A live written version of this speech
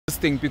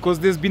interesting because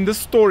there's been this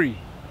story,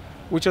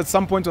 which at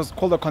some point was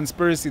called a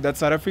conspiracy, that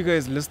South Africa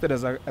is listed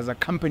as a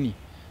company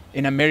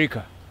in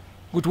America.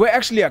 But we're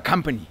actually a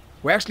company.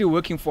 We're actually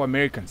working for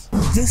Americans.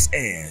 This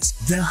is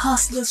the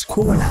Hustlers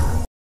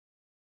Corner.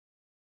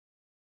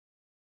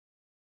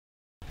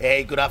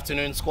 Hey, good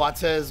afternoon,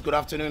 squatters. Good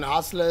afternoon,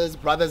 hustlers,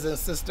 brothers and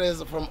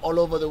sisters from all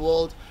over the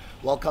world.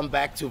 Welcome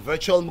back to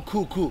Virtual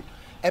Mkhukhu,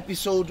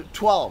 episode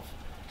 12,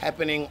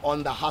 happening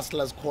on the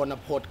Hustlers Corner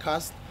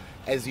podcast.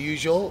 As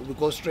usual, we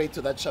go straight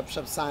to that sharp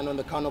sign on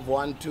the count of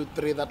 1, 2,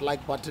 3, that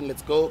like button.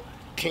 Let's go.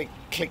 Click,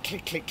 click,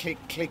 click, click, click,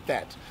 click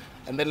that.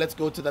 And then let's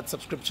go to that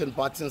subscription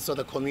button so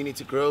the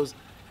community grows.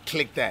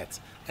 Click that.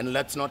 And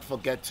let's not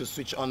forget to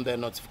switch on the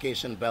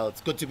notification bell. It's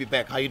good to be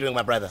back. How are you doing,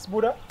 my brother?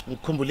 Buddha.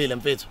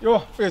 Yo,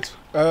 fit.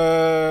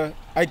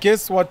 I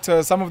guess what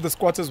some of the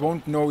squatters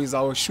won't know is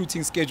our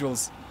shooting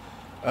schedules.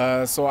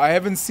 So I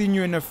haven't seen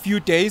you in a few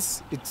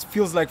days. It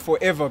feels like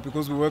forever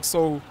because we work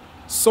so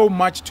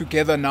much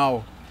together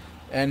now.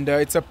 And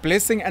it's a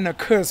blessing and a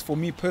curse for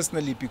me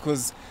personally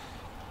because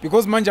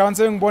manje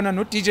abantu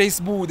no DJ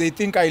SBU, they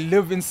think I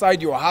live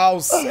inside your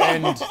house,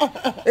 and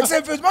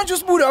except it's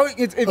manje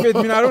SBU.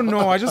 I mean, I don't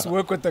know. I just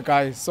work with the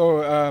guy.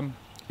 So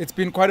it's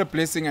been quite a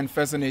blessing and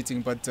fascinating.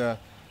 But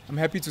I'm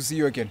happy to see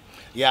you again.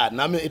 Yeah,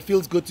 it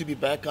feels good to be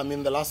back. I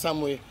mean, the last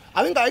time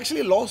I think I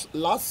actually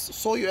last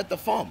saw you at the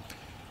farm.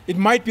 It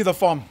might be the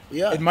farm.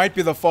 Yeah. It might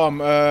be the farm.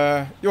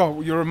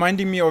 You're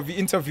reminding me of the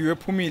interview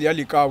with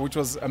Penuel, which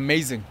was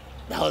amazing.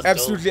 That was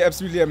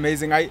absolutely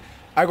amazing. I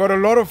got a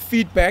lot of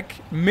feedback,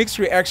 mixed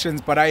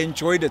reactions, but I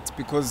enjoyed it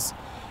because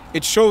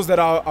it shows that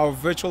our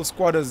virtual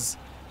squatters,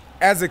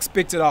 as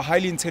expected, are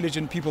highly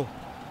intelligent people.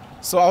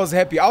 So I was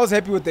happy. I was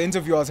happy with the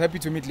interview. I was happy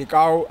to meet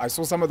Likao. I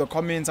saw some of the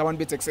comments. I want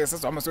to be successful.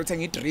 So I'm also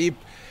taking it deep.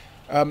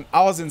 I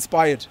was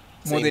inspired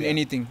more than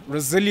anything.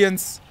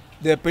 Resilience,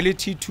 the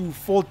ability to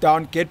fall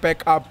down, get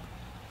back up.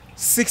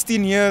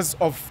 16 years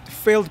of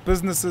failed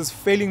businesses,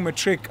 failing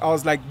matric. I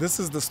was like, this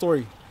is the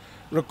story.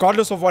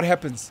 Regardless of what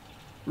happens,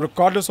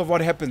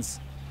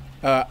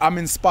 I'm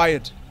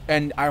inspired,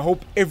 and I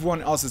hope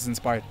everyone else is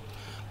inspired.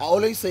 I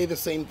always say the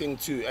same thing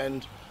too,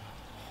 and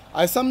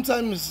I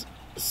sometimes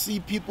see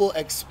people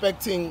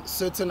expecting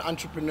certain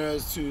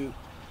entrepreneurs to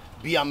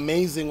be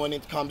amazing when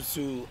it comes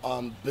to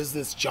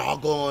business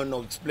jargon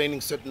or explaining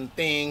certain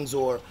things,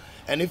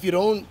 and if you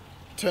don't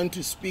turn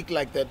to speak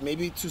like that,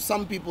 maybe to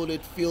some people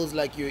it feels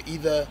like you're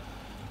either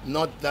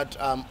not that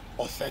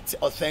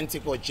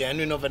authentic or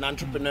genuine of an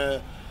entrepreneur.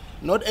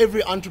 Not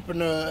every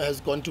entrepreneur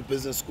has gone to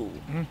business school.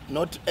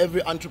 Not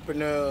every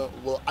entrepreneur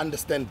will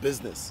understand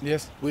business.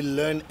 Yes. We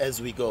learn as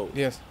we go.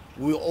 Yes.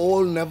 We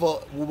were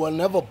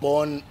never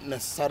born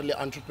necessarily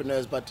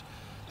entrepreneurs, but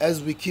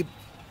as we keep,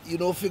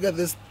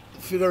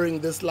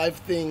 figuring this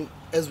life thing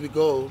as we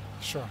go,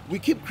 sure, we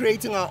keep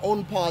creating our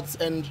own paths.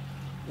 And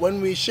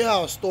when we share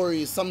our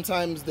stories,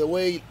 sometimes the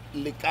way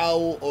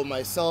Likao or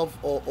myself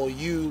or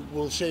you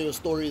will share your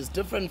story is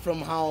different from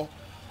how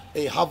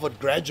a Harvard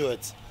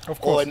graduate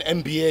or an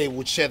MBA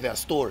would share their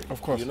story.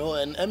 Of course. An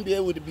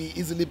MBA would be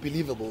easily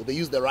believable. They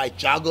use the right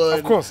jargon.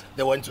 Of course.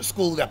 They went to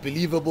school, they're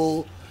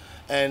believable.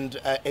 And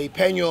a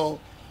Penuel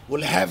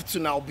will have to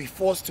now be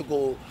forced to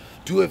go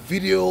do a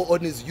video on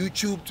his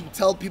YouTube to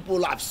tell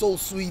people, I've sold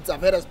sweets,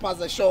 I've had a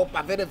spaza shop,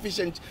 I've had a fish,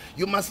 and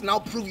you must now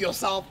prove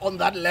yourself on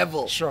that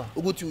level. Sure.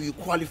 You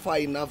qualify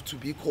enough to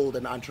be called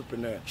an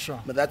entrepreneur. Sure.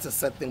 But that's a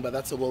sad thing, but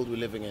that's the world we're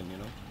living in,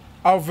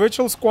 Our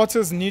virtual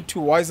squatters need to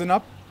wisen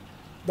up.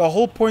 The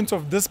whole point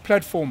of this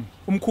platform,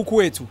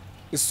 Mkhukhu,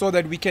 is so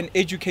that we can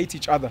educate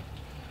each other.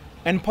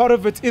 And part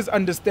of it is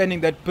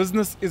understanding that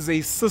business is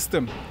a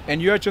system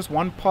and you're just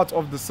one part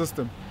of the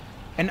system.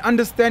 And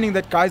understanding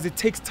that, guys, it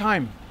takes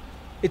time.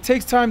 It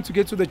takes time to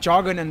get to the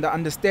jargon and the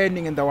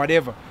understanding and the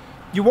whatever.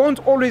 You won't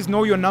always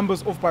know your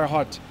numbers off by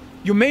heart.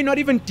 You may not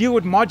even deal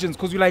with margins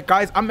because you're like,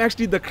 guys, I'm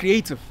actually the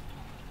creative.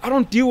 I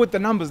don't deal with the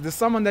numbers. There's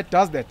someone that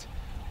does that.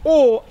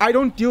 Or I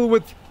don't deal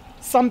with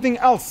something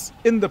else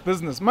in the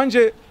business.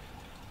 Manje,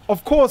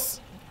 of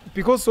course,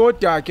 because so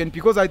dark and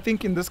because I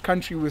think in this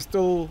country we're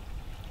still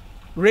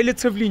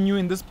relatively new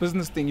in this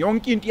business thing.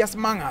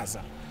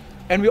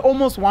 And we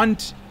almost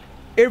want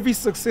every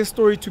success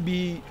story to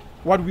be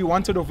what we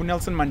wanted of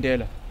Nelson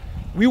Mandela.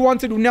 We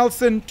wanted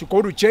Nelson to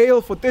go to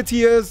jail for 30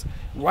 years.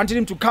 We wanted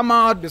him to come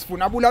out. We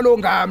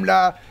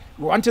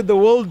wanted the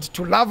world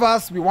to love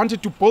us. We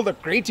wanted to build a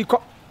great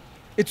economy.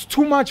 It's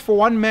too much for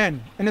one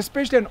man, and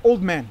especially an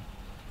old man.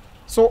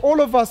 So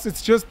all of us,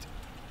 it's just,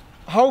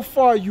 how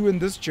far are you in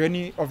this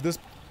journey of this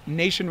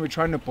nation we're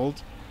trying to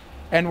build?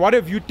 And what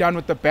have you done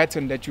with the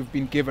baton that you've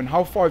been given?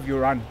 How far have you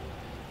run?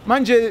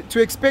 Manje,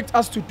 to expect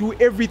us to do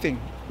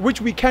everything,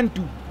 which we can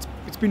do,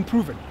 it's been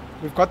proven.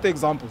 We've got the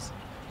examples.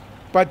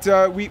 But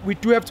we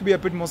do have to be a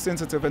bit more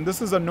sensitive. And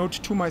this is a note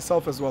to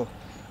myself as well.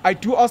 I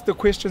do ask the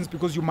questions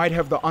because you might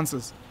have the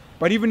answers.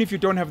 But even if you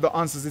don't have the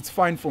answers, it's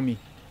fine for me.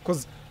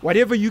 Because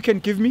whatever you can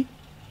give me,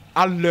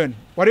 I'll learn.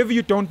 Whatever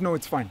you don't know,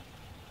 it's fine.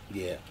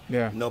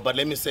 Yeah. No, but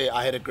let me say,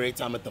 I had a great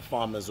time at the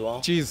farm as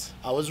well. Jeez.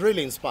 I was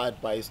really inspired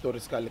by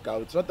Historical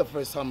Likao. It's not the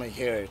first time I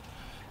hear it.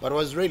 But it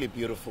was really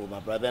beautiful, my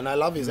brother. And I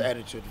love his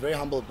attitude. Very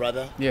humble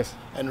brother. Yes.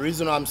 And the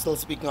reason why I'm still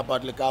speaking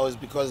about Lekau is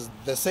because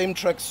the same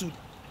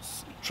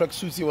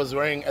tracksuits he was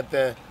wearing at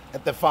the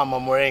farm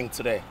I'm wearing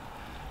today.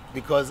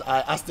 Because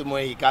I asked him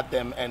where he got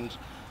them, and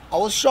I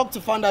was shocked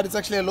to find out it's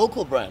actually a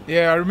local brand.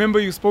 Yeah, I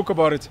remember you spoke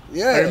about it.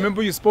 Yeah. I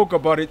remember you spoke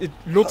about it. It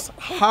looks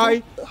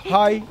high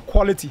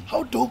quality.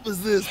 How dope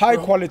is this, High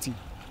bro? quality.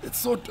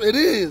 It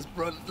is,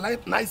 bro.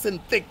 Like, nice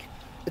and thick.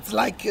 It's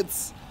like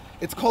it's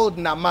called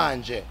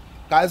Namanje.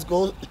 Guys,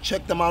 go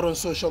check them out on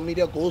social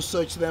media. Go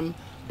search them.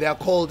 They are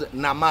called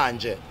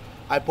Namanje.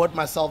 I bought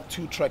myself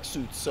 2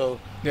 tracksuits. So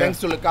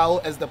thanks to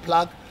Lekau as the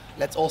plug.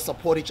 Let's all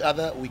support each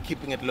other. We're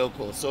keeping it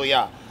local. So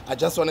yeah, I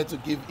just wanted to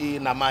give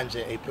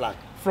Namanje a plug.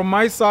 From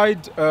my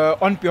side,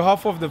 on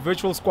behalf of the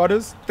virtual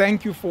squatters,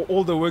 thank you for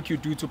all the work you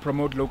do to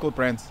promote local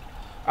brands.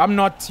 I'm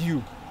not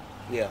you.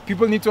 Yeah.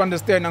 People need to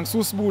understand, I'm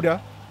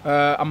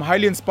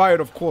highly inspired,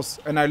 of course,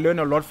 and I learn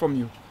a lot from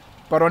you.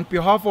 But on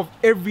behalf of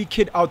every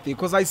kid out there,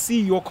 because I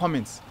see your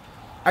comments,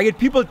 I get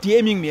people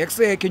DMing me,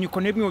 say, can you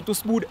connect me with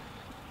Tusbuda?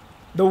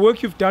 The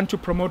work you've done to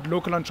promote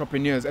local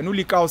entrepreneurs, and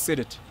Lekau said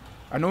it.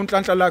 I know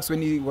Mlothswa,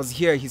 when he was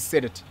here, he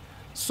said it.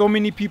 So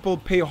many people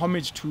pay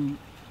homage to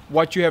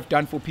what you have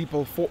done for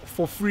people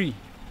for free.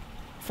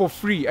 For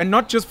free. And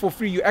not just for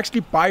free, you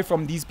actually buy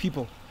from these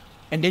people.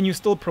 And then you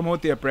still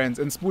promote their brands.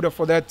 And Sbuda,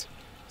 for that,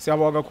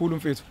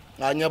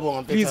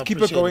 please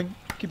keep it going.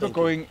 Keep it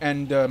going.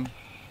 And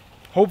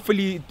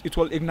hopefully it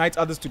will ignite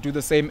others to do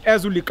the same,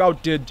 as Lekau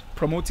did,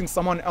 promoting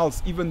someone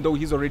else, even though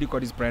he's already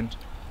got his brand.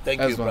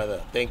 Thank you,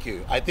 brother. Thank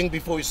you. I think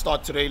before we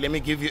start today, let me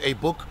give you a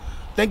book.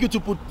 Thank you to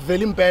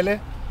Velimpele.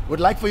 Would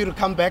like for you to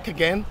come back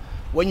again.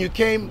 When you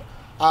came,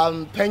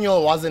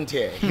 Penuel wasn't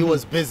here. He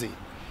was busy.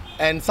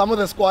 And some of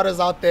the squatters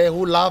out there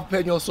who love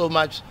Penuel so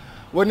much,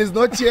 when he's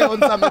not here on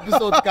some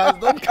episodes, guys,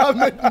 don't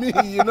come at me,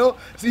 you know.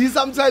 See,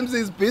 sometimes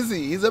he's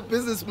busy. He's a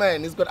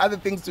businessman. He's got other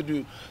things to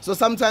do. So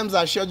sometimes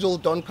our schedule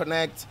don't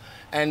connect,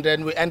 and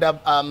then we end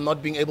up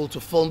not being able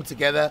to film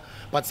together.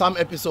 But some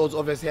episodes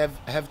obviously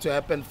have to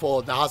happen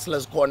for the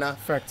Hustlers Corner.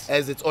 Facts.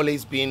 As it's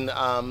always been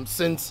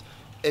since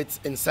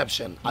its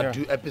inception. I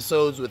do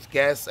episodes with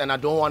guests, and I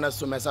don't want us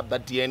to mess up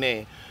that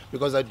DNA,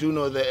 because I do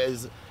know there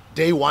is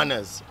day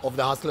oneers of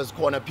the Hustlers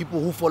Corner, people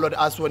who followed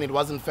us when it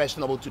wasn't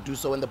fashionable to do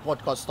so when the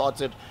podcast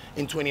started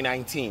in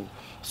 2019.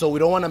 So we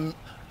don't want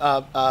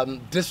to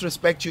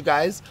disrespect you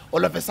guys.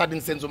 All of a sudden,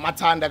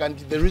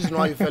 the reason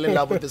why you fell in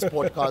love with this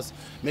podcast,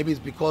 maybe it's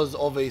because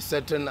of a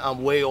certain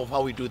way of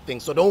how we do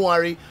things. So don't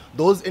worry,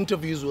 those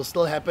interviews will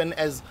still happen.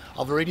 As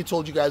I've already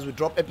told you guys, we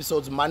drop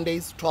episodes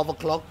Mondays, 12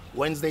 o'clock,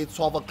 Wednesdays,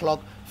 12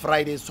 o'clock,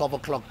 Fridays, 12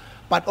 o'clock.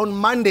 But on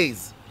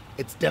Mondays,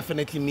 it's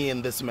definitely me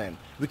and this man.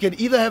 We can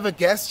either have a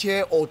guest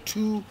here or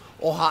 2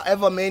 or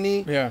however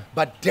many,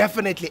 but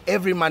definitely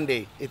every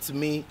Monday, it's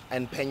me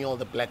and Penuel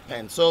the Black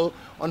Pen. So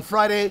on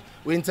Friday,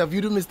 we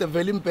interviewed Mr.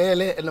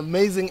 Velimpele, an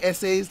amazing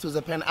essayist who's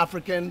a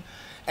Pan-African,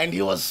 and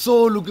he was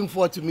so looking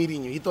forward to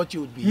meeting you. He thought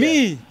you would be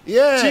Me? Here.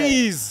 Yeah.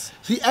 Jeez.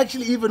 He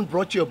actually even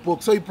brought you a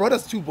book. So he brought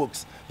us 2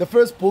 books. The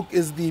first book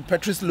is the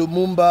Patrice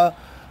Lumumba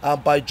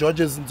by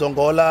Georges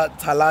Nzongola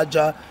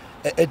Talaja,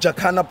 a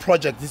Jakana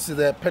project. This is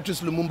the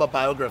Patrice Lumumba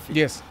biography.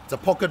 Yes. It's a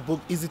pocket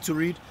book, easy to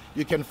read.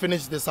 You can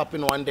finish this up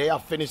in one day.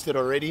 I've finished it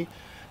already.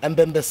 And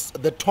then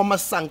the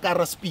Thomas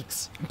Sankara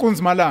Speaks. Nkunzi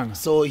Malanga.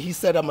 So he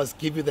said I must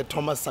give you the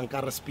Thomas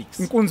Sankara Speaks.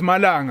 Nkunzi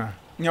Malanga.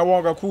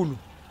 Ngiyabonga kakhulu.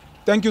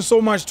 Thank you so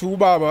much to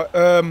Ubaba.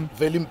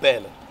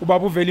 Velimpele.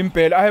 Ubaba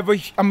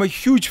Velimpele. I'm a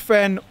huge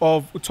fan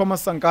of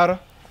Thomas Sankara.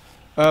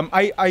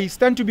 I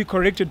stand to be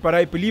corrected, but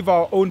I believe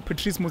our own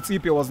Patrice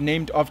Motsepe was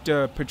named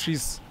after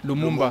Patrice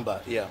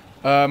Lumumba. Yeah.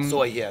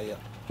 So yeah.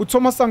 With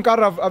Thomas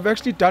Sankara, I've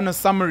actually done a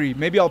summary.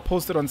 Maybe I'll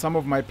post it on some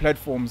of my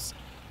platforms.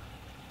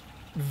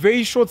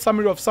 Very short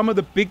summary of some of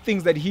the big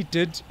things that he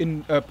did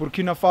in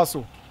Burkina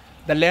Faso,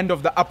 the land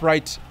of the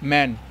upright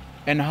man,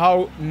 and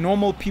how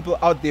normal people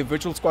out there,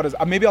 virtual squatters,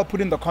 maybe I'll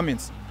put in the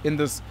comments in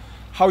this,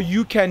 how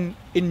you can,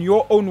 in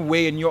your own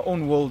way, in your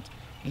own world,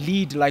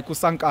 lead like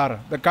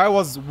Sankara. The guy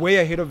was way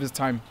ahead of his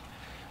time.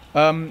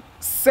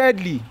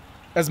 Sadly,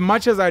 as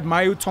much as I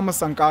admire Thomas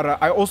Sankara,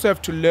 I also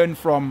have to learn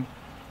from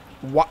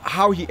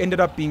how he ended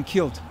up being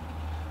killed,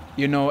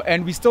 you know.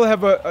 And we still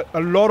have a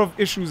lot of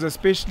issues,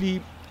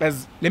 especially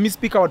as, let me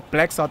speak about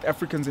black South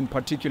Africans in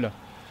particular.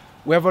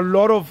 We have a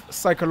lot of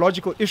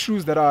psychological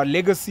issues that are a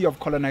legacy of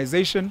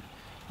colonization,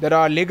 that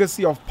are a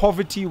legacy of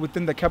poverty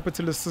within the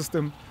capitalist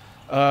system,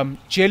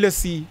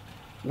 jealousy,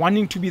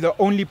 wanting to be the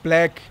only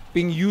black,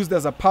 being used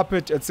as a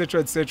puppet,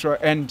 etc., etc.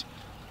 And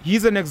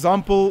he's an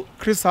example.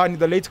 Chris Hani,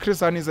 the late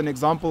Chris Hani, is an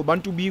example.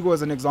 Bantu Bigo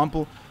is an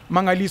example.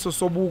 Mangaliso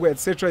Sobugo,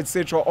 etc.,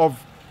 etc., of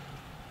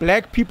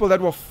black people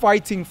that were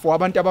fighting for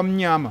abantu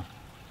abamnyama.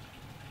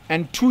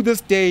 And to this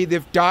day,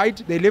 they've died.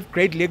 They left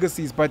great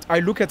legacies. But I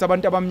look at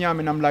abantu abamnyama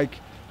and I'm like,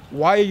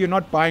 why are you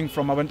not buying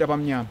from abantu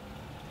abamnyama?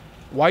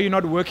 Why are you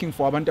not working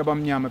for abantu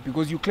abamnyama?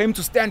 Because you claim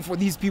to stand for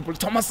these people,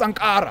 Thomas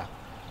Sankara.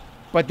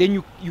 But then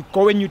you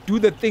go and you do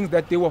the things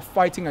that they were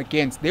fighting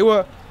against. They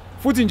were,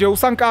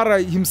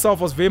 Sankara himself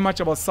was very much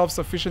about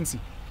self-sufficiency.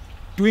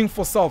 doing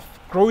for self,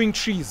 growing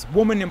trees,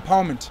 woman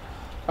empowerment,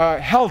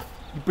 health.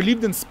 He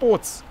believed in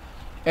sports.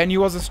 And he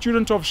was a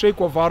student of Sheikh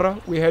Wavara.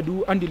 We had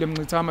Andile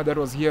Mngitama that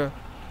was here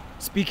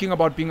speaking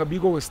about being a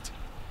Bikoist.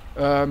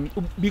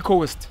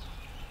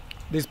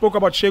 They spoke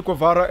about Sheikh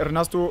Wavara,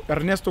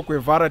 Ernesto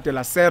Guevara de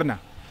la Serna.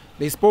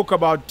 They spoke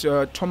about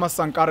Thomas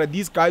Sankara,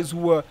 these guys who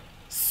were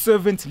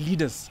servant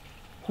leaders,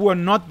 who are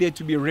not there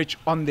to be rich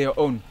on their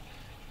own.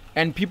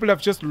 And people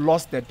have just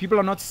lost that. People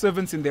are not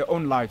servants in their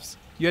own lives.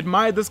 You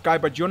admire this guy,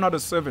 but you're not a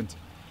servant.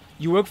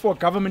 You work for a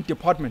government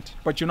department,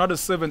 but you're not a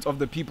servant of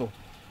the people.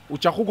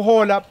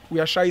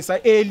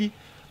 Uyashayisa early,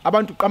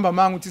 abantu qamba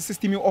manga uthi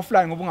system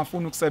offline ngoba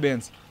ungafuni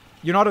ukusebenza.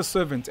 You're not a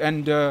servant,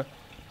 and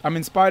I'm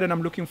inspired and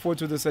I'm looking forward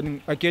to this.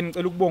 And again,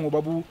 ngicela ukubonga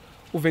babu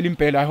uvela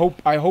impela.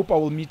 I hope I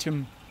will meet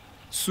him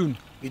soon.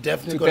 We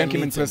definitely to thank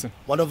him in person.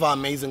 One of our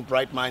amazing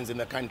bright minds in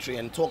the country.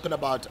 And talking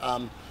about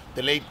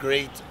the late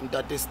great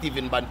Dr.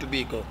 Stephen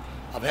Bantubiko,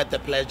 I've had the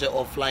pleasure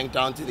of flying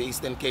down to the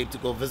Eastern Cape to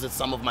go visit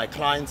some of my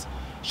clients.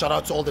 Shout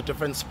out to all the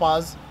different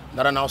spas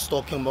that are now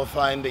stocking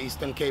Mofa in the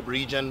Eastern Cape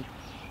region.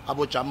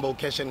 Abu Jumbo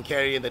Cash and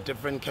Carry, the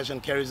different cash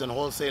and carries and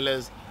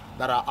wholesalers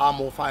that are our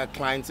Mofa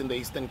clients in the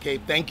Eastern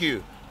Cape. Thank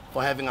you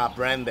for having our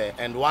brand there.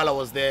 And while I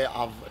was there,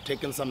 I've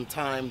taken some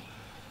time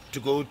to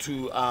go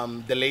to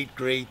the late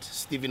great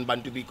Stephen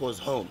Bantubiko's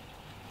home.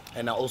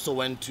 And I also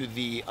went to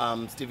the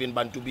Stephen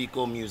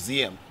Bantubiko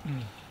Museum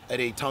at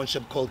a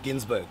township called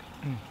Ginsburg.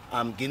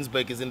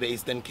 Ginsburg is in the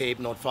Eastern Cape,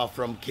 not far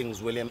from King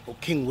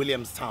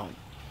Williamstown.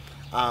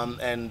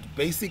 And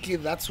basically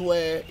that's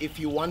where, if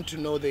you want to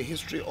know the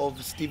history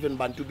of Stephen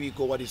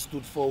Bantubiko, what he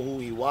stood for, who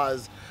he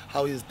was,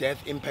 how his death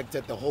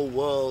impacted the whole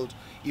world,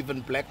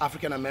 even black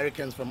African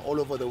Americans from all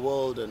over the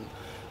world, and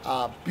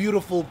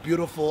beautiful,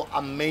 beautiful,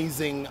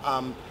 amazing,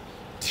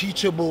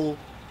 teachable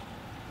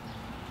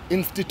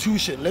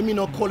institution. Let me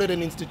not call it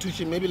an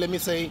institution, maybe let me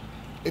say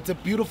it's a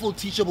beautiful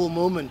teachable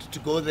moment to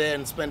go there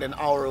and spend an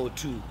hour or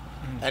two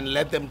and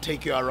let them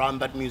take you around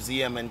that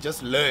museum and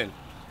just learn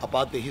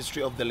about the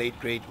history of the late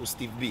great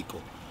Steve Biko.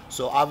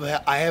 So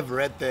I have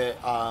read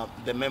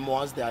the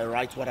memoirs, I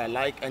write what I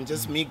like, and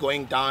just me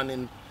going down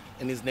in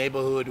his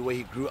neighborhood where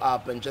he grew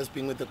up and just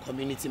being with the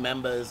community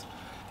members,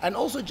 and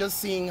also just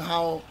seeing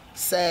how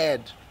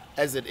sad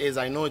as it is,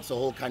 I know it's the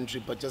whole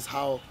country, but just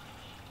how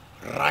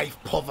rife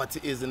poverty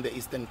is in the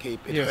Eastern Cape.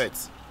 It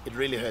hurts. It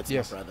really hurts,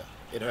 my brother.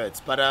 It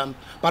hurts. But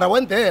I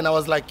went there and I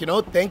was like,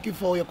 thank you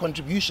for your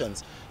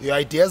contributions. Your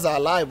ideas are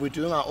alive. We're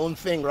doing our own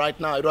thing right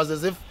now. It was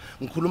as if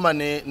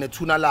ngikhuluma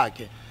netuna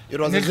lakhe. It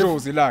was as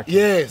if,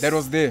 yes, that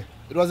was there.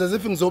 It was as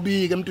if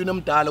ngizobika emntwini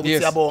omdala ukuthi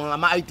siyabonga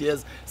ngama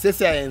ideas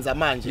sesiyayenza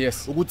manje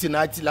ukuthi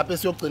nathi lapho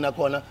siyogcina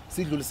khona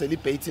sidlulisele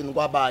ibaiting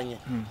kwabanye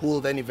who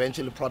will then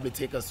eventually probably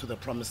take us to the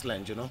promised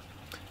land,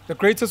 The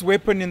greatest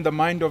weapon in the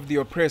mind of the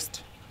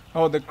oppressed,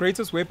 or the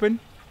greatest weapon,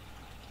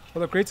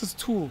 or the greatest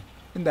tool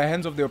in the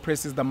hands of the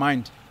oppressed is the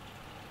mind.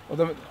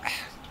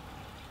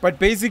 But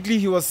basically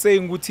he was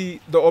saying, Guti,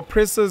 the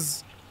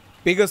oppressor's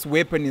biggest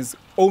weapon is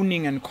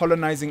owning and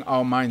colonizing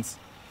our minds.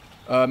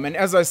 And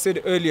as I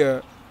said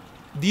earlier,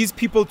 these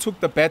people took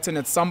the baton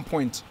at some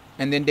point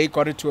and then they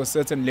got it to a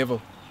certain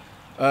level.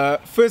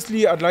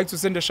 Firstly, I'd like to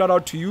send a shout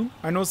out to you.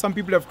 I know some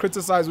people have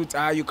criticized with,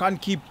 you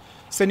can't keep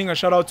sending a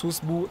shout out to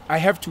SBU. I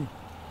have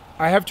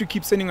to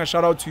keep sending a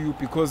shout out to you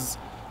because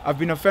I've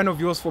been a fan of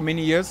yours for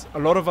many years. A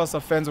lot of us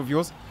are fans of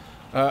yours.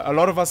 A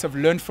lot of us have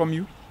learned from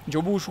you.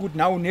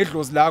 Now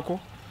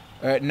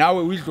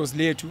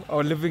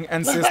our living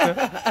ancestor.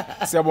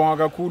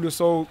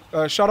 So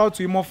shout out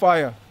to Imo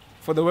Fire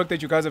for the work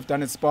that you guys have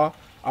done at SPA.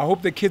 I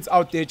hope the kids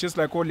out there, just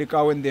like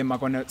Olekau and them, are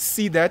going to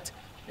see that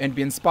and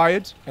be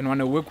inspired and want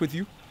to work with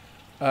you.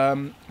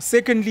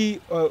 Secondly,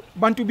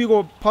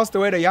 Bantu passed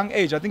away at a young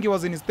age. I think he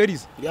was in his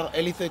 30s. Yeah,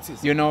 early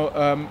 30s.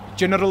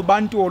 General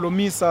Bantu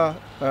Olomisa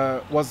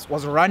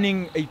was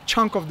running a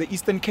chunk of the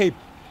Eastern Cape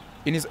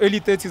in his early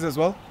 30s as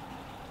well.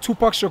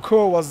 Tupac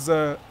Shakur was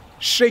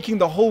shaking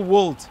the whole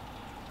world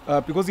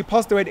because he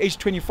passed away at age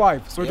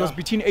 25. So it was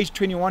between age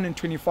 21 and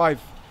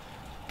 25.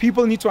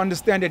 People need to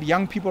understand that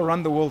young people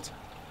run the world.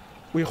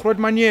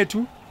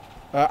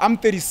 I'm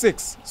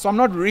 36, so I'm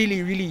not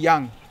really, really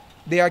young.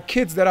 There are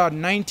kids that are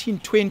 19,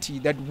 20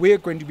 that we're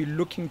going to be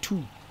looking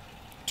to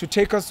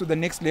take us to the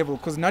next level,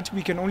 because not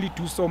we can only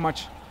do so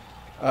much.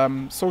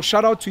 So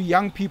shout out to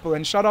young people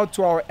and shout out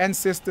to our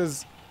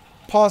ancestors,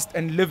 past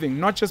and living,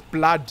 not just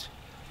blood,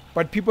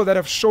 but people that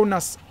have shown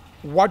us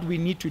what we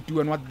need to do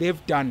and what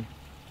they've done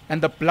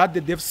and the blood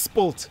that they've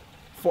spilt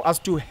for us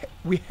to,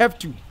 we have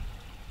to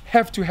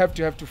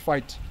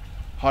fight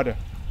harder.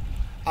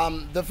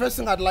 The first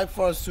thing I'd like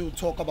for us to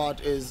talk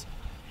about is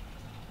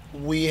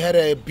we had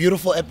a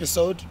beautiful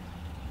episode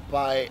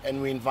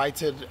and we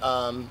invited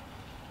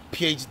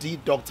PhD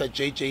Dr.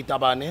 JJ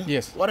Tabane.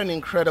 Yes. What an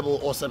incredible,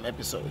 awesome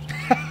episode.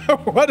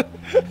 What?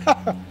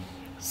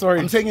 Sorry.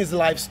 I'm saying his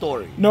life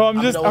story. No,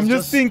 I'm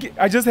just thinking.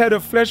 I just had a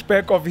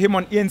flashback of him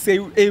on Ian say,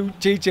 "Hey,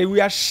 JJ, we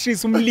are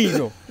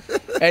shisumligo,"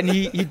 and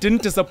he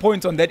didn't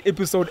disappoint on that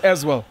episode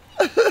as well.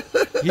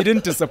 He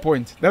didn't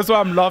disappoint. That's why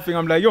I'm laughing.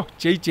 I'm like, yo,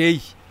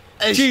 JJ,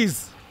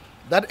 jeez.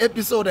 that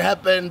episode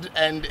happened,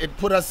 and it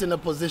put us in a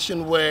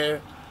position where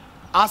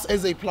us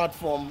as a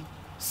platform,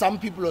 some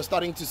people are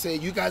starting to say,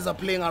 you guys are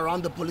playing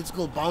around the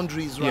political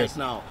boundaries right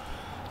now.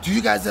 Do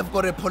you guys have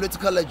got a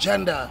political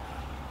agenda?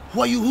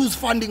 Who's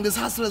funding this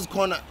Hustlers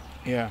Corner?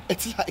 Yeah.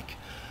 It's like,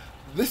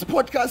 this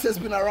podcast has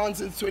been around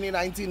since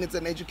 2019. It's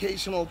an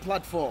educational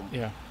platform.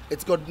 Yeah.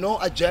 It's got no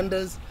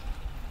agendas.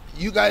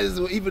 You guys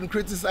were even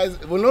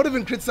criticizing, well, not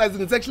even criticizing,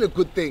 it's actually a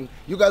good thing.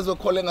 You guys were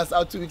calling us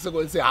out 2 weeks ago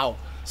and say, how?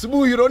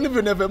 Subu, you don't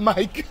even have a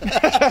mic.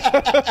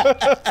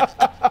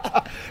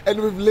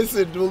 And we've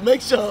listened. We'll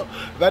make sure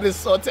that is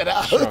sorted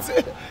out. Sure.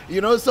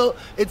 You know, so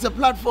it's a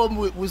platform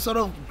we're sort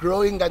of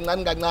growing.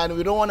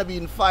 We don't want to be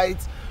in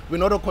fights. We're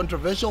not a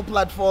controversial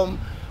platform.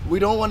 We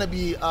don't want to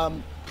be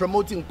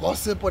promoting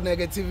gossip or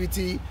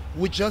negativity.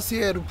 We're just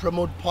here to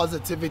promote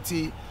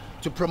positivity,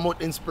 to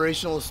promote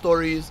inspirational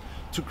stories,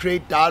 to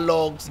create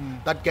dialogues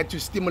that get to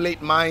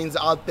stimulate minds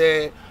out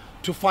there,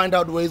 to find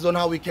out ways on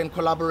how we can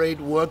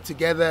collaborate, work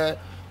together,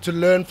 to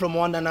learn from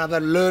one another,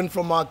 learn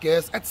from our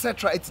guests,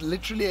 etc. It's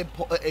literally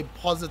a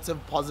positive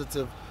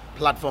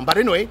platform. But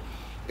anyway,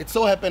 it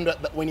so happened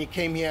that when he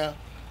came here,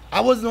 I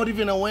was not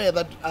even aware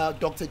that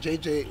Dr.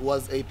 JJ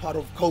was a part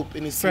of COPE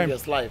in his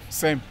previous life.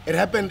 Same. It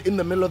happened in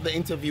the middle of the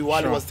interview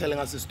while he was telling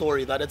us his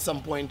story, that at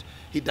some point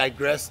he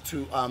digressed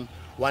to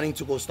wanting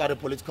to go start a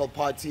political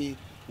party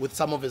with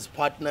some of his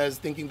partners,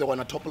 thinking they want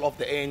to topple off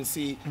the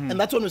ANC. And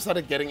that's when we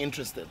started getting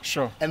interested.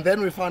 Sure. And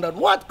then we found out,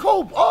 what,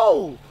 COPE?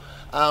 Oh!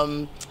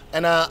 I'm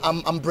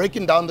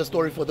breaking down the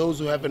story for those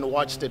who haven't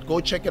watched it.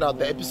 Go check it out.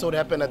 The episode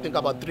happened, I think,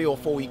 about 3 or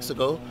 4 weeks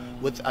ago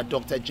with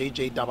Dr.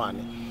 JJ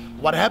Tabane.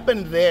 What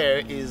happened there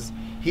is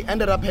he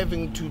ended up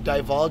having to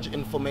divulge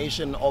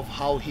information of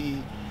how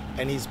he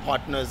and his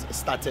partners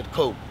started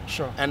COPE.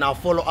 Sure. And our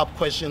follow-up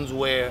questions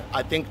were,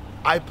 I think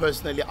I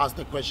personally asked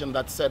a question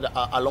that said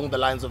along the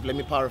lines of, let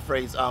me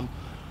paraphrase,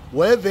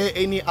 were there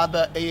any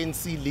other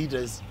ANC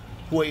leaders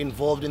who were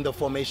involved in the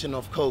formation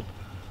of COPE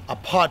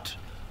apart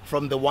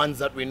from the ones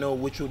that we know,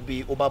 which would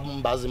be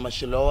Ubaba Mbazi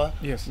Mashilowa,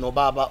 yes,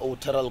 Nobaba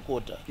Oteral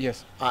Kota.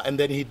 Yes. And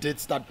then he did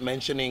start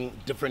mentioning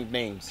different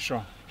names.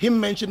 Sure. Him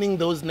mentioning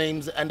those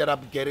names ended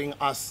up getting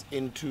us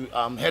into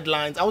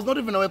headlines. I was not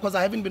even aware because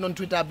I haven't been on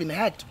Twitter. I've been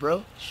hacked,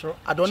 bro. Sure.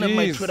 I don't have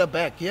my Twitter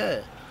back,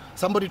 yeah.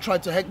 Somebody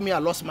tried to hack me. I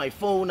lost my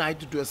phone. I had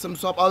to do a SIM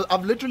swap.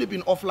 I've literally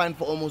been offline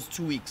for almost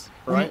 2 weeks,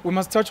 right? We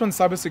must touch on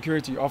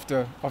cybersecurity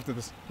after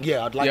this.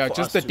 Yeah, I'd like for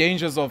just us the to.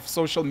 dangers of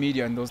social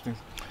media and those things.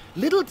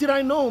 Little did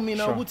I know,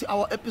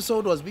 our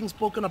episode was being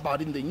spoken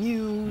about in the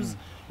news.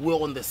 We're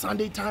on the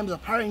Sunday Times,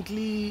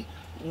 apparently.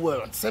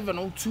 We're on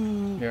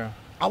 702. Yeah.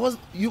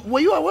 Were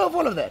you aware of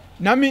all of that?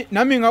 Nami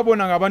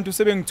ngabona ngabantu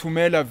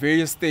sebengithumela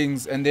various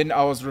things, and then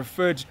I was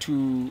referred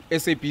to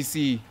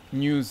SABC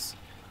News,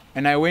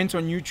 and I went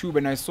on YouTube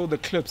and I saw the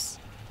clips,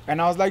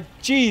 and I was like,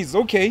 geez,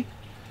 okay.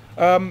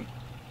 I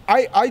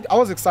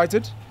was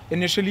excited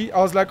initially. I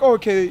was like, oh,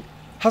 okay,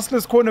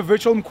 Hustlers Corner,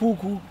 Virtual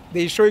Mkhukhu,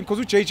 they're showing, because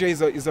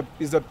JJ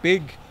is a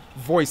big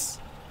voice,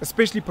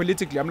 especially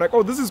politically. I'm like,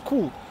 oh, this is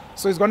cool.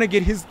 So he's gonna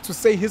get to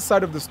say his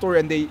side of the story,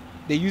 and they're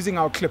using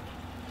our clip.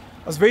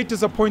 I was very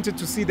disappointed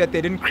to see that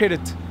they didn't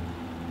credit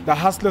the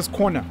Hustlers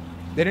Corner.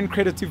 They didn't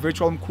credit the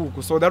Virtual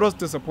Mkhukhu. So that was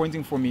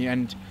disappointing for me,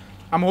 and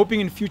I'm hoping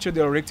in future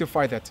they'll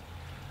rectify that.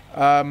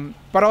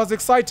 But I was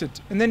excited.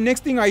 And then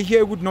next thing I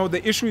hear,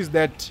 the issue is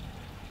that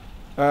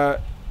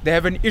they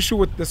have an issue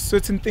with the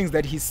certain things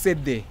that he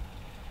said there.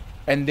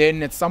 And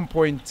then at some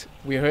point,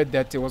 we heard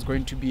that there was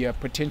going to be a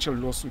potential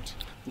lawsuit.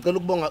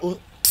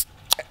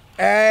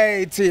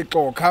 Hey,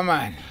 Tiko, come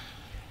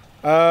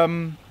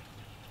on.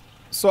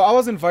 So I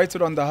was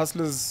invited on the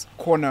Hustlers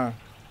Corner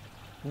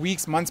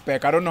months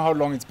back. I don't know how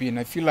long it's been.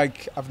 I feel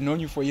like I've known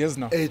you for years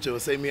now. Hey, Joe,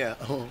 same here.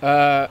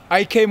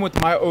 I came with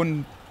my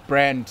own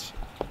brand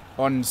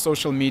on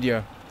social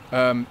media.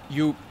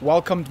 You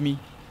welcomed me.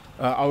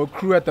 Our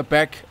crew at the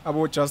back,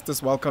 About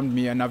Justice, welcomed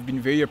me, and I've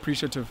been very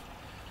appreciative.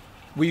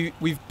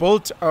 We've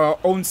built our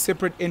own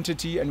separate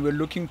entity, and we're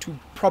looking to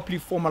properly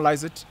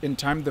formalize it in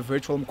time, the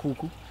Virtual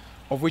Mkhukhu,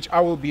 of which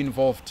I will be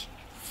involved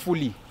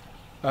fully.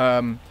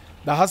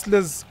 The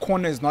Hustlers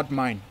Corner is not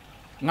mine.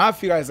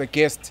 Ngafika as a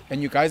guest,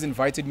 and you guys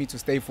invited me to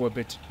stay for a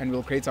bit, and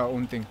we'll create our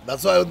own thing.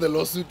 That's why on the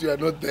lawsuit you are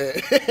not there.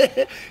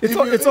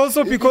 It's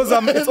also because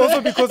I'm a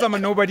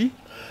nobody.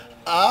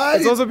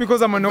 It's also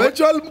because I'm a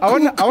nobody. I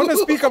wanted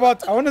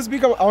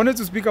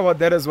to speak about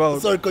that as well.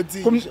 Sorry,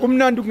 continue.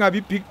 Kumnandu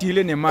kungabi big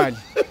deal nemali.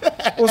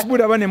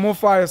 Osbuda bane more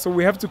fire, so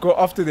we have to go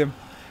after them.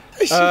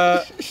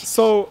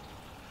 So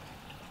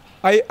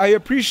I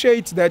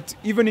appreciate that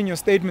even in your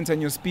statements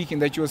and your speaking,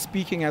 that you're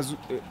speaking as...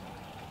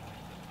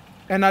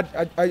 and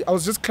I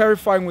was just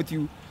clarifying with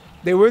you,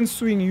 they weren't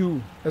suing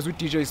you as with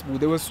DJ SBU.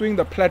 They were suing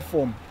the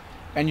platform,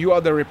 and you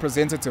are the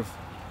representative.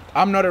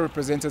 I'm not a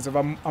representative.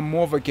 I'm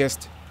more of a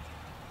guest.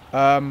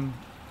 I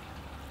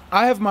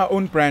have my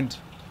own brand.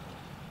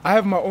 I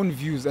have my own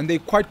views, and they're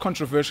quite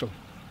controversial.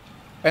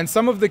 And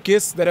some of the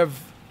guests that have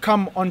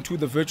come onto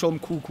the Virtual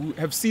Mkhukhu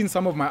have seen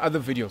some of my other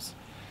videos.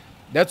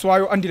 That's why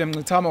Andile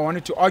Mncitama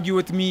wanted to argue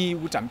with me,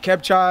 which I'm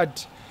captured.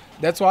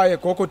 That's why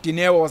Koko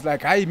Dineo was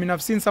like, I mean,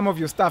 I've seen some of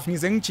your stuff.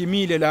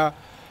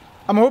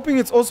 I'm hoping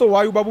it's also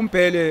why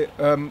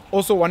Ubabumpele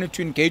also wanted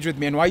to engage with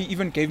me and why he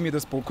even gave me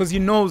this book, because he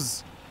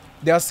knows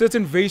there are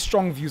certain very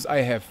strong views I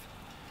have.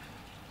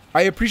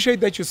 I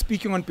appreciate that you're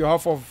speaking on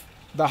behalf of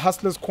the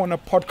Hustlers Corner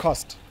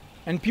podcast,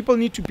 and people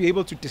need to be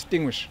able to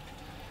distinguish.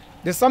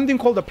 There's something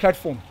called a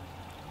platform.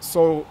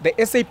 So the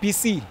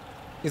SAPC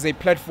is a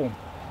platform.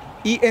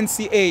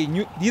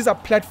 ENCA, these are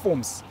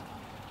platforms.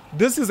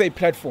 This is a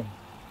platform.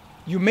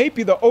 You may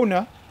be the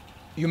owner,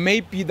 you may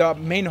be the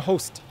main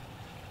host,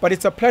 but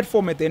it's a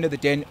platform at the end of the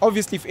day. And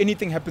obviously, if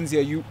anything happens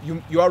here,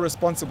 you are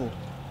responsible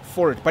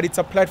for it, but it's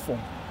a platform.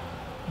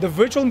 The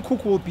virtual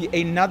Mkhukhu will be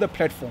another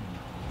platform.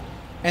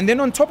 And then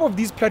on top of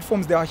these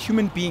platforms, there are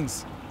human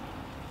beings.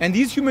 And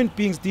these human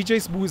beings,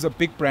 DJ SBU is a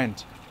big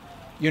brand.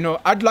 You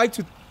know, I'd like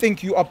to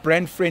think you are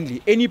brand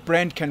friendly. Any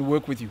brand can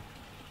work with you.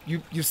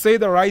 You say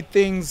the right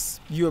things,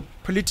 you're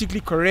politically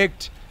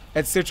correct,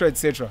 etc.,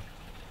 etc.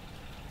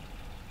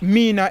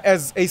 Mina,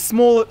 as a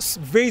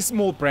very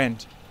small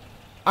brand,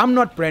 I'm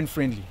not brand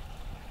friendly.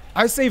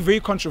 I say very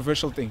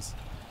controversial things.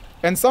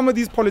 And some of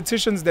these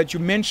politicians that you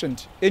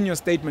mentioned in your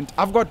statement,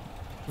 I've got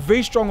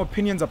very strong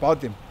opinions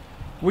about them,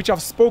 which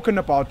I've spoken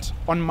about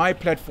on my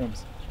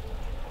platforms.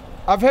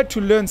 I've had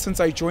to learn since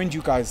I joined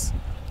you guys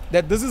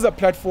that this is a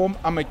platform,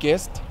 I'm a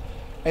guest,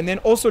 and then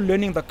also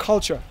learning the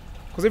culture,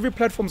 because every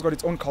platform's got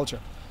its own culture.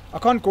 I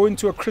can't go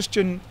into a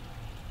Christian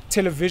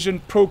television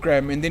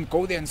program and then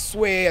go there and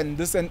swear and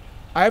this, and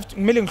I have to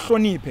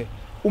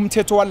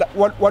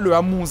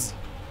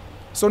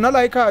so now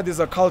like there's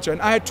a culture,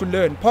 and I had to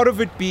learn. Part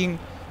of it being,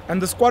 and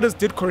the squatters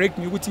did correct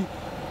me,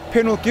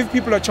 Penuel, give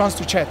people a chance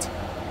to chat.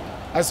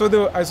 I saw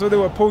they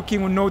were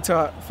poking with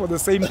Nota for the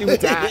same thing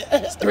with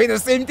doing the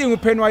same thing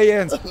with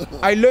Penuel.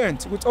 I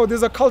learned, oh,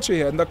 there's a culture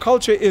here, and the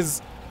culture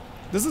is,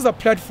 this is a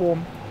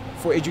platform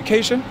for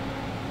education.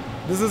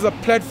 This is a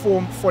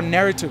platform for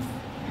narrative.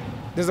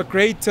 There's a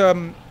great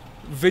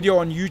video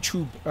on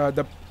YouTube,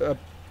 the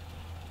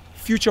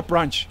Future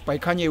Branch by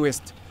Kanye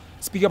West,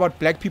 speaking about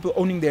black people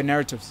owning their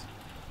narratives.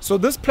 So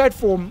this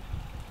platform,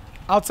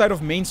 outside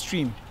of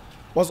mainstream,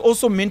 was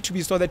also meant to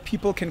be so that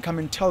people can come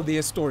and tell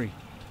their story.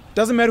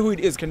 Doesn't matter who it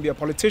is, can be a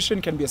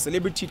politician, can be a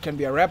celebrity, it can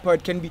be a rapper,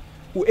 it can be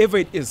whoever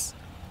it is.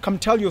 Come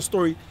tell your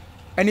story,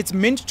 and it's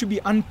meant to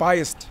be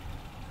unbiased.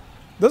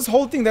 This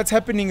whole thing that's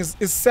happening is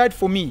sad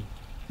for me,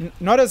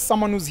 not as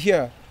someone who's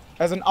here,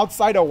 as an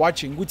outsider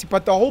watching,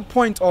 but the whole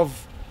point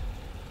of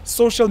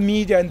social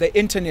media and the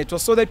internet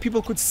was so that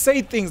people could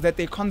say things that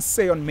they can't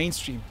say on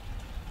mainstream.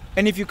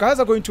 And if you guys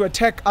are going to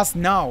attack us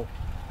now,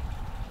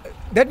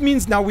 that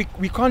means now we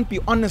can't be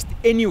honest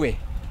anyway.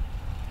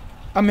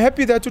 I'm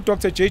happy that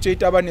Dr. JJ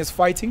Taban is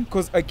fighting,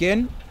 because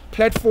again,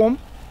 platform,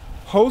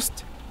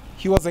 host,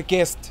 he was a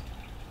guest.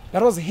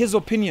 That was his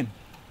opinion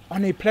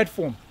on a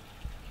platform.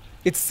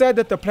 It's sad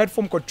that the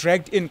platform got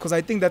dragged in, because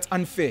I think that's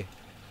unfair.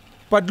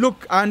 But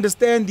look, I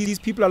understand these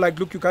people are like,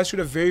 look, you guys should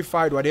have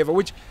verified whatever,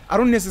 which I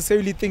don't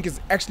necessarily think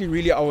is actually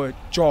really our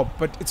job,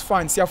 but it's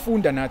fine.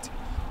 Siyafunda nathi.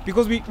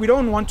 Because we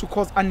don't want to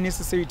cause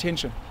unnecessary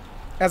tension.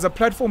 As a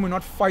platform, we're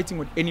not fighting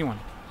with anyone.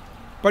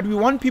 But we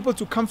want people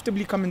to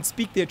comfortably come and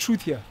speak their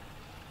truth here.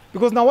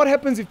 Because now what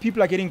happens if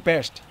people are getting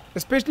bashed?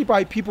 Especially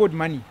by people with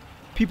money,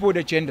 people with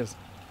agendas.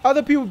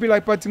 Other people be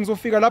like, but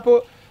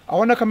I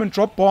want to come and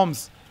drop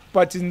bombs,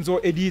 but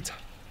edit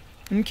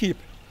and keep.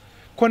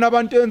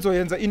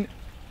 In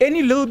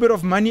any little bit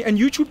of money, and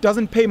YouTube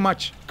doesn't pay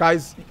much,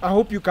 guys. I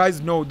hope you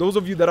guys know, those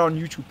of you that are on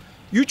YouTube,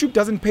 YouTube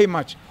doesn't pay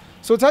much.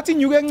 So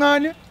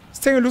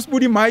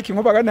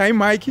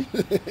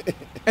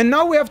and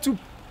now we have to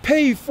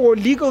pay for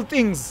legal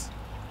things.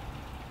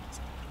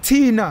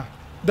 Tina,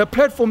 the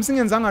platform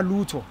singenzanga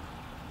lutho.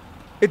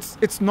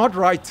 It's not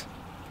right.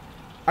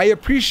 I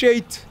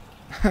appreciate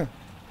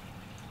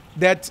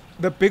that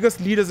the biggest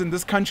leaders in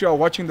this country are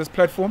watching this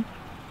platform.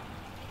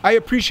 I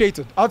appreciate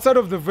it. Outside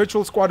of the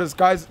virtual squatters,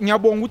 guys,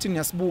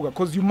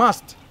 because you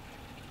must.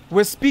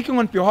 We're speaking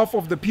on behalf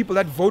of the people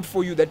that vote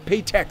for you, that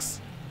pay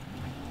tax.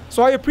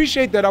 So I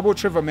appreciate that Abo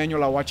Trevor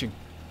Manuel are watching.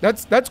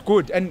 That's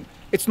good. And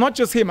it's not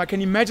just him. I can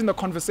imagine the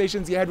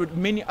conversations he had with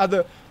many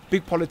other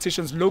big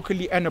politicians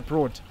locally and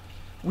abroad.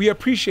 We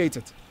appreciate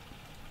it.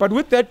 But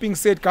with that being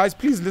said, guys,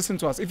 please listen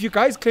to us. If you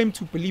guys claim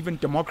to believe in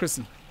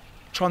democracy,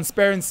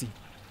 transparency,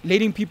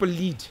 letting people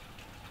lead,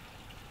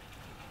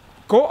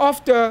 go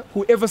after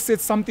whoever said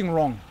something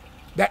wrong.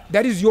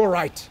 That is your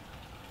right.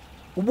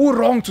 We're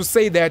wrong to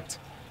say that.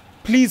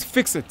 Please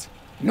fix it.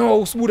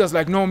 No, Smuda's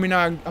like, no,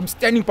 Mina, I'm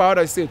standing by what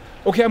I said.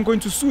 Okay, I'm going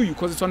to sue you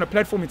because it's on a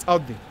platform, it's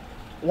out there.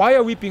 Why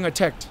are we being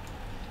attacked?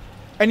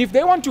 And if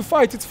they want to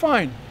fight, it's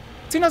fine.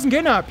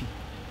 happy.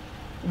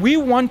 We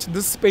want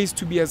this space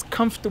to be as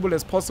comfortable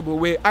as possible,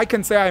 where I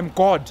can say I am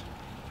God,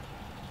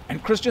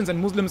 and Christians and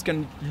Muslims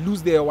can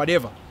lose their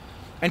whatever.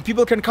 And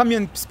people can come here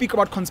and speak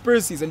about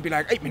conspiracies and be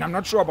like, hey, man, I'm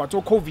not sure about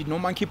COVID, no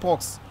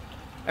monkeypox.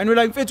 And we're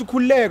like,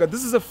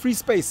 this is a free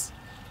space.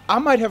 I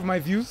might have my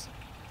views.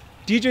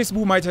 DJ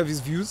SBU might have his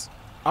views.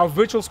 Our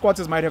virtual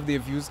squatters might have their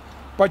views.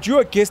 But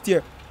you're a guest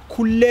here.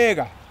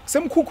 Kulega.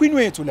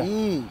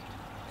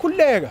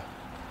 Khuleka.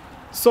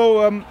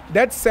 So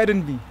that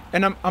saddened me,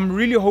 and I'm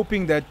really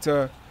hoping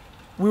that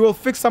we will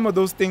fix some of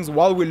those things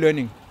while we're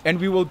learning, and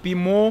we will be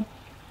more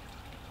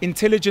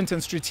intelligent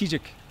and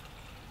strategic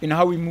in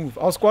how we move.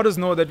 Our squatters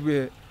know that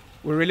we're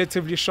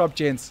relatively sharp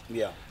gents.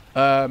 Yeah.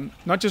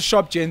 Not just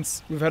sharp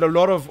gents. We've had a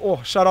lot of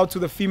shout out to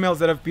the females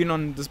that have been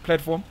on this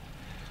platform.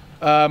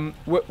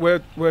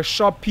 We're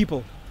sharp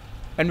people,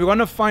 and we want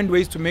to find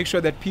ways to make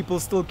sure that people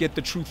still get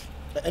the truth.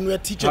 And we're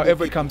teachable.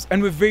 However it comes,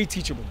 and we're very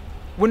teachable.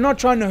 We're not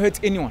trying to hurt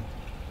anyone.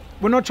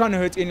 We're not trying to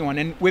hurt anyone.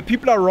 And where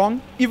people are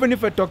wrong, even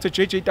if a Dr.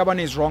 JJ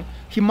Tabane is wrong,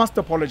 he must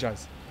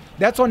apologize.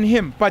 That's on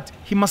him, but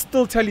he must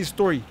still tell his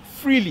story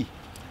freely.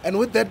 And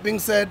with that being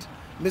said,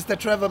 Mr.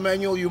 Trevor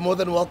Manuel, you're more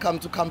than welcome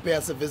to come pay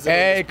us a visit.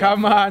 Hey,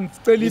 come on.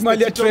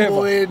 Mr.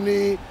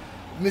 Trevor.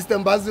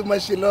 Mr. Mbazi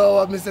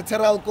Mashilowa, Mr.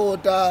 Teral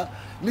Kota,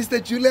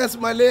 Mr. Julius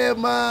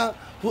Malema.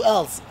 Who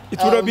else? It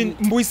would have been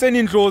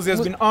Mbuyiseni Ndlozi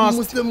has been asked.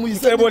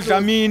 Msebo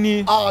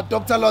Dlamini.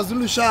 Dr.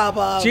 Lazulu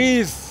Shaba.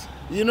 Jeez.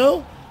 You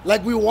know?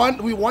 Like we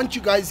want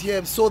you guys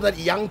here so that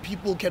young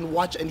people can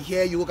watch and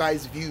hear you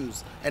guys'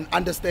 views and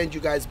understand you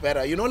guys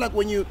better. You know, like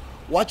when you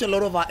watch a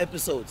lot of our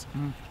episodes,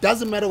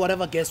 doesn't matter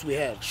whatever guest we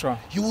have. Sure.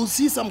 You will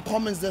see some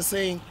comments that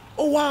saying,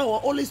 oh wow, I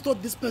always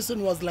thought this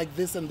person was like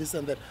this and this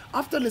and that.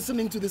 After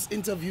listening to this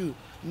interview,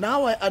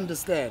 now I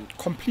understand.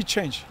 Complete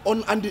change.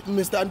 On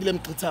Mr. Andile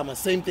Mkhutama,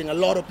 same thing. A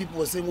lot of people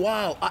were saying,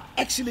 wow, I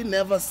actually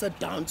never sat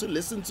down to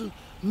listen to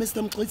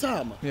Mr.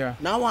 Mkhutama. Yeah.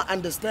 Now I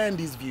understand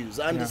his views.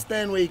 I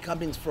understand where he's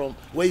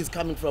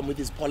coming from with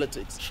his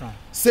politics. Sure.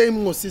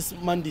 Same Moses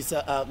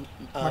Mandisa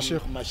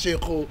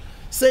Mashekho.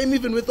 Same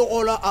even with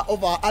all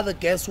of our other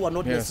guests who are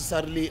not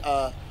necessarily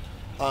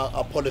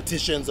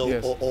politicians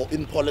or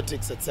in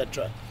politics,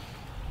 etc.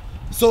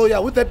 So yeah,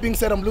 with that being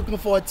said, I'm looking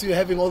forward to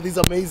having all these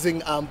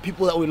amazing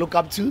people that we look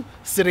up to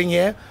sitting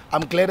here.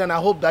 I'm glad, and I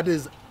hope that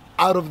is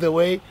out of the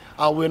way.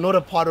 We're not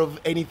a part of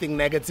anything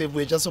negative.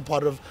 We're just a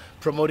part of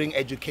promoting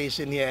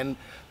education here. And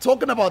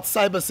talking about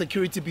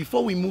cybersecurity,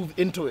 before we move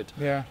into it,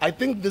 I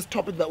think this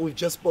topic that we've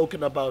just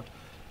spoken about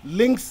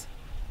links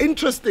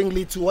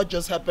interestingly to what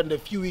just happened a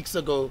few weeks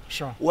ago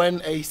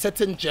when a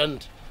certain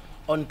gent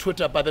on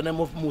Twitter by the name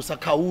of Musa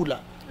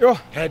Kaula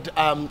had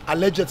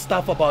alleged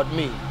stuff about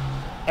me.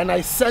 And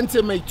I sent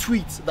him a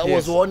tweet that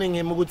was warning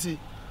him,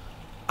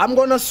 I'm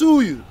going to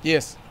sue you.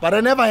 Yes. But I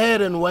never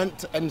heard and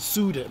went and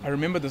sued him. I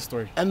remember the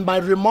story. And my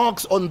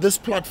remarks on this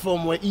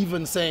platform were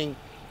even saying,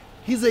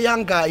 he's a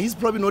young guy. He's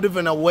probably not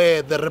even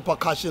aware the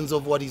repercussions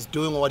of what he's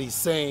doing or what he's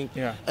saying.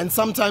 Yeah. And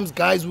sometimes,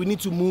 guys, we need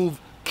to move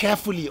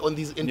carefully on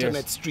these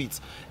internet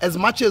streets. As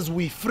much as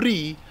we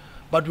free,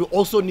 but we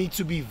also need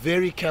to be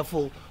very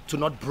careful to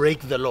not break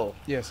the law.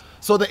 Yes.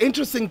 So the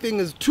interesting thing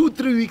is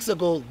 2-3 weeks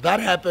ago,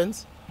 that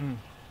happens.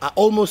 I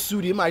almost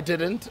sued him. I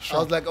didn't. I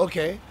was like,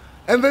 okay.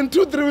 And then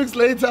 2-3 weeks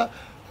later,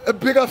 a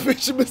bigger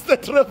fish,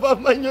 Mr. Trevor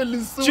Manuel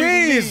is suing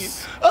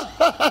Jeez.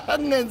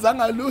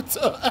 me.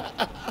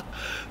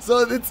 So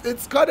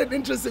it's quite an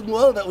interesting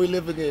world that we're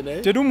living in,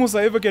 eh? Did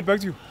Umusa ever get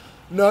back to you?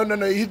 No,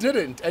 he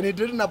didn't. And he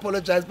didn't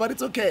apologize, but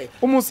it's okay.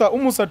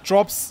 Umusa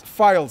drops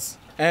files,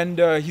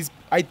 and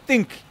I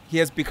think he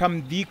has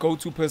become the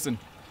go-to person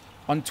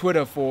on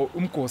Twitter for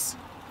Umkos.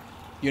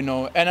 You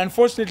know, and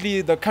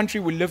unfortunately, the country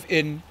we live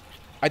in,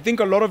 I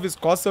think a lot of his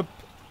gossip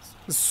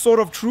is sort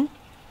of true.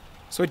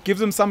 So it gives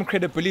him some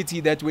credibility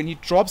that when he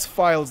drops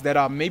files that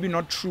are maybe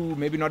not true,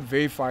 maybe not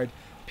verified,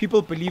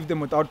 people believe them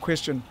without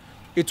question.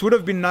 It would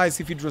have been nice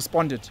if he'd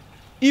responded.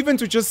 Even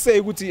to just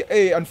say,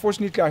 hey,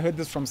 unfortunately, I heard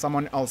this from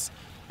someone else.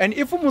 And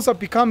if Umusa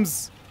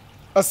becomes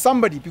a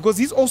somebody, because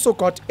he's also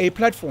got a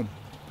platform,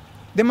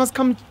 they must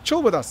come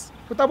chill with us.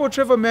 With about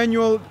Trevor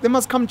Manuel, they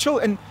must come chill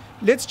and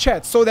let's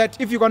chat. So that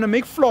if you're going to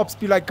make flops,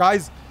 be like,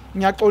 guys, so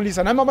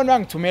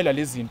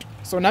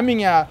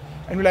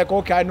and we're like,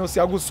 okay, I know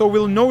Siagu. So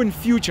we'll know in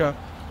future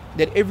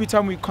that every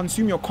time we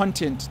consume your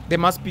content, there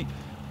must be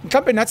we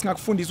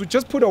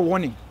just put a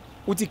warning.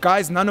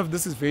 Guys, none of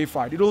this is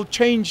verified. It'll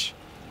change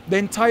the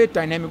entire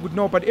dynamic.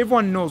 No, but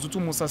everyone knows what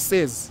Musa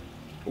says.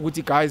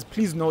 Guys,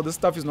 please know this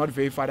stuff is not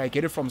verified. I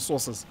get it from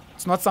sources.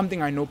 It's not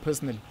something I know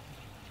personally.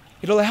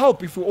 It'll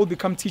help if we all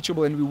become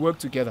teachable and we work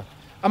together.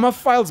 Our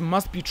files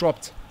must be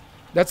dropped.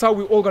 That's how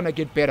we're all gonna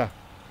get better.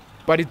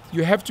 But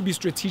you have to be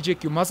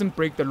strategic. You mustn't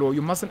break the law.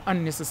 You mustn't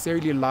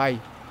unnecessarily lie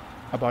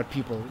about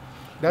people.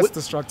 That's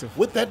destructive.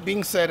 With that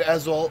being said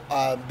as well,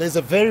 there's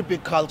a very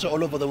big culture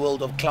all over the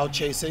world of cloud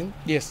chasing.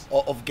 Yes.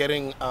 Of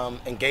getting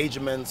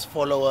engagements,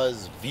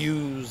 followers,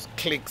 views,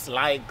 clicks,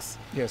 likes.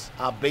 Yes.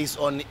 Based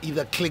on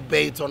either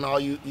clickbait on how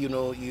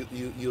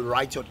you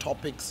write your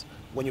topics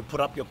when you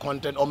put up your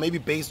content, or maybe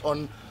based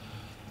on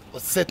a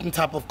certain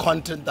type of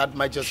content that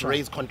might just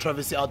raise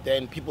controversy out there,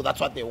 and people, that's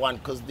what they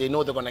want because they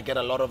know they're going to get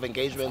a lot of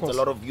engagements, a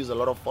lot of views, a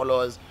lot of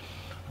followers.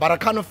 But I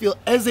kind of feel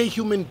as a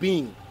human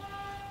being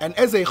and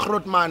as a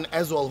Grootman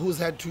as well, who's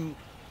had to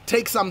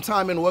take some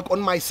time and work on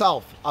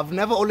myself, I've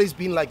never always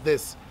been like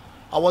this.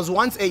 I was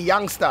once a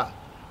youngster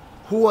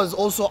who was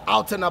also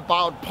out and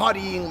about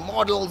partying,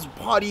 models,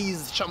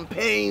 parties,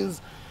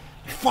 champagnes,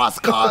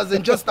 fast cars,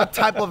 and just that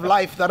type of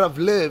life that I've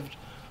lived.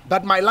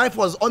 that my life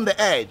was on the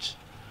edge.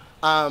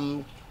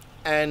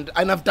 And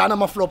I've done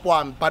a flop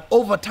one, but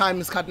over time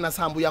isikhathi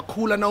nasihamba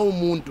uyakhula na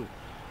umuntu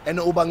and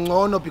uba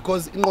ngcono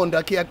because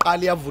ingqondo yakhe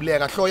iyaqala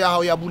iyavuleka, hloya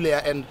how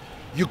uyabuleka, and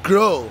you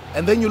grow,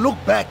 and then you look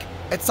back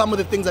at some of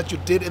the things that you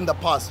did in the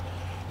past.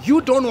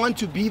 You don't want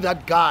to be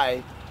that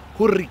guy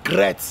who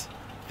regrets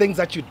things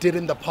that you did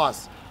in the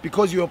past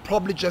because you're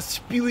probably just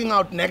spewing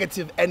out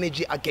negative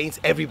energy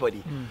against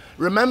everybody.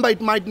 Remember,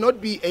 it might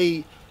not be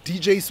a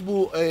DJ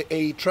SBU,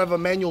 a Trevor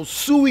Manuel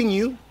suing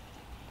you,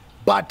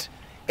 but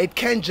it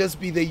can just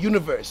be the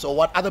universe, or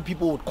what other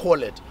people would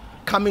call it,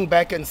 coming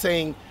back and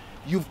saying,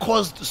 you've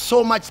caused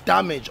so much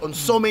damage on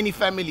so many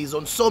families,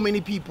 on so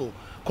many people,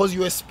 because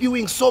you are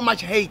spewing so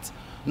much hate,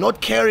 not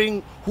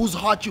caring whose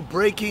heart you're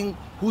breaking,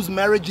 whose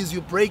marriages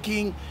you're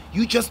breaking.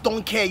 You just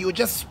don't care. You're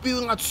just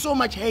spewing out so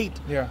much hate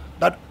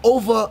that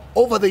over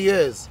the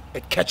years,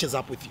 it catches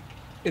up with you.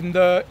 In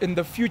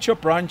the future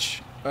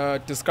branch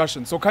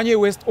discussion, so Kanye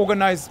West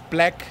organized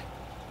black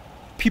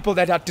people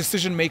that are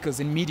decision makers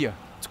in media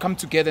to come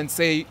together and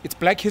say, it's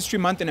Black History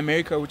Month in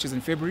America, which is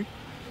in February.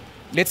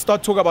 Let's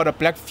start talking about a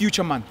Black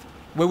Future Month,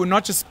 where we're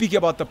not just speaking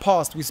about the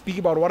past, we speak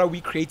about what are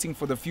we creating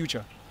for the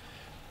future.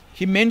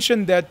 He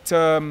mentioned that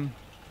there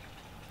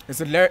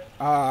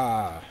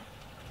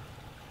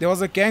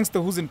was a gangster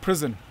who's in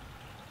prison.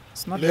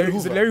 It's not Larry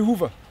Hoover. Larry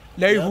Hoover.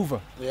 Larry Hoover.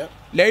 Yeah.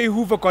 Larry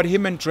Hoover got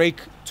him and Drake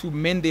to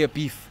mend their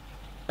beef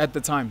at the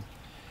time.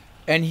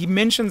 And he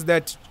mentions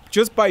that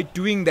just by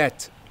doing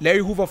that, Larry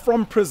Hoover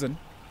from prison,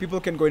 people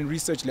can go and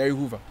research Larry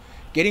Hoover,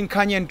 getting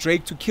Kanye and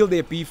Drake to kill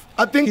their beef.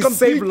 I think he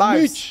saved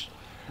lives.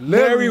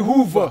 Larry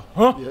Hoover.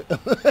 Huh?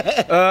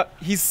 Yeah.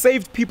 He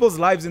saved people's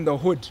lives in the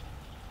hood.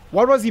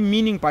 What was he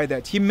meaning by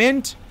that? He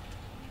meant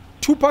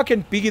Tupac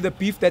and Biggie, the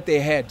beef that they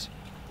had.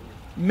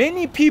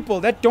 Many people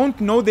that don't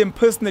know them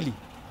personally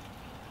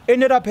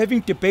ended up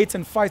having debates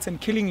and fights and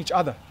killing each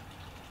other.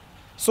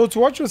 So to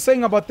what you're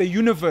saying about the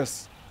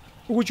universe,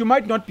 which you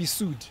might not be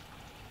sued,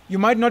 you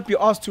might not be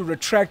asked to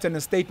retract in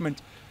a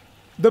statement,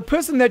 the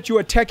person that you're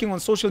attacking on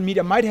social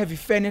media might have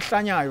ifene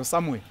hlanyayo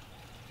somewhere.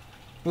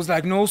 It was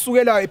like, no,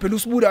 sukela phela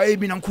usibuda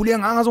mina ngikhule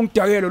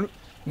ngangazongidakela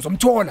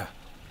ngizomthola.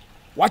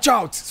 Watch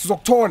out,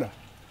 sizokuthola.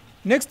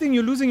 Next thing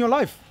you're losing your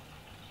life.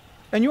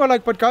 And you are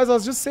like, but guys, I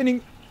was just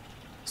saying.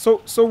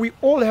 So we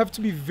all have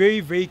to be very,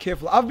 very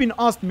careful. I've been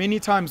asked many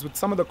times with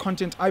some of the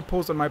content I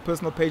post on my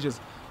personal pages,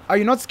 are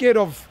you not scared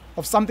of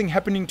something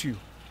happening to you?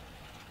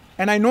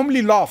 And I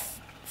normally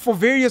laugh for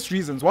various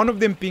reasons. One of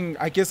them being,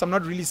 I guess I'm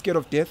not really scared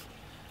of death.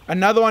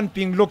 Another one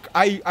being, look,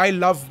 I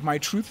love my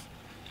truth.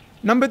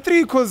 Number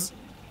three, because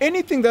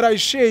anything that I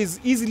share is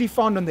easily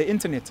found on the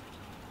internet.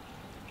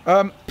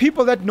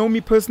 People that know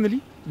me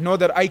personally know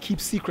that I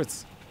keep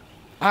secrets.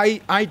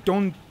 I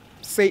don't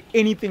say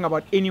anything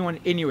about anyone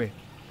anywhere.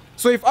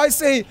 So if I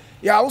say,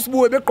 yeah,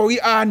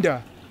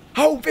 under,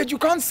 how bet you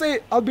can't say,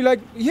 I'll be like,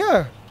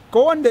 yeah,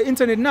 go on the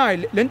internet now.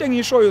 Lenting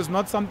you show you is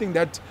not something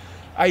that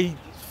I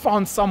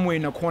found somewhere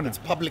in a corner. It's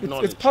public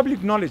knowledge. It's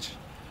public knowledge.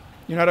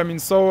 You know what I mean?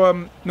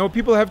 So no,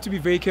 people have to be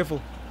very careful.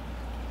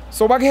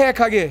 So Larry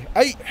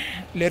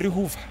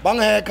Hoover.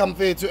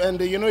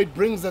 And you know, it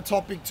brings the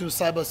topic to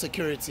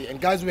cybersecurity.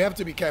 And guys, we have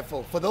to be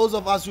careful. For those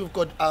of us who've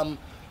got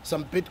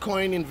some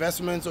Bitcoin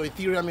investments or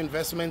Ethereum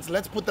investments,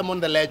 let's put them on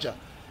the ledger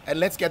and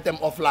let's get them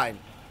offline.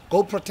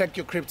 Go protect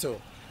your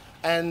crypto.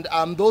 And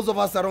those of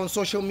us that are on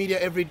social media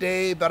every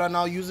day, that are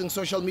now using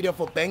social media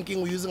for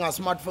banking, we're using our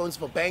smartphones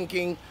for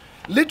banking.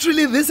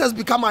 Literally, this has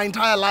become our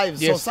entire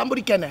lives. Yes. So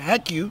somebody can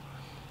hack you,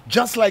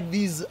 just like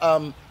these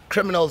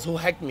criminals who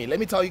hacked me. Let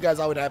me tell you guys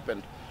how it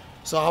happened.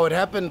 So how it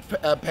happened,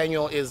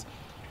 Penuel, is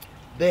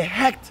they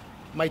hacked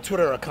my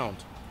Twitter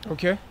account.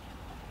 Okay.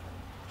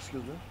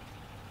 Excuse me.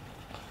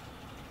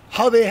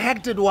 How they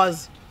hacked it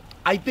was,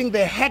 I think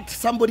they hacked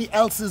somebody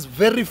else's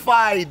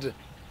verified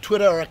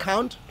Twitter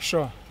account.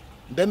 Sure.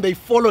 Then they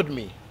followed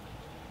me.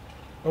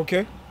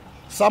 Okay.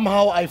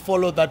 Somehow I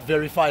followed that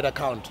verified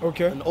account.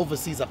 Okay. An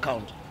overseas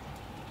account.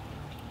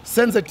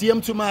 Sends a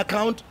DM to my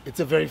account. It's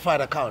a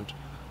verified account.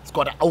 It's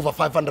got over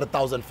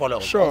 500,000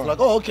 followers. Sure. I was like,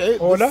 oh, okay.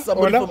 Hola, This is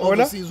somebody hola, from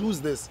hola. overseas.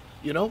 Who's this?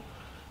 You know?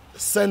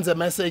 Sends a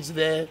message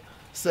there.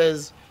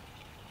 Says,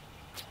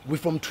 we're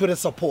from Twitter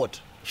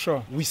support.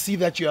 Sure. We see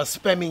that you are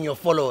spamming your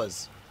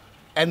followers.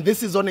 And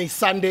this is on a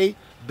Sunday,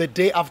 the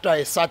day after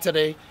a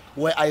Saturday,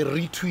 where I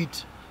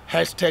retweet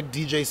hashtag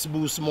DJ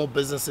SBU small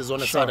businesses on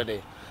a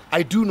Saturday.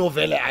 I do know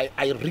Vele, I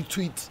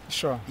retweet,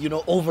 you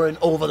know, over and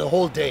over the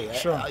whole day.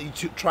 Sure.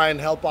 To try and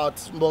help out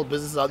small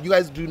businesses out. You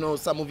guys do know,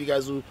 some of you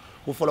guys who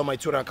follow my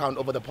Twitter account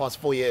over the past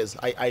 4 years,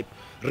 I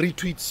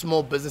retweet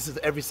small businesses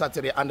every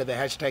Saturday under the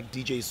hashtag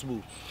DJ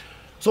SBU.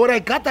 So when I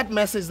got that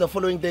message the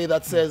following day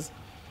that says,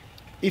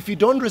 if you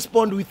don't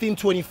respond within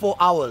 24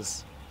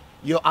 hours,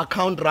 your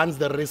account runs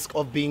the risk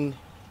of being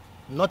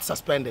not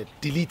suspended,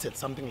 deleted,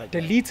 something like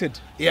that. Deleted?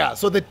 Yeah,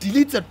 so the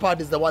deleted part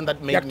is the one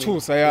that made me.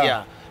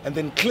 Yeah. And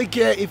then click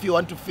here if you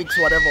want to fix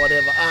whatever.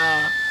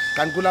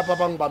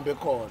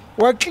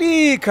 Well,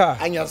 click.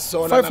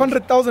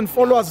 500,000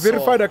 followers,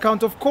 verified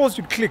account. Of course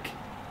you click.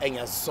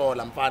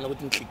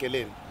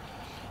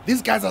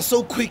 these guys are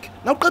so quick.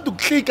 Now got to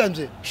click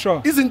and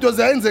Sure. Isn't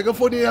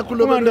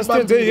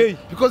Understand, hey.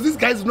 because these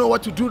guys know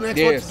what to do next.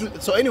 Yes. What to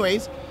do. So,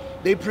 anyways,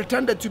 they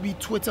pretended to be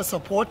Twitter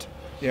support.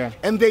 Yeah.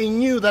 And they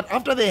knew that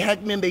after they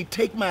hacked me and they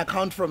take my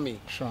account from me.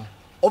 Sure.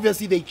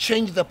 Obviously, they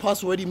changed the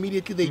password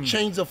immediately. They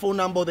changed the phone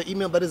number, the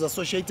email that is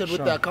associated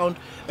with the account,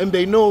 and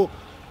they know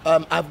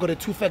I've got a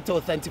two-factor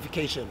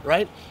authentication,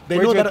 right? They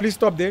know that. Please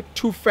stop there.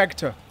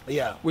 Two-factor.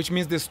 Yeah. Which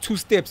means there's 2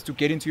 steps to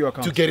get into your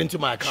account. To get into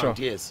my account,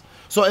 Sure. yes.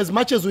 So as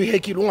much as we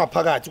hack it,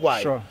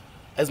 why? Sure.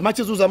 As much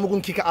as uzama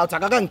ukungikhipha out,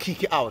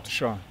 akakangikhiphi out.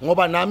 Sure.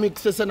 Ngoba nami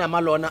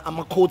kusesenamalona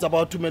ama-codes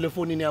abawathumela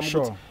efonini yami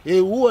Sure. ukuthi hey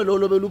uwe lo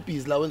lobela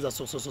ubhizi la wenza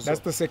so. That's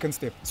the second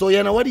step. So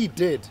yena what he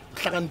did,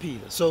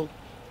 uhlakaniphile. So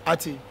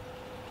athi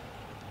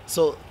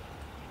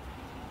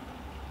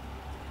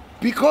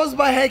because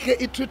by hacker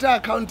a Twitter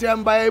account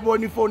and by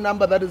a phone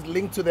number that is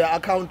linked to their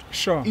account,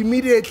 Sure.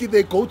 immediately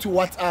they go to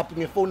WhatsApp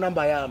and phone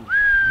number yam.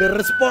 They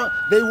respond.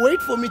 They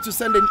wait for me to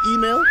send an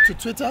email to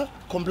Twitter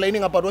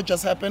complaining about what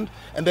just happened,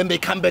 and then they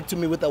come back to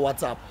me with a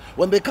WhatsApp.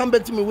 When they come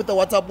back to me with a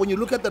WhatsApp, when you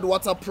look at that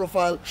WhatsApp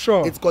profile,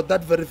 Sure. it's got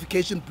that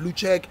verification blue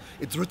check.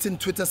 It's written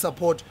Twitter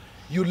support.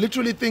 You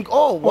literally think,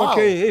 oh wow,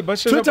 Okay, hey, but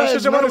Twitter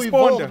is now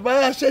respond. evolved.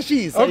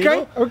 Okay,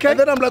 Okay, okay. And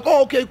then I'm like,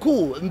 oh okay,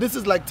 cool. And this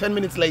is like 10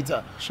 minutes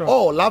later. Sure.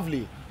 Oh,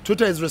 lovely.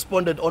 Twitter has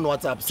responded on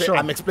WhatsApp. Say, Sure.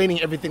 I'm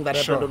explaining everything that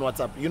happened Sure. on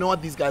WhatsApp. You know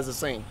what these guys are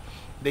saying?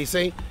 They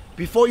say,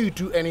 before you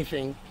do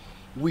anything,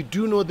 we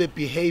do know the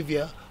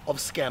behavior of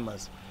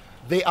scammers.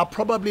 They are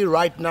probably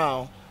right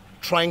now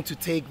trying to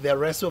take the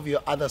rest of your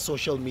other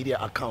social media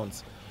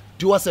accounts.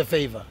 Do us a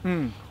favor.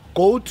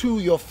 Go to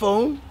your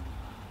phone,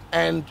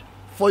 and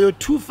for your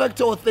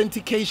two-factor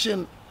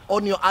authentication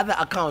on your other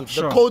accounts,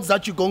 Sure. the codes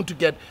that you're going to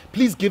get,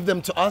 please give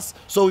them to us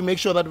so we make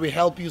sure that we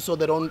help you so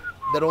they don't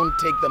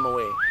take them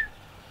away.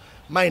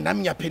 My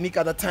nami ngiyapanika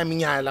at that time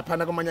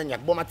laphana komanya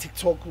ngiyakubona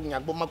TikTok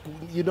ngiyakubona,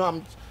 you know,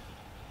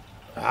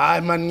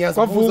 I'm man,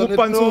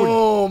 Kwavuka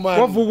no man.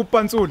 Kwavuka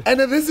upantsula. And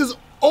then this is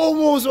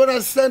almost when I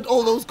sent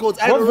all those codes.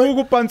 I'd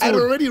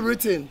already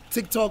written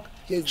TikTok.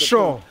 Here's the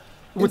Sure. code.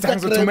 Ukuthi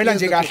angizothumela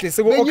nje kahle, Then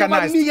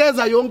seku-organized.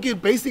 yibanikeza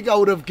yonke. Basically,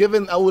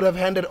 I would have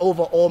handed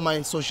over all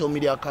my social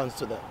media accounts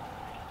to them.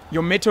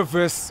 Your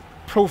metaverse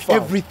profile.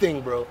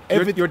 Everything, bro.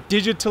 Your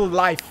digital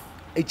life.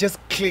 It just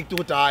clicked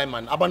with the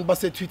man. Abantu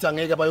base Twitter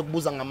ngeke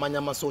bayokubuza ngamanye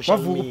ama social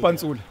Kwavuka media.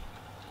 upantsula.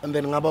 And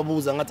then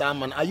ngababuza ngathi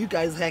man, are you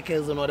guys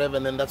hackers and whatever?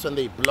 And then that's when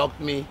they blocked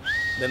me.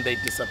 Then they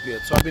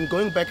disappeared. So I've been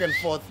going back and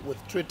forth with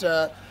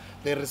Twitter.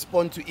 They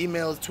respond to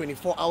emails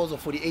 24 hours or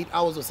 48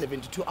 hours or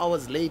 72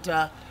 hours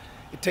later.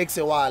 It takes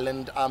a while,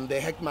 and they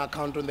hacked my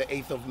account on the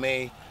 8th of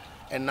May,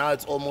 and now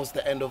it's almost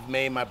the end of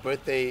May. My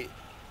birthday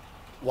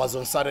was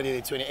on Saturday,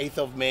 the 28th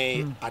of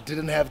May. I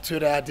didn't have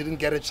Twitter. I didn't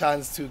get a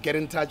chance to get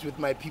in touch with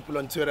my people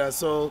on Twitter.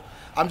 So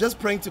I'm just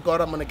praying to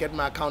God I'm gonna get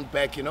my account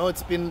back. You know,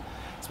 it's been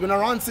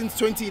around since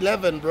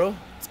 2011, bro.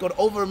 It's got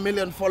over 1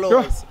 million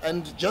followers,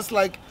 and just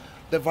like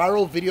the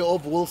viral video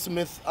of Will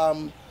Smith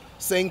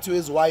saying to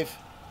his wife,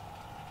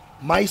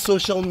 "My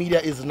social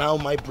media is now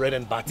my bread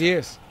and butter."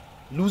 Yes.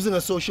 Losing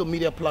a social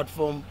media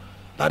platform,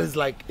 that is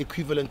like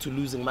equivalent to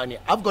losing money.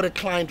 I've got a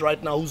client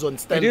right now who's on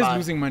standby. It is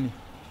losing money.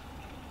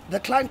 The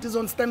client is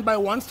on standby,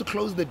 wants to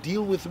close the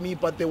deal with me,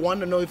 but they want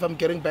to know if I'm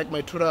getting back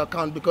my Twitter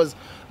account because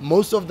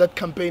most of that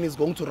campaign is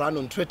going to run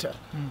on Twitter.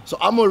 So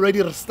I'm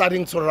already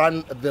starting to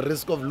run the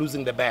risk of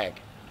losing the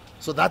bag.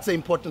 So that's the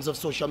importance of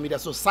social media.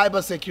 So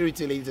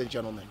cybersecurity, ladies and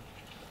gentlemen.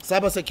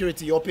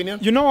 Cybersecurity, your opinion?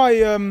 You know,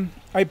 I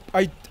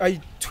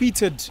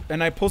tweeted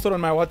and I posted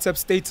on my WhatsApp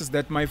status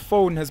that my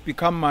phone has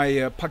become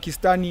my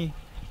Pakistani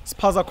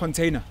spaza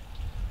container,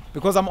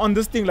 because I'm on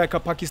this thing like a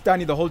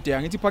Pakistani the whole day.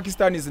 Angithi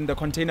Pakistan is in the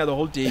container the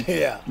whole day.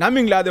 Yeah.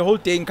 Nami ngila the whole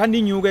day.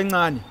 Nkandinyuke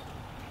encane.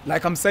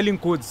 Like I'm selling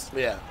goods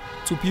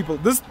to people.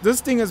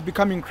 This thing has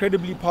become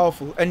incredibly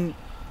powerful, and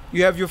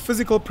you have your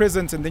physical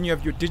presence and then you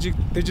have your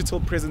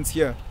digital presence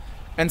here.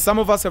 And some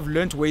of us have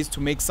learned ways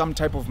to make some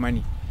type of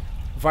money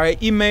via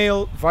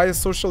email, via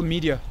social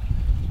media.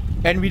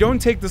 And we don't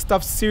take this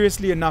stuff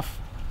seriously enough.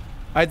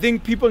 I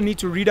think people need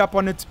to read up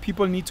on it.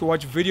 People need to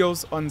watch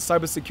videos on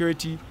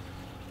cybersecurity.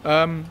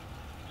 And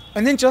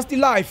then just the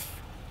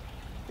life.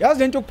 Yazi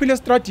lento kuphila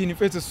estradini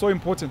if it is so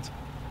important.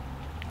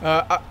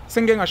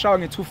 Sengeke ngashawa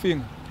nge-2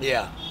 finger.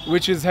 Yeah.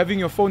 Which is having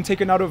your phone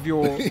taken out of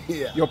your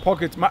your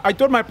pocket. I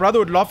thought my brother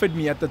would laugh at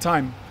me at the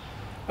time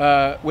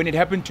when it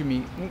happened to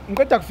me.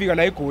 Ngiqeda kufika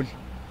la eGoli.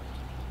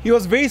 He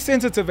was very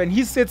sensitive, and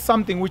he said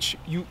something which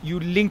you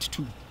linked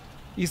to.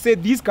 He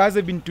said these guys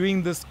have been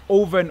doing this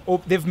over and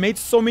over. They've made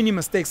so many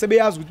mistakes.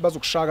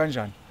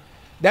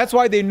 That's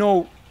why they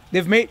know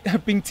they've made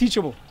being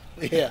teachable.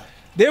 Yeah.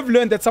 They've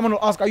learned that someone will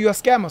ask, "Are you a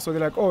scammer?" So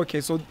they're like, "Oh,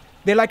 okay." So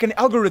they're like an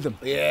algorithm.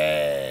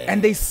 Yeah.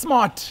 And they're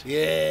smart.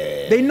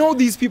 Yeah. They know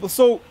these people.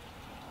 So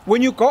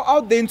when you go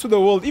out there into the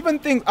world, even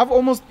things, I've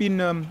almost been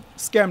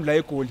scammed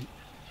like eGoli.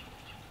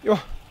 Yo.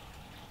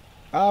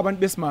 Abantu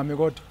besimame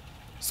kodwa.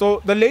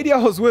 So the lady I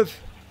was with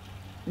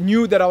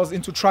knew that I was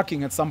into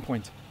trucking at some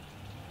point.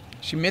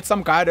 She met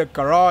some guy at a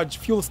garage,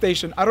 fuel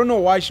station. I don't know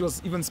why she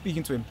was even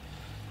speaking to him.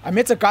 I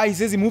met a guy, he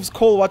says he moves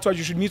coal, what,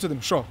 you should meet with him.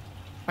 Sure.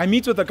 I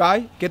meet with the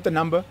guy, get the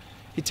number.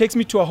 He takes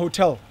me to a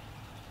hotel.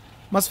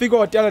 Must figure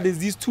out there's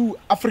these two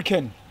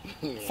African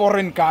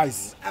foreign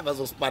guys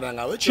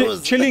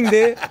chilling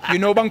there. You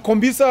know,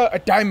 bangkombisa a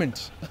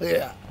diamond.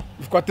 Yeah.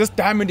 We've got this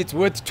diamond, it's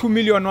worth 2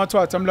 million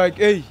what. I'm like,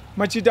 hey,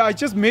 Machida, I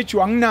just met you,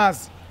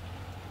 Angnas.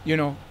 You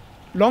know,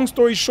 long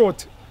story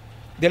short,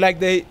 they're like,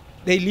 they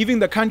leaving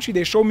the country,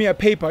 they show me a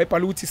paper,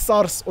 Paluti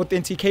SARS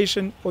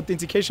authentication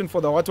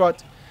for the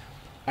what.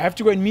 I have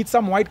to go and meet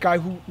some white guy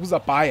who's a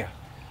buyer.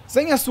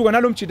 Saying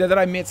that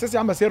I met, says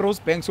I'm a Rose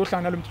Bank, so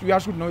you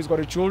should know he's got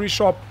a jewelry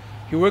shop.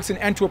 He works in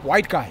Antwerp,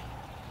 white guy.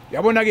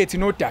 Yabona get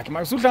no tag.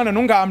 Masuhlana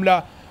nonga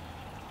amla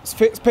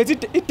petit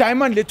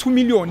diamond le 2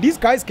 million. These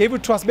guys gave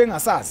it to us being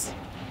asas.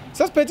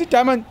 Says petit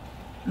diamond.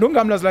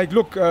 Longamla's like,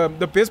 look,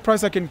 the best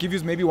price I can give you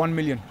is maybe 1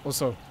 million or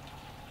so.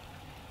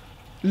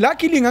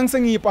 Luckily,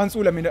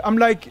 I'm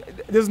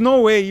like, there's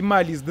no way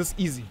Imali is this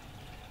easy.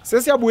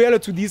 Says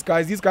to these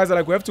guys are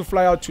like, we have to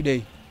fly out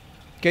today.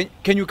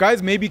 Can you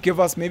guys maybe give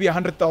us maybe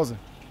 100,000?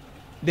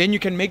 Then you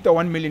can make the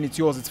 1 million, it's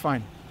yours, it's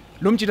fine.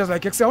 Lumchida's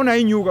like,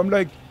 I'm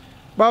like,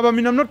 Baba, I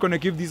mean, I'm not going to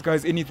give these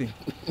guys anything.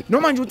 No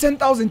man, you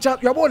 10,000 chat.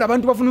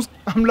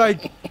 I'm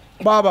like,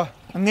 Baba,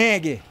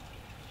 ngege.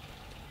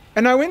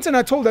 And I went and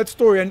I told that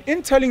story. And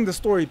in telling the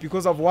story,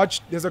 because I've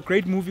watched, there's a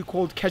great movie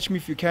called Catch Me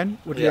If You Can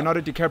with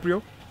Leonardo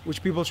DiCaprio,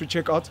 which people should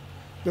check out.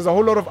 There's a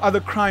whole lot of other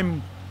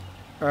crime,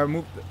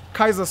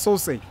 Kaiser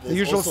Sose, the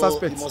usual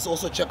suspects. You must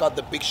also check out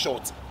The Big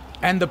Short.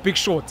 And The Big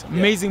Short,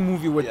 amazing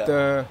movie with,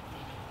 I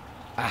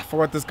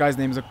forgot this guy's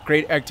name, he's a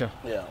great actor.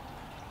 Yeah.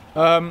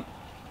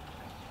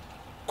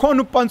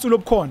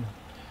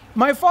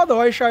 My father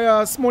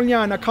wayeshaya small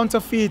nyana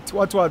counterfeit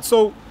what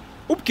so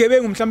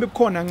ubugebengu mhlambe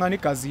bukhona kancane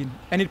egazini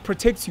and it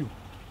protects you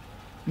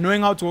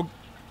knowing how to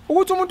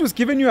ukuthi umuntu is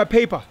giving you a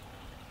paper,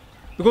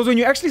 because when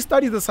you actually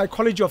study the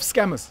psychology of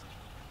scammers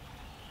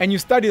and you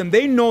study them,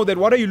 they know that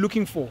what are you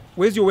looking for,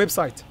 where's your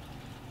website,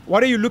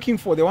 what are you looking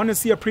for. They want to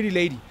see a pretty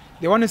lady,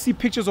 they want to see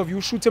pictures of you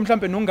shoot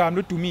mhlambe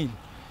nongami lodumile,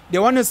 they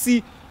want to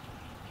see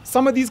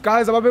some of these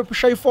guys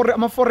ababeshaya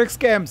forex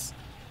scams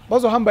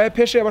bazohamba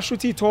ephesheya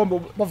bashuthi ithombe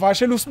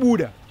bavashela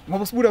uSibuda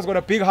ngoba uSibuda's got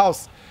a big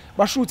house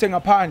bashuthe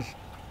ngaphandle.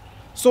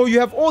 So you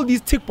have all these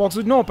tick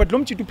boxes. No, but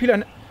lomchitu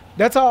phila,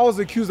 that's how I was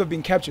accused of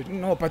being captured.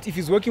 No, but if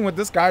he's working with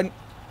this guy,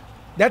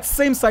 that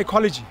same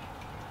psychology,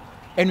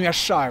 and we are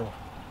shy.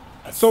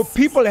 So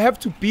people have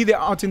to be there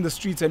out in the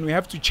streets and we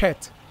have to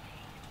chat.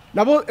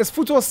 Labo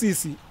esfuto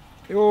sisi.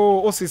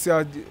 Oh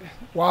sisi,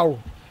 wow.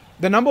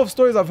 The number of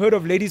stories I've heard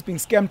of ladies being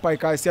scammed by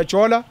guys.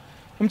 Siyajola,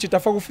 umchita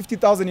faku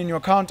 50,000 in your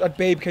account at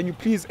babe. Can you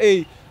please,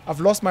 hey, I've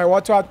lost my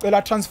water.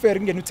 I'll transfer.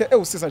 And you say,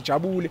 oh, sisa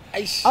jabule.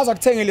 I was like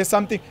telling you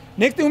something.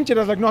 Next thing umchita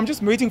was like, no, I'm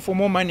just waiting for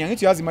more money. I need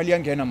to use mali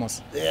angena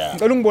mos. Yeah.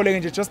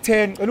 Just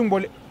 10.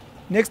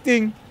 Next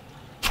thing,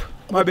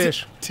 my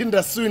besh.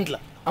 Tinder swindler.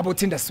 About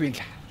Tinder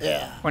swindler.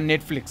 Yeah. On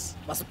Netflix.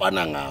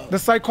 The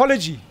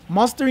psychology,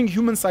 mastering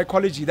human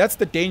psychology. That's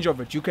the danger of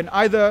it. You can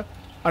either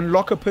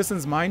unlock a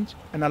person's mind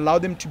and allow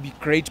them to be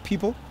great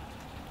people,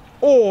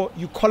 or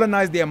you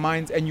colonize their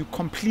minds and you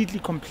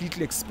completely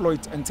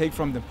exploit and take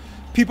from them.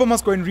 People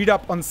must go and read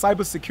up on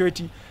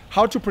cybersecurity,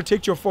 how to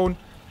protect your phone,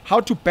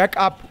 how to back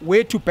up,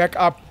 where to back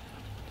up.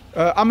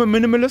 I'm a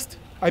minimalist.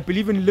 I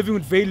believe in living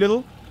with very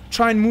little.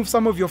 Try and move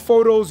some of your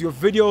photos, your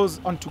videos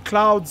onto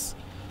clouds.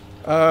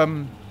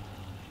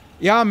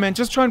 Yeah, man,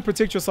 just try and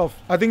protect yourself.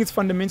 I think it's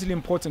fundamentally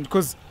important,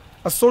 because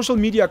a social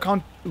media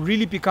account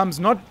really becomes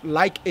not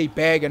like a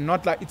bag and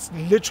not like, it's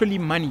literally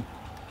money.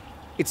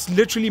 It's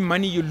literally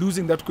money you're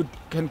losing that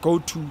can go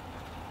to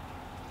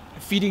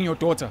feeding your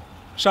daughter.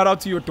 Shout out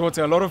to your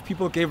daughter. A lot of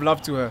people gave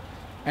love to her.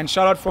 And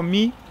shout out from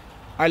me.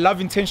 I love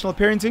intentional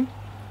parenting.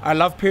 I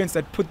love parents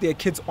that put their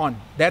kids on.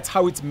 That's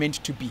how it's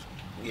meant to be.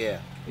 Yeah.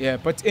 Yeah,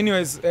 but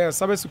anyways,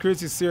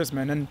 cybersecurity is serious,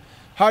 man. And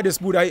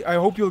hardest, Bud, I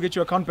hope you'll get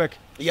your account back.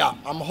 Yeah,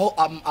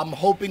 I'm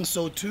hoping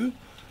so too.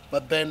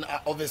 But then I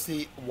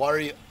obviously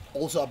worry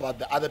also about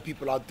the other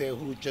people out there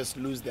who just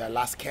lose their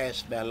last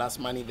cash, their last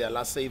money, their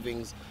last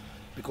savings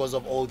because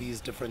of all these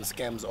different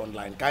scams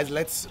online. Guys,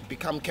 let's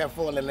become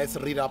careful and let's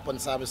read up on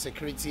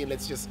cybersecurity and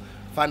let's just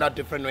find out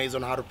different ways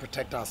on how to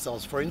protect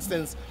ourselves. For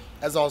instance,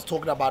 as I was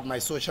talking about my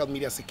social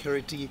media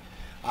security,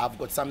 I've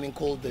got something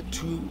called the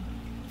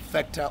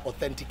two-factor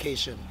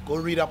authentication. Go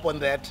read up on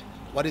that.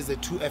 What is the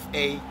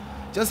 2FA?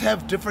 Just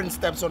have different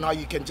steps on how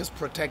you can just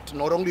protect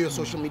not only your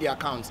social media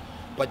accounts,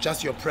 but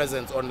just your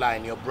presence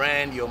online, your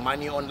brand, your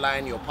money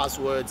online, your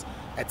passwords,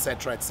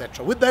 etc.,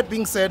 etc. With that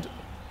being said,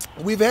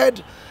 we've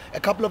had a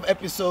couple of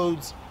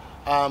episodes.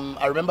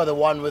 I remember the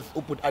one with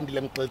Uput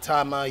Andile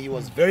Mkhultama. He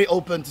was very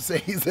open to say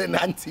he's an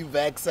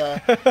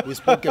anti-vaxxer. We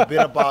spoke a bit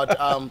about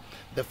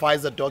the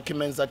Pfizer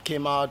documents that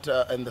came out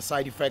and the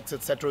side effects,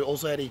 etc. We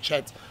also had a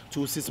chat to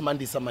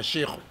Sismandisa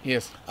Mashikh.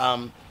 Yes.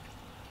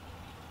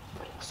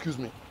 Excuse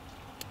me.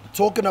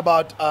 Talking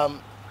about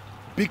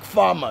Big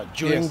Pharma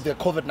during the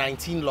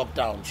COVID-19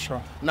 lockdown.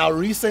 Sure. Now,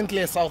 recently,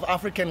 a South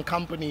African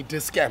company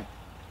did scam.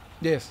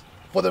 Yes.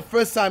 For the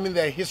first time in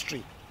their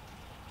history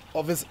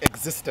of its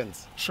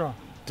existence. Sure.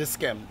 Did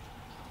scam.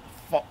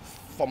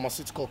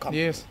 Pharmaceutical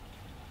company. Yes.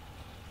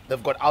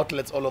 they've got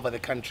outlets all over the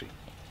country.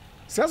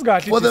 For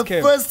For the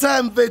first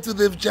time,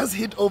 they've just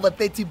hit over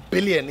 30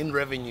 billion in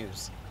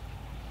revenues.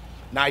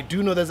 Now, I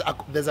do know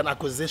there's an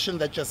acquisition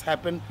that just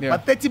happened,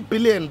 but 30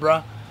 billion,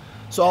 bruh.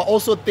 So I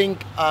also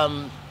think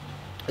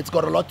it's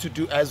got a lot to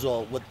do as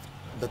well with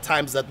the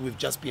times that we've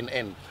just been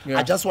in.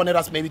 I just wanted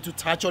us maybe to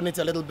touch on it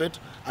a little bit.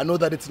 I know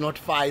that it's not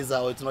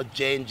Pfizer or it's not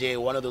J&J,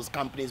 one of those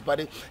companies,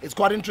 but it's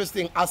quite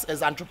interesting, us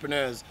as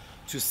entrepreneurs,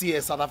 to see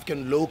a South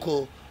African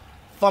local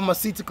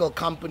pharmaceutical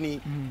company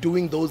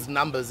doing those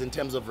numbers in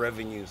terms of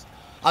revenues.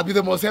 I'll be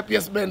the most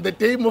happiest man the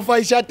day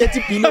Mufai shot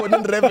 30 billion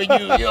in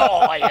revenue.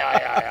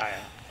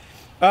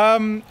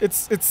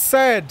 It's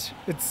sad.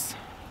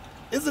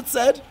 Is it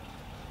sad?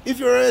 If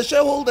you're a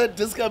shareholder at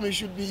Discount,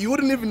 you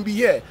wouldn't even be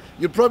here.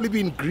 You'd probably be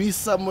in Greece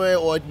somewhere,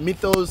 or at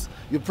Mythos.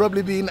 You'd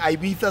probably be in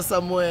Ibiza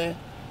somewhere.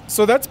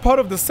 So that's part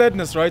of the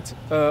sadness, right,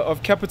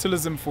 of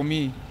capitalism for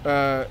me.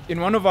 In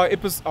one of our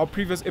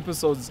previous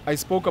episodes, I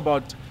spoke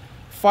about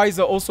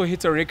Pfizer also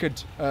hit a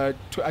record, I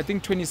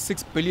think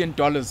 $26 billion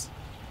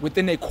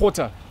within a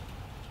quarter.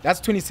 That's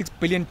 $26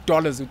 billion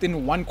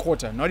within 1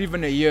 quarter, not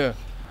even a year.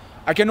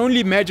 I can only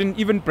imagine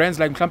even brands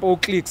like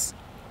Mkhukhu Clicks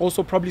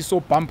also probably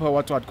saw bumper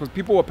because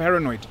people were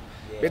paranoid.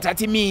 What.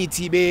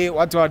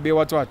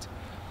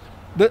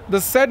 The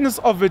sadness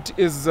of it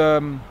is,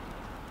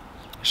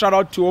 shout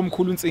out to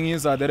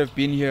Mkhukhu that have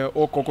been here,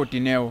 or Coco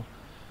Dineo.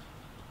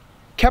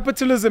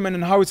 Capitalism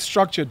and how it's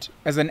structured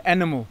as an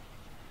animal,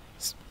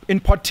 in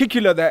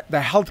particular the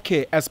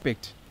healthcare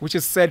aspect, which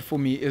is sad for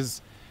me,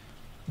 is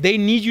they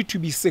need you to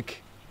be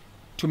sick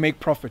to make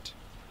profit.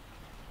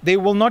 They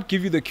will not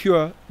give you the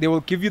cure, they will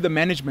give you the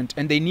management,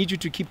 and they need you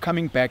to keep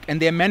coming back. And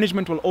their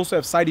management will also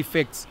have side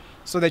effects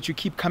so that you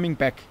keep coming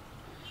back.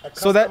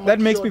 So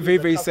that makes me very,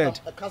 very sad.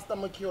 A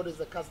customer cured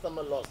is a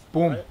customer lost.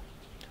 Boom. Right?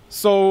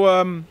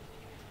 So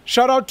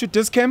shout out to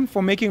Discam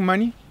for making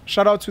money.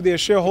 Shout out to their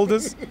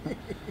shareholders,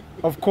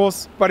 of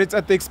course. But it's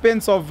at the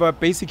expense of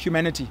basic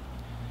humanity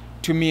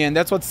to me, and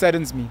that's what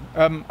saddens me.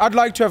 I'd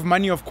like to have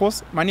money, of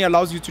course. Money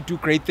allows you to do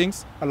great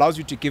things, allows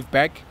you to give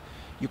back.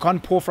 You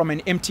can't pour from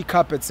an empty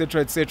cup, etc.,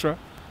 etc.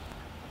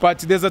 But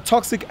there's a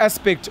toxic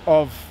aspect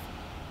of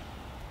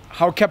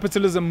how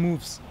capitalism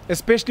moves,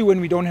 especially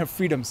when we don't have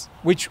freedoms,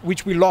 which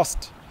we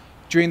lost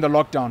during the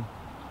lockdown,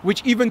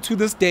 which even to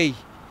this day,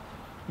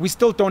 we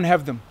still don't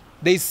have them.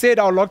 They said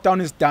our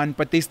lockdown is done,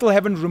 but they still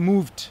haven't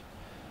removed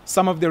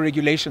some of the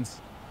regulations.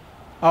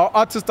 Our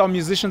artists, our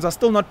musicians are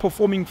still not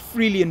performing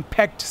freely in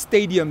packed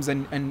stadiums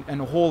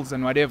and halls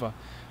and whatever.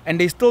 And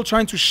they're still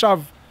trying to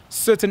shove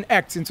certain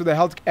acts into the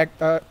Health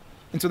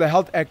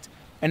Act.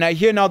 And I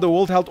hear now the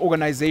World Health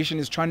Organization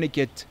is trying to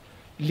get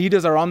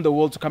leaders around the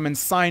world to come and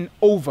sign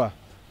over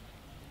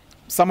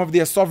some of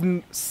their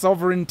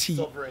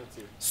sovereignty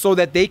so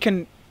that they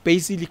can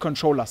basically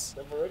control us.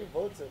 They've already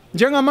voted.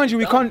 Njengamanje,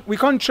 we're done.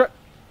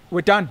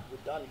 We're done,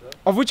 bro.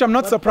 Of which I'm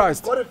not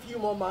surprised. We've got a few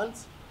more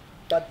months,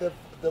 but they've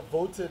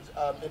voted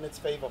in its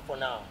favor for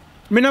now.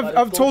 I mean,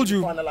 I've told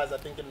you. Finalized, I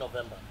think, in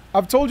November.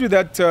 I've told you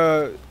that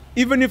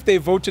even if they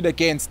voted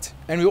against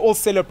and we all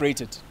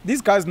celebrated,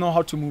 these guys know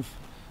how to move.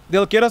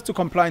 They'll get us to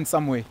comply in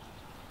some way.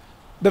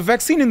 The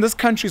vaccine in this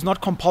country is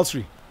not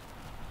compulsory.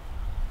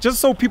 Just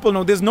so people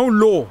know, there's no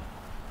law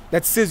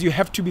that says you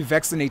have to be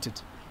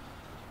vaccinated.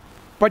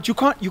 But you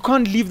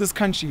can't leave this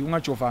country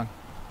ungajovanga.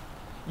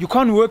 You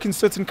can't work in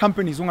certain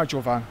companies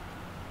ungajovanga.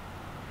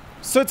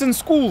 Certain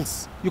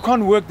schools, you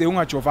can't work there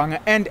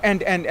ungajovanga,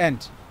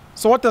 and.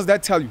 So what does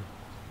that tell you?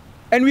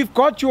 And we've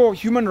got your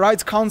Human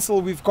Rights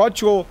Council, we've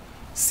got your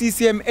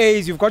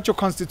CCMAs, you've got your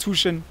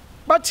constitution,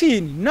 but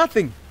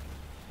nothing.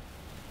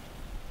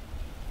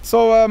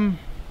 So,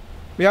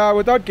 yeah,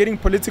 without getting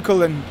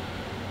political and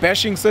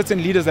bashing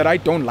certain leaders that I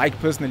don't like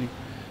personally,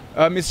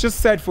 it's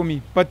just sad for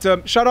me. But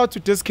shout out to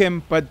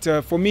Discam, but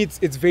for me,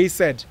 it's very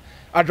sad.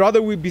 I'd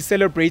rather we be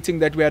celebrating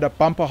that we had a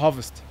bumper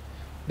harvest,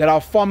 that our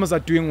farmers are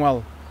doing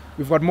well.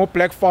 We've got more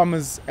black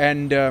farmers,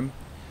 and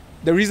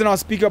the reason I'll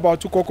speak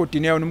about Tukoko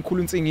Dineo and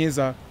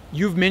Mkhukhu,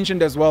 you've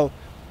mentioned as well,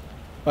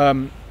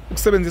 and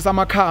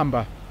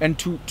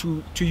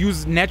to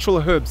use natural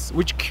herbs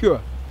which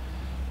cure.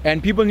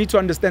 And people need to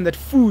understand that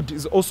food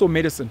is also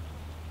medicine.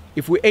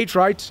 If we ate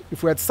right,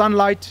 if we had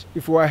sunlight,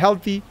 if we were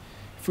healthy,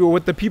 if we were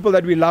with the people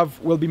that we love,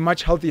 we'll be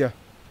much healthier.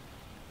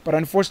 But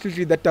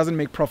unfortunately, that doesn't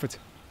make profit,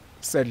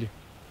 sadly.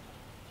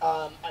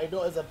 I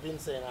know, as I've been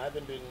saying, I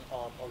haven't been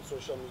on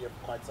social media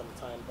for quite some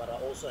time, but I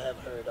also have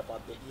heard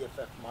about the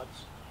EFF march,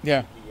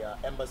 the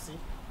embassy.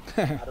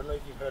 I don't know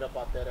if you've heard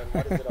about that, and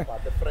what is it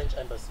about, the French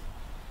embassy?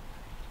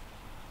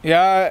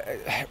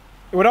 Yeah,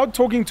 without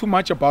talking too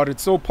much about it.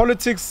 So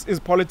politics is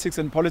politics,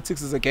 and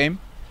politics is a game.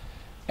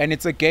 And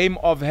it's a game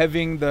of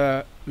having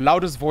the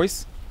loudest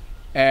voice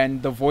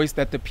and the voice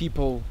that the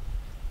people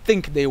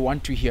think they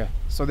want to hear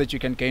so that you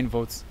can gain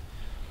votes.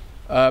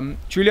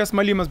 Julius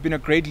Malema has been a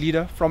great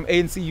leader from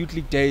ANC Youth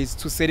League days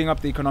to setting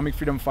up the Economic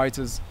Freedom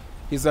Fighters.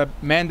 He's a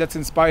man that's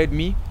inspired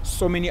me,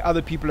 so many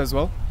other people as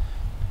well.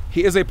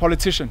 He is a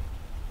politician,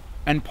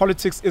 and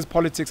politics is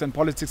politics, and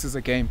politics is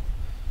a game.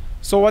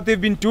 So what they've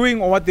been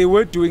doing, or what they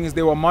were doing, is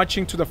they were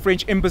marching to the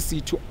French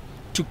embassy to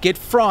get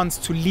France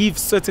to leave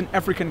certain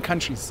African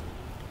countries.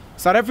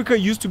 South Africa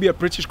used to be a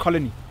British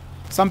colony.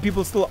 Some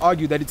people still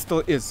argue that it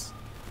still is.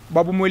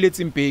 Babu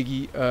Mweletsi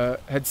Mpegi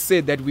had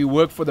said that we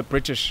work for the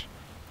British,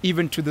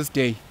 even to this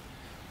day.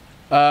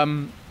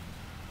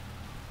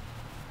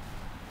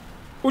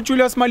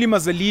 Julius Malema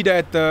is a leader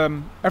at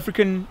the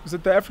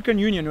African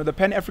Union or the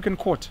Pan-African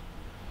Court.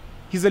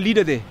 He's a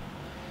leader there.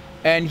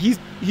 And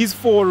he's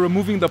for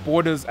removing the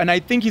borders. And I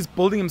think he's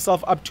building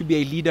himself up to be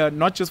a leader,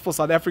 not just for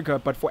South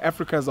Africa, but for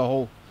Africa as a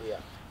whole. Yeah.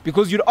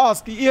 Because you'd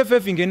ask,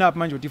 EFF in up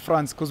manjo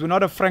France, because we're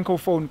not a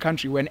francophone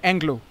country, we're an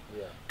Anglo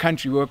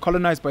country. We were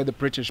colonized by the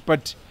British.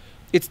 But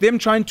it's them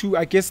trying to,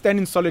 I guess, stand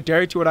in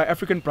solidarity with our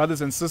African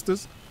brothers and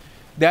sisters.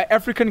 There are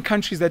African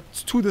countries that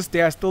to this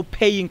day are still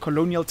paying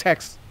colonial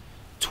tax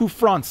to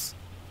France.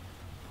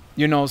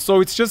 You know, so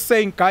it's just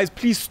saying, guys,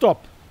 please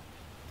stop.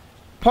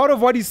 Part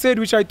of what he said,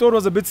 which I thought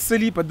was a bit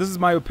silly, but this is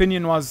my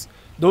opinion, was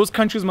those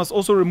countries must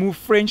also remove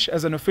French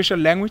as an official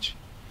language,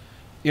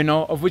 you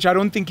know, of which I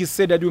don't think he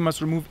said that we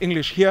must remove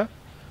English here.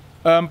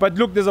 But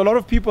look, there's a lot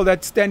of people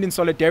that stand in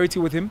solidarity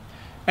with him.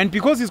 And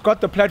because he's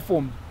got the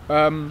platform,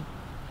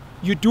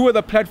 you do with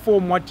the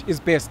platform what is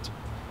best.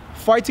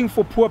 Fighting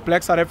for poor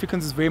black South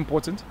Africans is very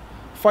important.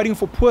 Fighting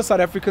for poor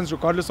South Africans,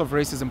 regardless of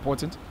race, is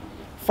important.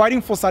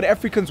 Fighting for South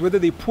Africans, whether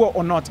they're poor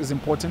or not, is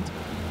important.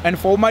 And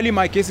for Omali,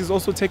 my case, is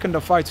also taken the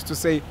fight to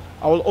say,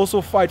 I will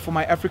also fight for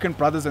my African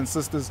brothers and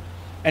sisters,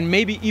 and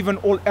maybe even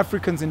all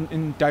Africans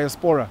in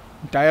diaspora.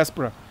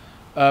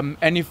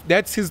 And if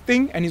that's his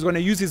thing, and he's going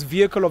to use his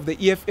vehicle of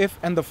the EFF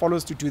and the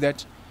followers to do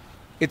that,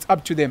 it's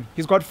up to them.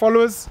 He's got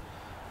followers.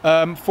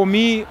 For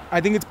me, I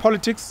think it's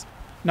politics.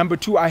 Number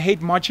two, I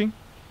hate marching.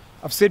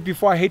 I've said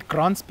before, I hate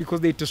grants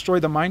because they destroy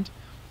the mind.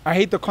 I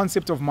hate the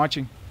concept of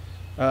marching.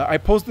 I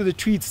posted a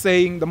tweet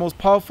saying the most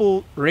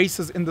powerful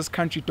races in this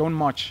country don't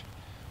march.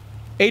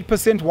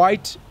 8%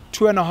 white,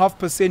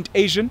 2.5%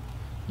 Asian.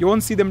 You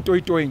won't see them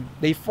toy-toying.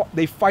 They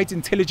fight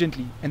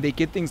intelligently and they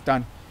get things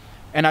done.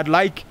 And I'd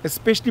like,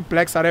 especially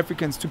black South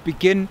Africans,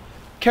 to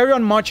carry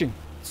on marching.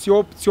 It's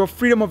your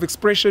freedom of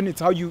expression. It's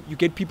how you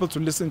get people to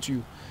listen to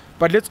you.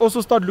 But let's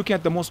also start looking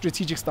at the more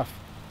strategic stuff.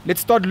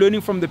 Let's start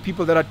learning from the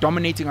people that are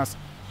dominating us,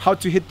 how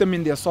to hit them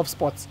in their soft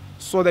spots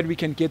so that we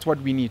can get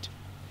what we need.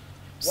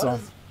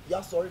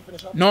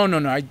 Finish up. No,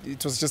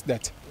 it was just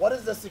that. What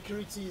is the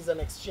Securities and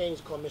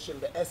Exchange Commission,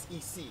 the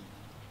SEC?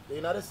 The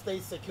United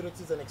States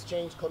Securities and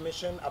Exchange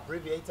Commission,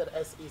 abbreviated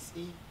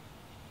SEC,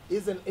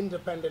 is an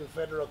independent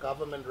federal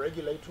government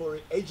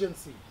regulatory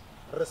agency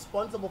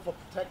responsible for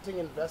protecting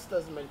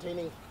investors,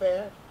 maintaining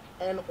fair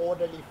and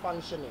orderly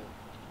functioning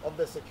of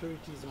the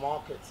securities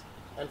markets,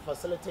 and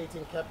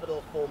facilitating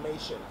capital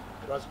formation.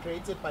 It was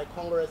created by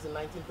Congress in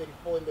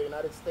 1934 in the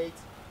United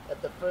States as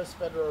the first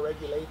federal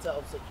regulator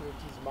of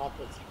securities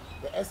markets.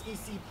 The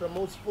SEC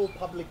promotes full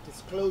public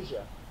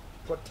disclosure,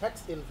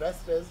 protects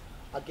investors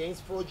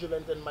against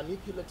fraudulent and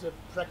manipulative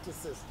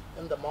practices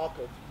in the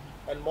market,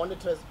 and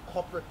monitors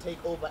corporate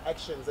takeover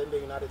actions in the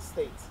United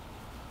States.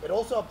 It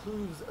also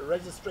approves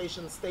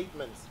registration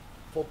statements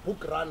for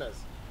book runners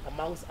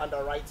amongst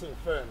underwriting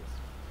firms.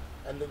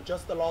 And then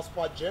just the last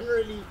part,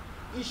 generally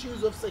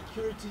issues of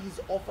securities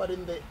offered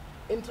in the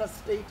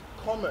interstate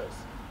commerce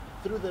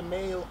through the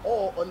mail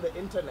or on the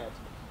internet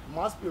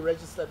must be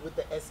registered with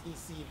the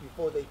SEC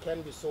before they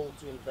can be sold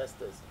to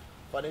investors,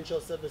 financial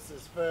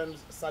services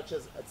firms such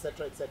as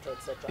etc. etc.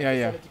 etc. I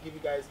just wanted to give you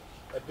guys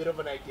a bit of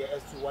an idea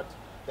as to what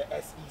the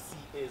SEC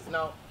is.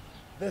 Now,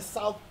 the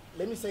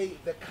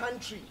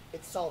country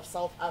itself,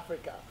 South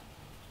Africa,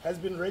 has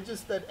been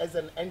registered as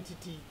an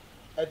entity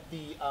at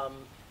the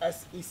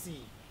SEC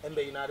in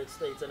the United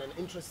States. And an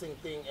interesting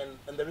thing,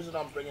 and the reason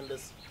I'm bringing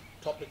this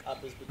topic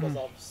up is because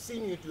I've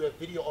seen you do a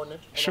video on it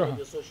on one of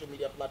your social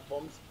media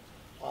platforms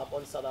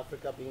on South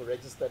Africa being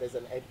registered as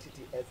an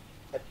entity at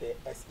the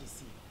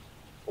SEC.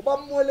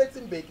 Obama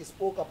Mlothswa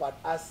spoke about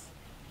us.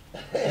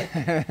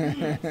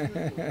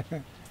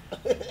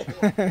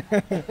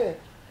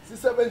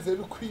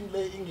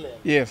 England.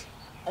 Yes.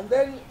 And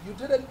then you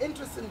did an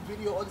interesting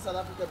video on South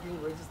Africa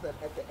being registered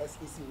at the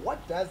SEC.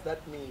 What does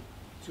that mean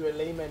to a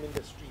layman in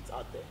the streets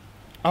out there?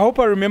 I hope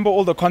I remember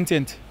all the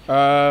content.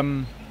 I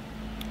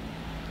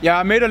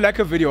made a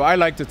lacquer video. I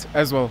liked it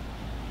as well.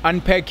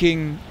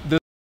 Unpacking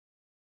the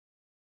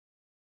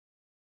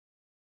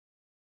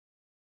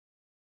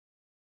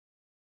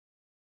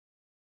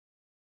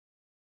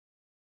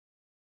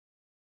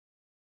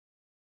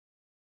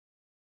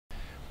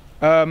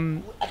we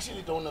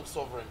actually don't have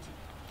sovereignty.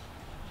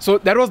 So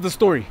that was the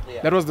story.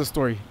 Yeah. That was the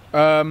story.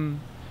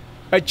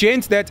 A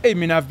gent that,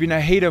 I've been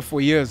a hater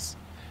for years.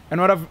 And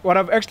what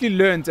I've actually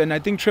learned, and I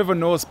think Trevor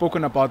Noah has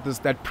spoken about this,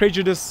 that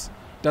prejudice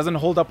doesn't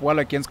hold up well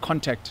against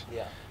contact.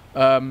 Yeah.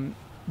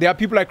 There are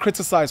people I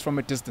criticize from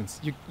a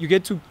distance. You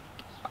get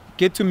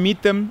to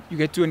meet them, you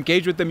get to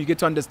engage with them, you get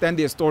to understand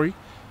their story.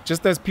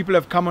 Just as people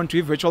have come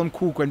onto virtual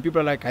Mkhukhu and people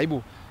are like,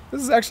 Haibo,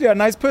 this is actually a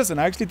nice person.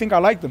 I actually think I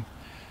like them.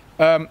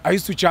 I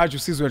used to charge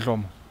Usizwe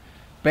Dlomo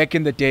back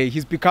in the day.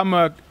 He's become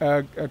a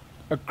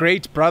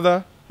great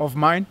brother of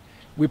mine.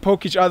 We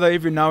poke each other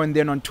every now and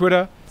then on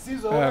Twitter.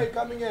 Caesar, when are you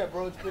coming here,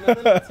 bro? It's been a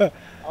minute.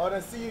 I want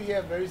to see you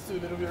here very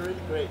soon. It'll be really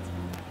great.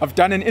 I've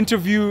done an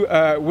interview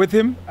with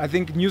him, I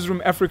think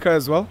Newsroom Africa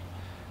as well.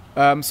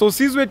 So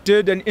Sizwe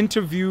did an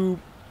interview,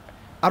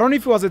 I don't know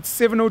if it was at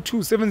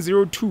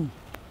 702,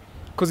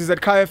 because he's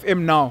at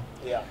KFM now.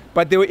 Yeah.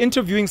 But they were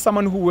interviewing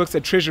someone who works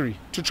at Treasury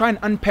to try and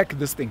unpack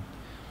this thing.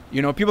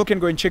 You know, people can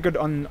go and check it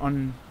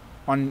on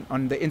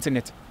the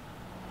internet.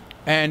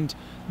 And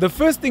the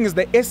first thing is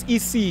the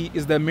SEC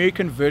is the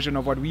American version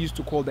of what we used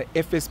to call the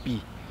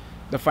FSB,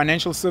 the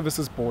Financial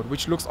Services Board,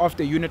 which looks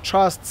after unit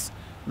trusts,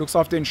 looks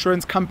after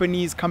insurance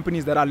companies,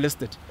 companies that are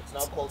listed.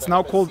 It's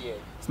now called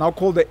It's now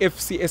called the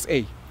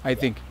FCSA, I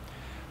think.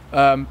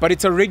 But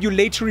it's a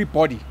regulatory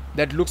body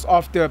that looks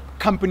after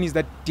companies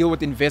that deal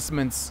with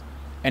investments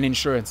and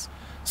insurance.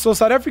 So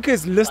South Africa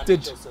is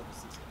listed.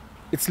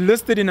 It's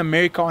listed in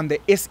America on the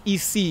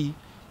SEC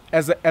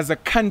as a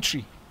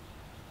country.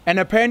 And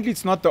apparently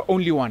it's not the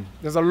only one.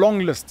 There's a long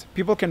list.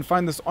 People can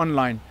find this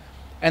online.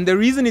 And the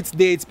reason it's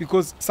there is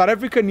because South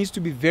Africa needs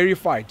to be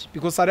verified,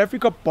 because South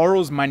Africa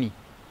borrows money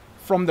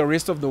from the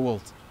rest of the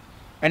world.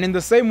 And in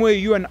the same way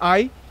you and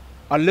I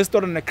are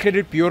listed on a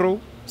credit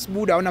bureau,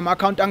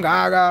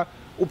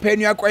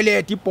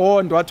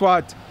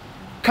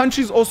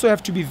 countries also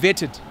have to be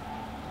vetted.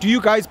 Do you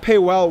guys pay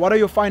well? What are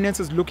your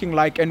finances looking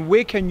like? And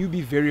where can you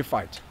be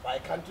verified? By a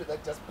country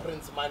that just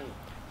prints money.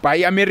 By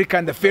America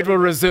and the Federal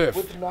Reserve.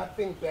 With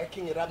nothing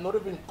backing it up, not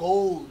even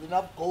gold,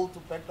 enough gold to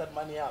back that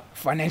money up.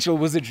 Financial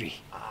wizardry.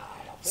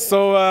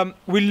 So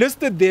we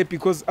listed there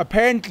because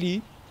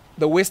apparently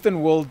the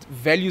Western world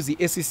values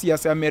the SEC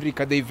as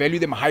America. They value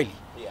them highly.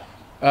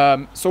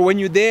 Yeah. So when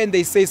you're there and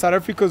they say South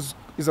Africa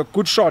is a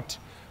good shot,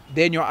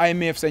 then your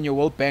IMFs and your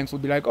World Banks will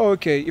be like, oh,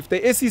 okay, if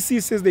the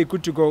SEC says they're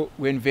good to go,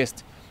 we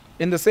invest.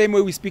 In the same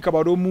way we speak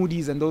about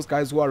Moody's and those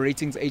guys who are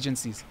ratings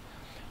agencies.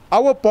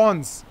 Our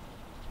bonds,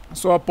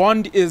 so a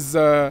bond is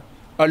a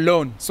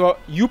loan. So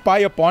you buy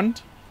a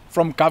bond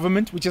from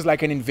government, which is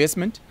like an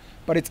investment,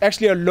 but it's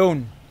actually a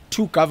loan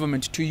to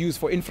government to use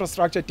for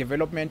infrastructure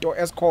development or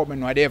ESCOM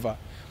and whatever.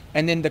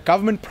 And then the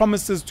government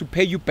promises to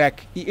pay you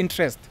back the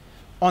interest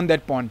on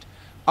that bond.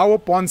 Our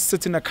bonds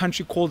sit in a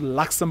country called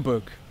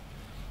Luxembourg.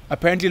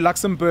 Apparently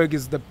Luxembourg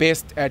is the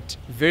best at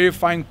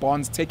verifying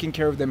bonds, taking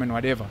care of them and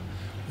whatever.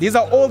 These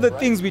are all the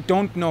things we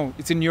don't know.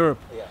 It's in Europe.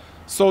 Yeah.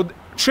 So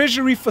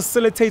Treasury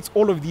facilitates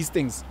all of these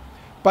things.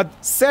 But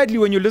sadly,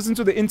 when you listen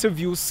to the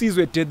interview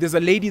Sizwe did, there's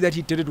a lady that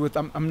he did it with.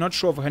 I'm not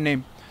sure of her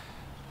name.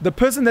 The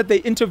person that they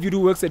interviewed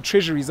who works at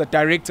Treasury is a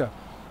director.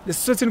 There's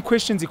certain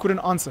questions he couldn't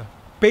answer.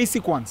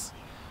 Basic ones.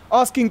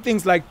 Asking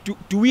things like,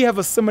 do we have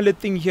a similar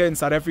thing here in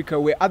South Africa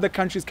where other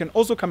countries can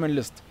also come and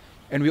list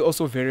and we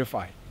also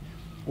verify?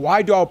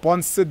 Why do our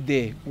bonds sit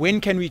there?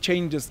 When can we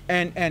change this?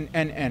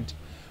 And.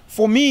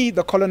 For me,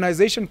 the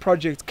colonization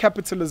project,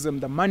 capitalism,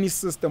 the money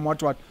system,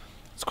 what,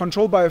 it's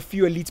controlled by a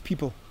few elite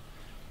people.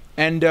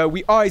 And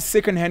we are a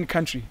second-hand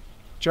country.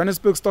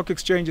 Johannesburg Stock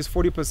Exchange is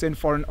 40%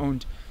 foreign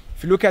owned.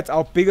 If you look at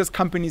our biggest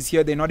companies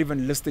here, they're not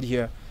even listed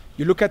here.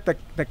 You look at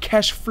the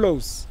cash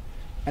flows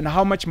and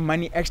how much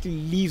money actually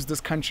leaves this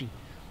country.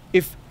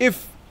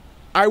 If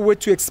I were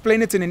to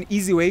explain it in an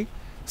easy way,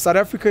 South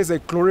Africa is a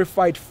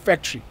glorified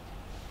factory.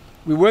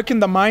 We work in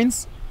the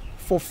mines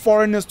for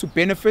foreigners to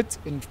benefit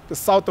in the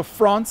south of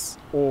France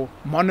or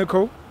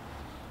Monaco.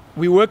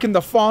 We work in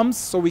the farms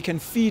so we can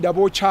feed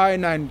about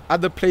China and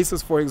other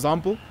places, for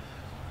example.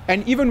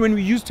 And even when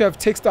we used to have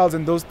textiles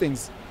and those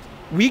things,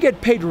 we get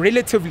paid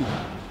relatively.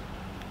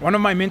 One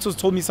of my mentors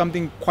told me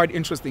something quite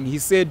interesting. He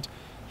said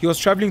he was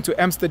traveling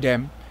to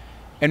Amsterdam,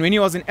 and when he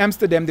was in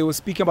Amsterdam, they were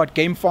speaking about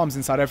game farms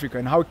in South Africa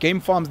and how game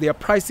farms, their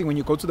pricing when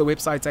you go to the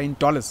websites are in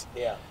dollars.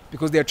 Yeah.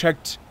 Because they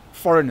attract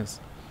foreigners.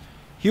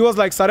 He was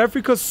like, South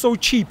Africa's so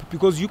cheap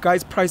because you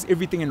guys price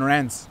everything in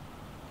rands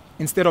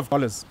instead of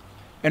dollars.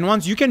 And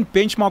once you can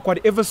benchmark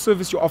whatever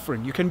service you're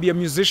offering, you can be a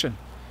musician,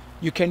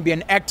 you can be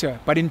an actor,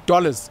 but in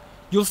dollars,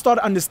 you'll start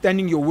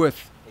understanding your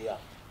worth. Yeah.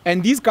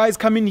 And these guys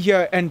come in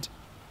here and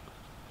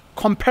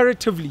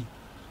comparatively,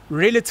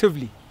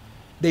 relatively,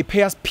 they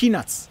pay us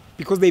peanuts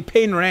because they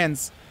pay in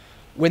rands.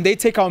 When they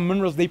take our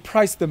minerals, they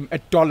price them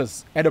at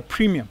dollars, at a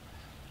premium,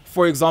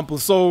 for example.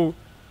 So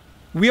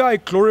we are a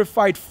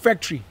glorified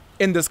factory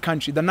in this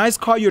country. The nice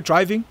car you're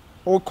driving,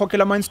 or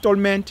kokelama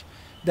installment,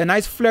 the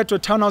nice flat or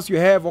townhouse you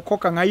have, or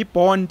kokangai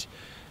bond,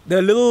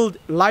 the little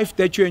life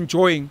that you're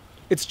enjoying,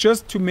 it's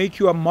just to make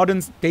you a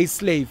modern day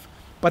slave.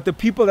 But the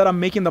people that are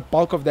making the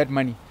bulk of that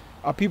money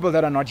are people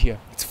that are not here.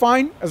 It's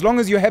fine, as long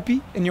as you're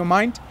happy in your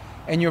mind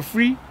and you're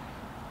free,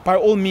 by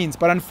all means.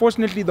 But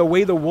unfortunately, the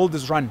way the world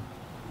is run,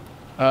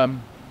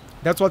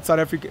 that's what South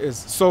Africa is.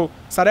 So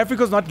South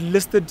Africa is not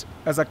listed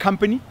as a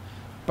company,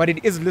 but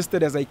it is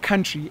listed as a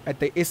country at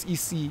the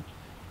SEC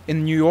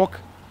in New York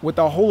with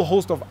a whole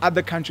host of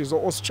other countries,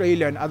 or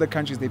Australia and other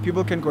countries there.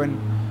 People can go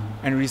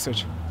and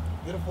research.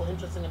 Beautiful,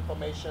 interesting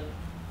information.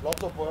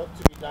 Lots of work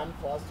to be done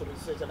for us to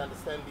research and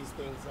understand these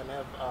things and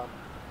have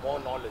more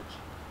knowledge.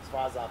 It's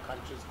far as our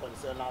country is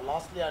concerned. Now,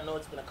 lastly, I know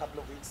it's been a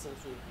couple of weeks since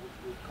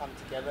we've come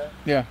together.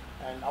 Yeah.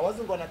 And I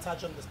wasn't going to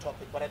touch on this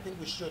topic, but I think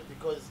we should,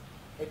 because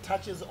it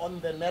touches on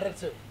the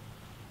narrative,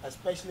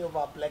 especially of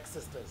our black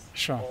sisters.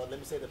 Sure. Or let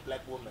me say the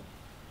black woman.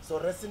 So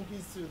rest in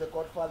peace to the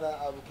godfather,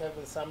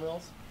 Kevin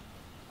Samuels.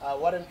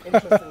 What an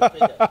interesting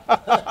figure.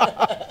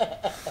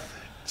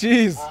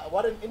 Jeez.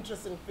 What an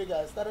interesting figure.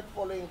 I started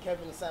following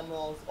Kevin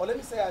Samuels, or let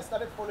me say I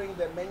started following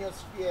the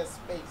Manosphere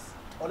space,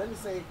 or let me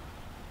say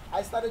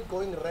I started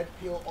going red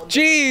pill on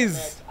the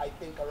internet, I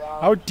think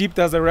around... How deep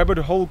does a rabbit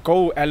hole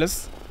go,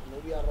 Alice?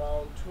 Maybe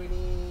around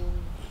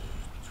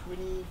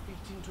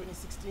 2015,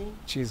 2016.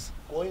 Jeez.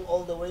 Going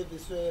all the way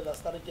this way, I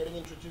started getting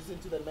introduced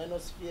into the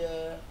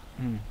Manosphere.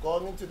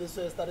 Going into this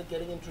way, I started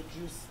getting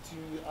introduced to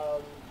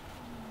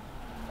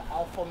the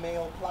alpha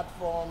male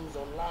platforms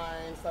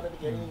online, started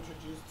getting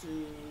introduced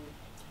to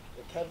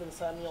the Kevin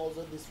Samuels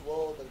of this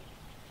world, the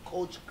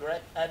Coach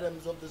Greg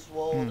Adams of this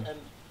world, and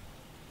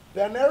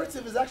their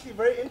narrative is actually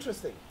very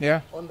interesting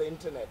on the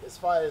internet as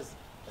far as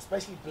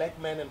especially black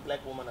men and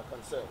black women are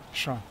concerned.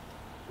 Sure.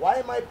 Why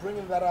am I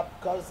bringing that up?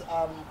 Because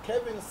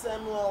Kevin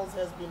Samuels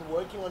has been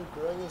working on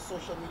growing his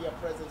social media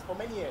presence for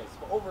many years,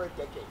 for over a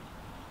decade.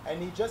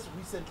 And he just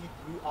recently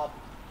grew up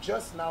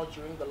just now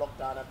during the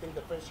lockdown. I think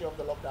the first year of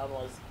the lockdown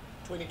was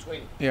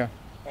 2020. Yeah.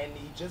 And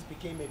he just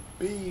became a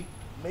big,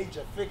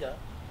 major figure.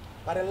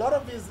 But a lot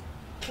of his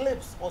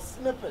clips or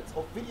snippets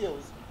or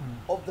videos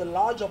of the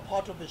larger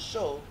part of his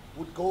show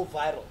would go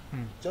viral.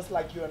 Just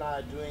like you and I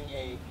are doing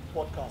a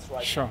podcast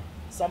right now.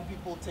 Some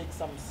people take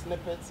some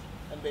snippets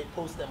and they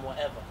post them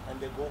wherever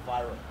and they go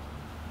viral.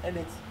 And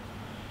it's...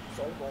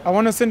 Sorry, go ahead. I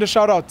want to send a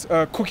shout out.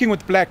 Cooking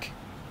with Black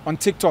on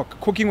TikTok.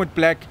 Cooking with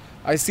Black.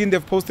 I seen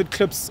they've posted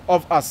clips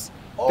of us.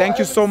 Thank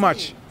you so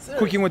much.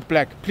 Cooking with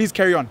Black. Please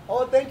carry on.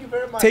 Oh, thank you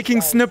very much.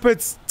 Taking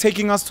snippets,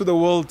 taking us to the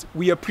world.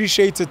 We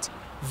appreciate it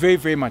very,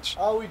 very much.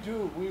 Oh, we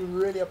do. We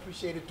really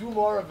appreciate it. Do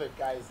more of it,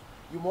 guys.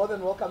 You're more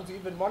than welcome to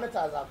even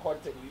monetize our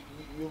content.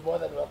 You're more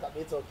than welcome.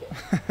 It's okay.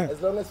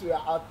 As long as we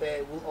are out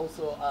there, we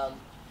also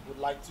would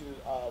like to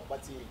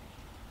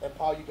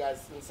empower you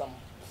guys in some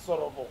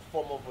sort of a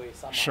form of way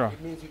somehow. Sure.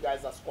 It means you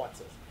guys are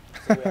squatters.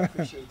 So we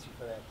appreciate you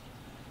for that.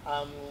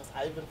 I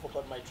even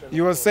forgot my train.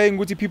 You were saying,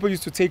 Guti, people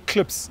used to take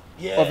clips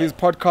of his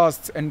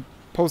podcasts and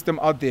post them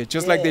out there,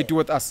 just like they do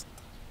with us.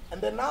 And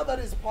then now that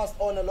it's passed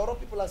on, a lot of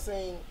people are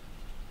saying,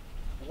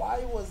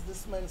 why was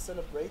this man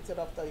celebrated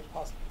after he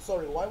passed?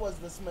 Sorry, why was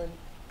this man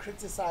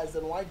criticized,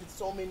 and why did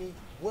so many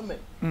women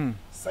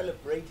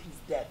celebrate his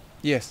death?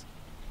 Yes.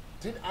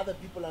 Did other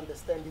people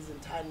understand his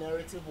entire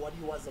narrative, what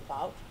he was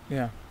about?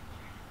 Yeah.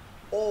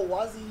 Or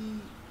was he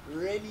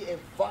really a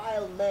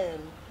vile man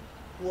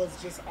who was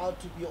just out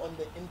to be on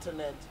the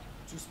internet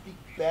to speak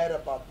bad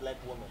about black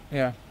women?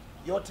 Yeah.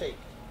 Your take.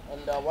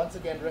 And once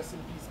again, rest in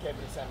peace,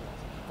 Kevin Samuels.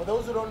 For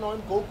those who don't know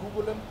him, go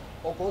Google him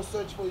or go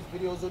search for his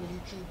videos on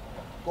YouTube.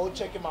 Go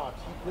check him out.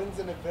 He brings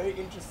in a very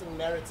interesting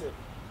narrative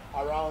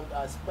around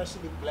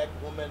especially black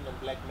women and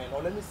black men.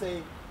 Or let me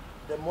say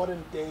the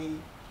modern day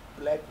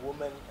black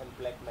woman and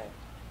black man.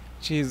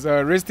 Jeez,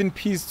 rest in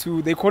peace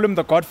to, they call him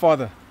the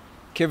Godfather,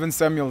 Kevin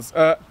Samuels.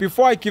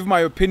 Before I give my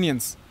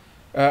opinions,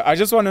 I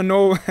just want to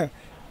know,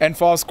 and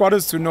for our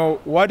squatters to know,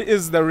 what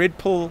is the Red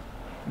Pill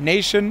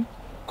Nation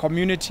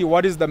community?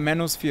 What is the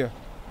Manosphere,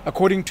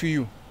 according to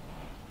you?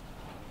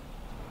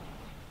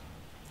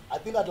 I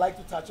think I'd like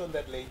to touch on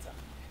that later.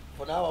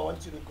 For now, I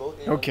want you to go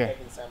in on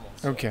Kevin Samuels.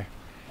 So okay.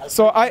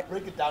 I'll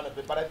break it down a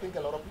bit, but I think a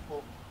lot of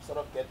people sort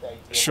of get the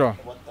idea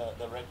what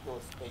the Red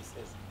Pill space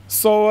is.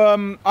 So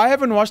I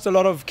haven't watched a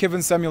lot of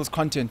Kevin Samuels'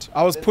 content.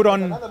 I was put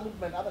on... another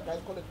movement, other guys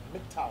call it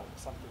MGTOW or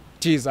something.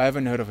 Jeez, I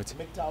haven't heard of it.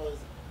 MGTOW is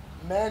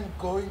men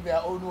going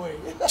their own way.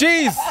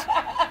 Jeez!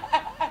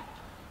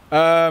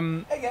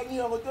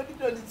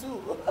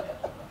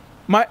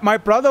 My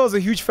brother was a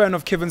huge fan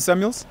of Kevin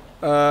Samuels.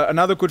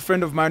 Another good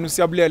friend of mine,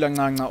 Tshabalala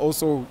Nganga,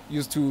 also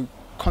used to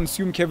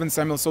consume Kevin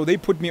Samuels, so they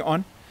put me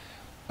on.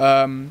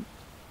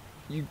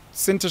 You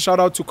sent a shout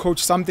out to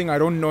Coach something, I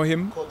don't know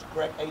him. Coach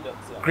Greg Adams.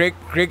 Yeah.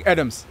 Greg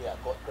Adams. Yeah,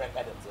 Greg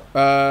Adams.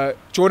 Yeah.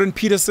 Jordan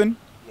Peterson.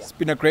 Yeah. It's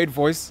been a great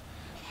voice.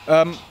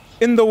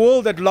 In the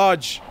world at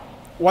large,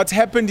 what's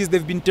happened is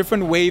there've been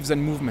different waves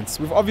and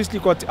movements. We've obviously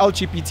got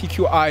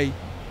LGBTQI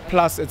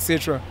plus,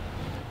 etc.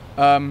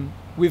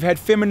 We've had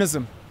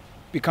feminism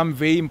become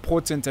very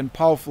important and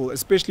powerful,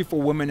 especially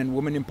for women and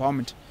women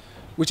empowerment,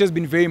 which has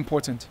been very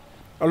important.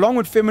 Along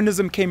with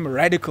feminism came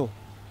radical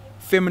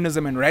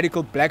feminism and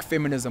radical black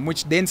feminism,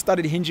 which then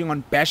started hinging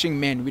on bashing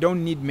men. We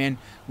don't need men.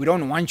 We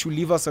don't want you.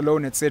 Leave us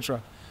alone,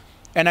 etc.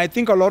 And I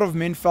think a lot of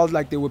men felt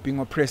like they were being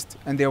oppressed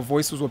and their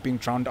voices were being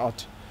drowned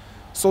out.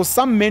 So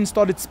some men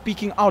started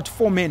speaking out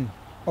for men,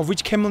 of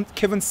which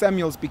Kevin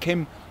Samuels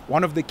became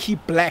one of the key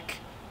black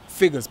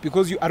figures.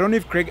 Because I don't know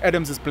if Greg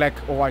Adams is black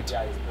or white.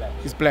 Yeah, he's black.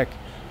 He's black.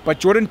 But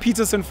Jordan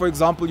Peterson, for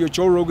example, your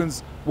Joe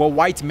Rogans were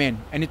white men.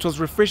 And it was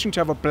refreshing to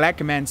have a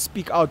black man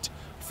speak out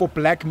for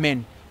black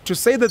men, to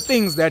say the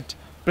things that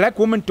black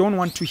women don't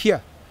want to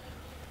hear.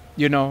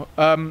 You know,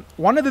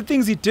 one of the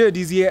things he did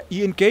is he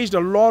engaged a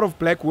lot of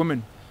black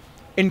women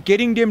and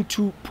getting them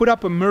to put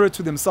up a mirror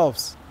to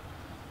themselves.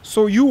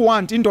 So you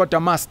want,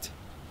 indoda must,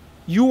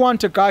 you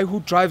want a guy who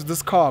drives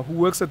this car, who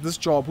works at this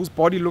job, whose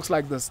body looks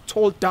like this,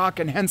 tall, dark,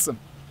 and handsome.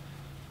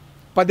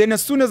 But then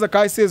as soon as a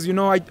guy says, you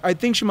know, I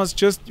think she must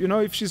just, you know,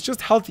 if she's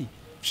just healthy,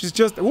 she's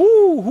just,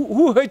 ooh,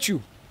 who hurt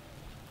you?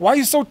 Why are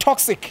you so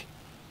toxic?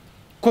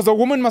 Because a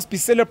woman must be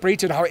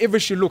celebrated however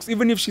she looks,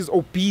 even if she's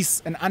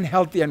obese and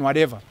unhealthy and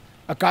whatever.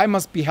 A guy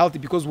must be healthy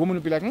because women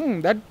will be like,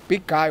 that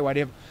big guy,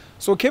 whatever.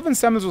 So Kevin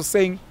Samuels was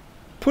saying,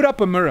 put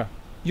up a mirror.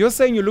 You're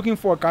saying you're looking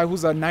for a guy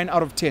who's a 9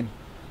 out of 10.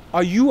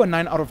 Are you a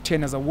 9 out of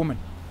 10 as a woman?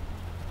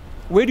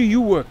 Where do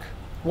you work?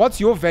 What's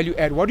your value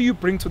add? What do you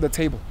bring to the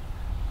table?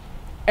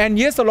 And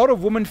yes, a lot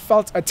of women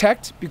felt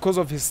attacked because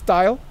of his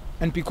style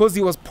and because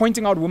he was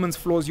pointing out women's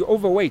flaws. You're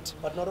overweight.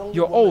 But not only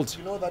you're women, old.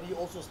 You know that he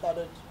also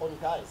started on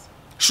guys.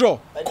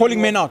 Sure, And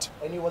calling men out.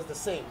 And he was the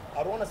same.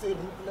 I don't want to say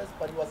ruthless,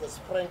 but he was as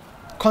frank,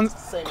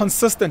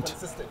 consistent.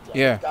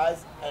 Yeah. With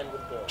guys and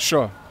with girls.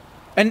 Sure.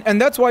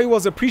 And that's why he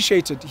was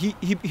appreciated.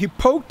 He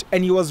poked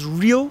and he was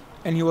real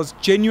and he was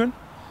genuine.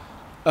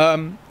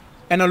 And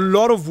a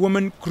lot of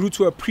women grew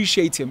to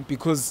appreciate him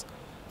because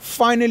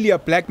finally a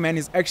black man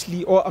is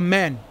actually, or a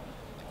man,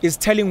 is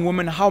telling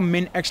women how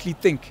men actually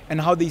think and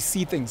how they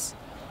see things.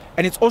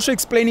 And it's also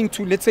explaining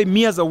to, let's say,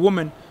 me as a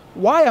woman,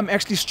 why I'm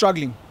actually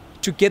struggling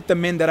to get the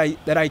men that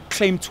I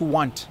claim to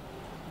want.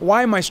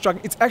 Why am I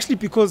struggling? It's actually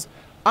because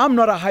I'm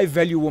not a high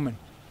value woman,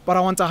 but I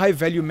want a high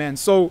value man.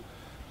 So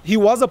he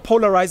was a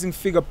polarizing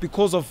figure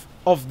because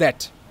of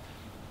that.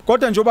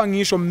 Kodwa njoba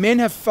ngisho, men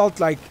have felt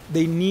like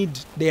they need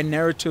their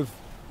narrative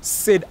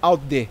said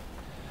out there.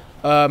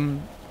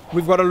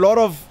 We've got a lot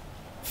of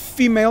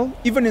female,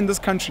 even in this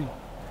country,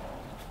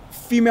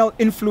 female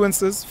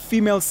influencers,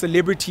 female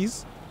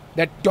celebrities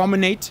that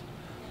dominate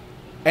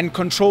and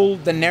control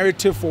the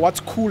narrative for what's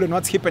cool and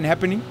what's hip and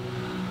happening.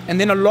 And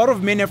then a lot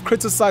of men have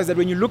criticized that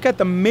when you look at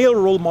the male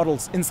role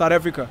models in South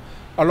Africa,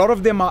 a lot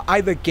of them are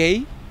either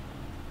gay,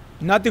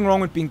 nothing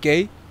wrong with being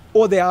gay,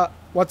 or they are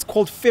what's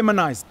called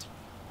feminized,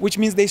 which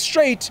means they're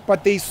straight,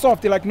 but they're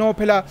soft. They're like, no,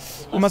 Pela,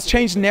 we must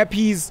change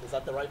nappies. Is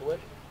that the right word?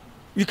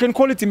 You can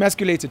call it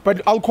emasculated,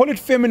 but I'll call it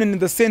feminine in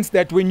the sense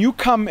that when you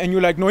come and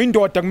you're like, no,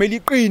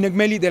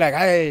 they're like,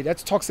 hey,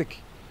 that's toxic.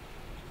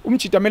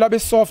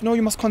 Soft. No,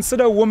 you must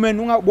consider a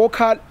woman. Walk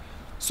hard.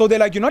 So they're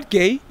like, you're not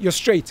gay, you're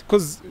straight.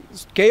 Because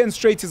gay and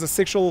straight is a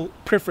sexual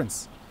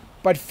preference.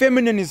 But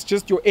feminine is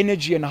just your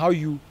energy and how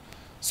you...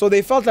 So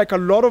they felt like a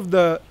lot of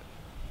the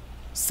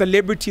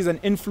celebrities and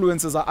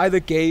influencers are either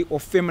gay or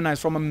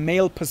feminized from a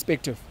male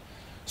perspective.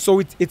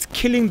 So it's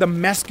killing the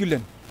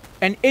masculine.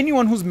 And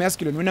anyone who's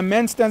masculine, when a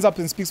man stands up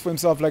and speaks for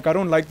himself, like, I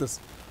don't like this.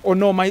 Or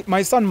no,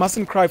 my son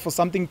mustn't cry for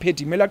something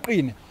petty.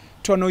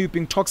 To know you're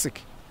being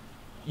toxic.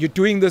 You're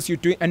doing this,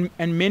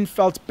 and men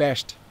felt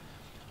bashed.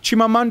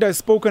 Chimamanda has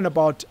spoken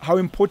about how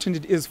important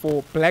it is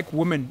for black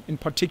women, in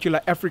particular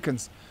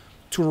Africans,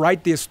 to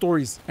write their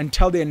stories and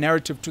tell their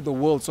narrative to the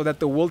world so that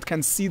the world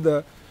can see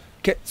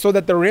so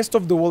that the rest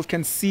of the world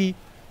can see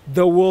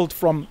the world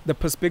from the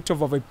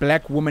perspective of a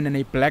black woman and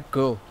a black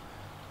girl.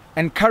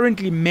 And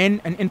currently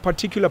men, and in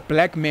particular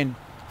black men,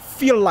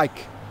 feel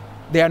like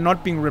they are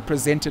not being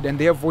represented and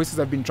their voices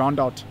have been drowned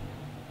out.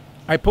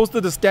 I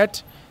posted a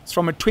stat. It's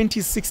from a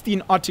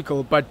 2016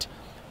 article, but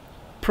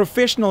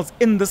professionals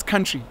in this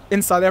country,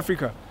 in South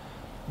Africa,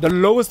 the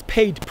lowest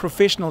paid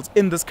professionals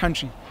in this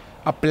country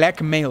are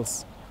black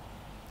males,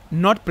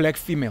 not black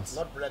females.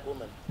 Not black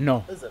women?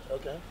 No. Is it?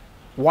 Okay.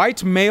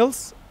 White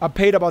males are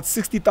paid about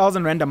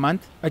 60,000 Rand a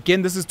month.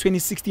 Again, this is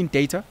 2016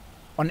 data.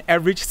 On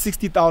average,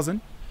 60,000.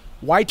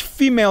 White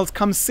females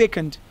come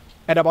second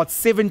at about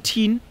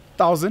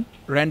 17,000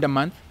 Rand a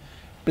month.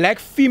 Black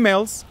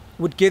females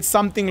would get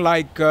something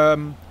like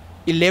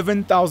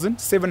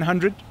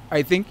 11,700,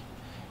 I think.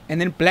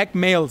 And then black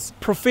males,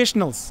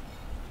 professionals,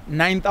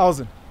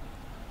 9,000.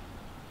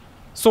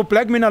 So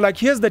black men are like,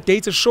 here's the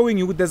data showing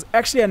you there's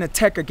actually an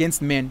attack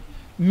against men.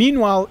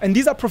 Meanwhile, and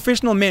these are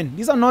professional men.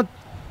 These are not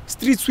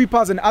street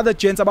sweepers and other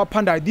gents about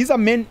Pandai. These are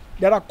men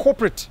that are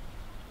corporate,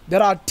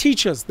 that are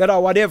teachers, that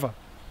are whatever.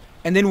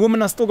 And then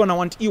women are still going to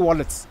want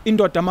e-wallets.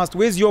 Indoor Damas,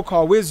 where's your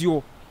car? Where's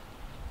your...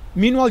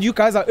 Meanwhile, you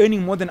guys are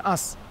earning more than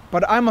us.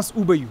 But I must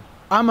Uber you.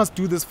 I must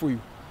do this for you.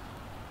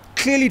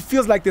 Clearly, it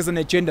feels like there's an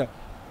agenda.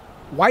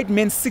 White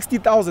men,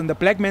 60,000. The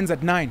black men's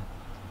at 9.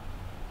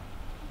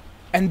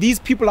 And these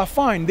people are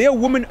fine. Their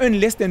women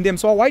earn less than them.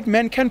 So a white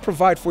man can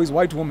provide for his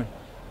white woman.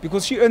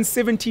 Because she earns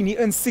 17, he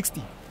earns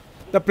 60.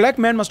 The black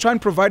man must try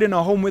and provide in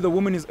a home where the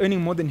woman is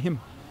earning more than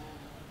him.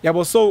 Yeah,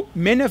 well, so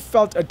men have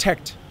felt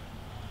attacked.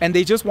 And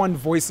they just want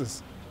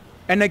voices.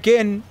 And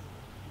again,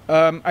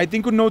 I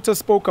think Unota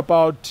spoke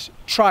about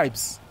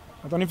tribes.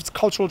 I don't know if it's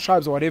cultural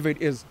tribes or whatever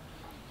it is.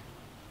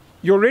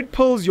 Your red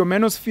pills, your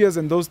manospheres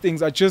and those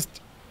things are just...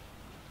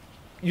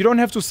 You don't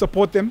have to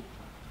support them.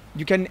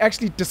 You can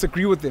actually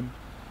disagree with them.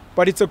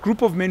 But it's a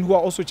group of men who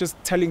are also just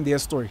telling their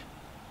story.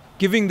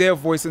 Giving their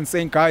voice and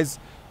saying, guys,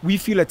 we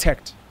feel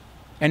attacked.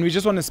 And we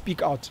just want to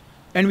speak out.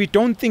 And we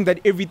don't think that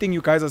everything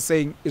you guys are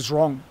saying is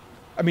wrong.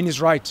 I mean, is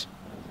right.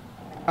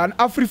 An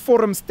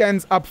AfriForum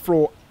stands up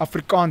for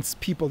Afrikaans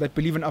people that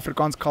believe in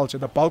Afrikaans culture,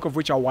 the bulk of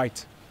which are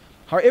white.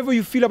 However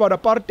you feel about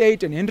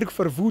apartheid and Hendrik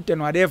Verwoerd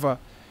and whatever,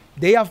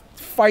 they are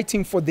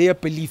fighting for their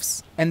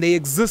beliefs and they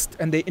exist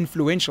and they're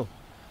influential.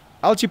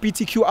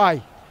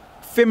 LGBTQI,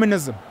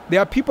 feminism. There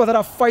are people that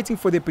are fighting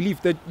for their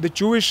belief. The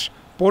Jewish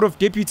Board of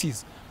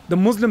Deputies, the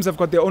Muslims have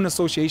got their own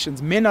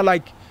associations. Men are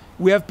like,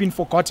 we have been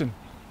forgotten.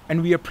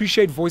 And we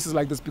appreciate voices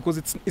like this because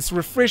it's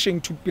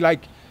refreshing to be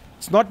like,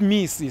 it's not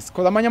me, sis.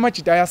 Because amanya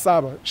machita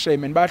ayasaba,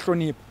 shame and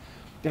bahlonipha.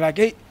 They're like,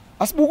 hey,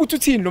 asibuku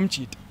tuthini lo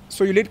mchita.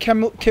 So you let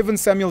Kevin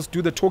Samuels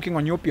do the talking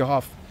on your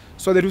behalf,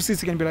 so that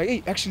Usisi can be like,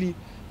 hey, actually,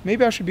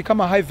 maybe I should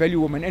become a high-value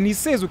woman. And he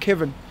says with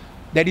Kevin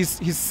that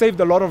he's saved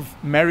a lot of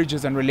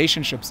marriages and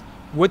relationships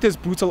with his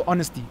brutal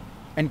honesty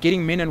and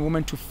getting men and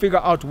women to figure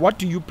out what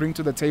do you bring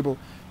to the table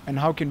and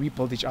how can we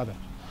build each other.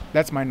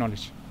 That's my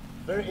knowledge.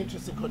 Very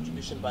interesting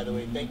contribution, by the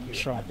way. Thank you.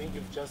 Sure. I think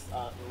you've just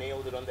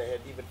nailed it on the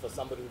head, even for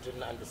somebody who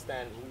didn't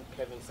understand who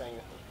Kevin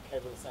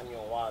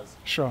Samuel was,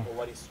 Sure, or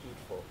what he stood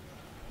for.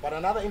 But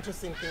another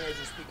interesting thing is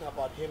you're speaking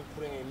about him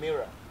putting a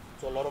mirror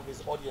to a lot of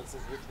his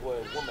audiences, which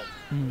were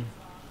women.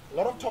 A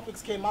lot of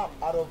topics came up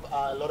out of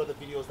a lot of the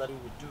videos that he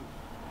would do.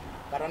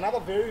 But another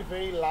very,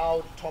 very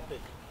loud topic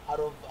out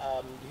of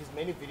his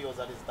many videos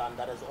that he's done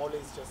that has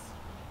always just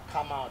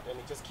come out, and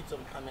it just keeps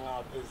on coming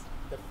out, is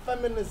the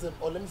feminism,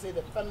 or let me say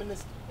the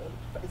feminist,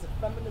 is it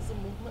feminism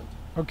movement?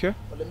 okay,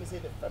 Or let me say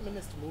the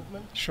feminist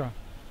movement. sure,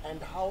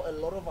 And how a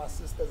lot of our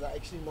sisters are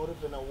actually not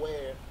even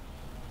aware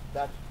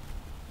that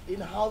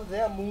in how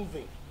they're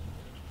moving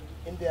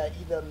in their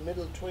either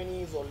middle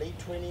 20s or late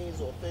 20s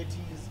or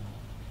 30s,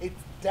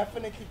 it's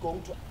definitely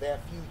going to their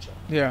future.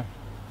 yeah,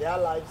 Their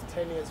lives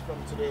 10 years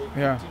from today,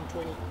 15, Yeah.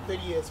 20,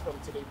 30 years from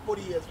today,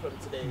 40 years from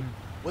today,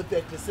 with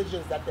the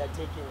decisions that they're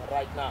taking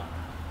right now.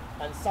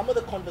 And some of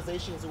the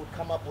conversations we would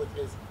come up with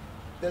is,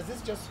 there's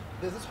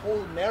this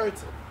whole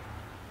narrative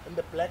in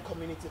the black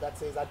community that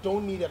says, I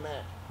don't need a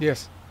man.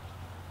 yes,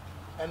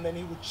 And then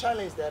he would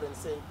challenge that and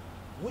say,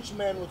 which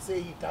man would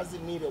say he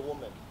doesn't need a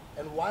woman?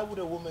 And why would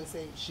a woman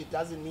say she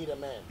doesn't need a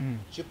man?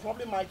 She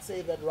probably might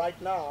say that right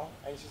now,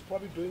 and she's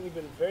probably doing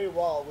even very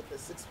well with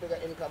a 6-figure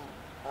income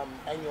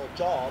annual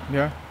job,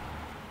 yeah,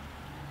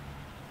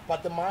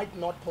 but they might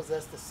not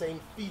possess the same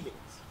feelings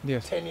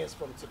Yes. 10 years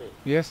from today,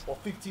 yes, or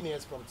 15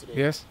 years from today,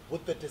 Yes.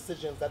 with the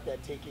decisions that they're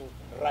taking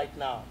right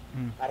now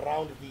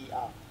around the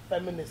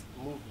feminist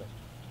movement.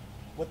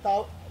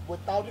 Without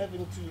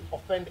having to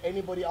offend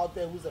anybody out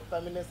there who's a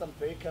feminist, I'm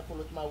very careful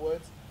with my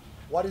words.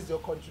 What is your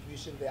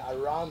contribution there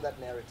around that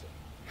narrative,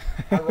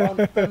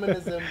 around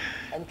feminism,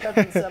 and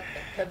Kevin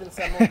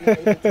Samuel being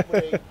able to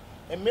put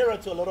a mirror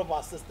to a lot of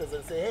our sisters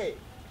and say, hey,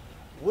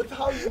 with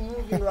how you're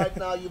moving right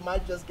now, you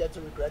might just get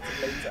to regret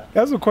it later.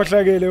 that's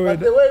ukhohlakele But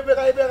wena. the way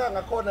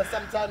we're corner,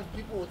 sometimes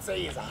people would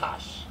say it's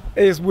harsh.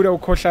 Esibuda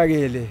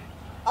ukhohlakele.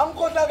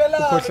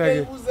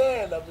 Ukhohlakele.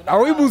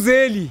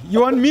 Awuyibuzeli.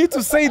 You want me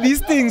to say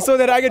these things so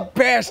that I get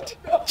bashed?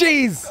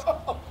 Jeez.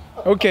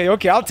 Okay,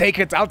 I'll take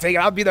it.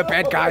 I'll be the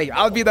bad guy.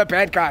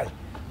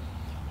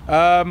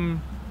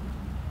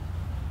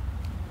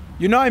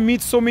 You know, I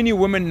meet so many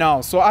women now.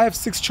 So I have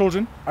 6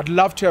 children. I'd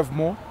love to have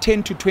more,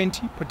 10 to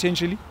 20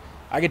 potentially.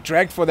 I get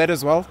dragged for that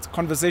as well. It's a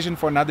conversation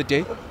for another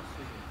day.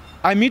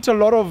 I meet a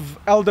lot of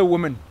elder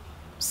women,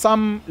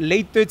 some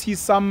late 30s,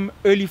 some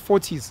early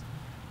 40s,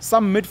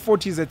 some mid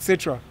 40s,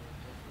 etc.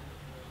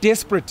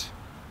 Desperate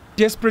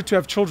to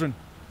have children.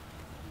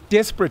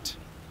 Desperate.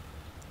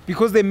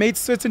 Because they made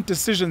certain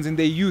decisions in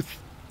their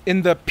youth,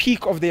 in the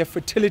peak of their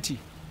fertility.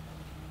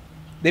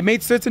 They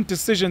made certain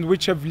decisions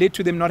which have led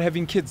to them not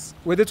having kids.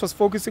 Whether it was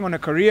focusing on a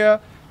career,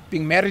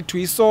 being married to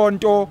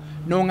isonto,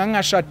 no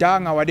nganga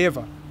shadanga,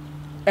 whatever.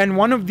 And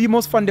one of the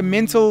most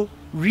fundamental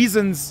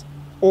reasons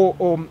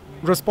or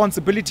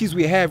responsibilities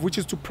we have, which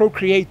is to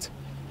procreate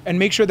and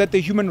make sure that the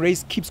human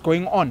race keeps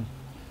going on.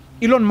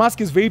 Elon Musk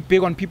is very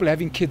big on people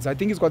having kids. I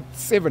think he's got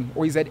 7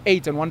 or he's at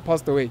 8 and one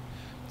passed away.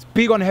 It's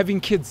big on having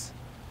kids.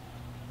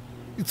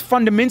 It's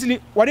fundamentally,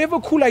 whatever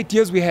cool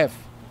ideas we have,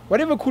 want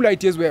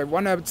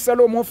to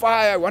sell more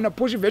fire, want to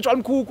push virtual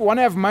Mkhukhu, want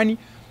to have money.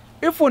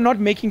 If we're not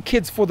making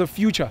kids for the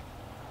future,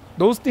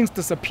 those things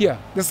disappear.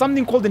 There's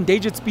something called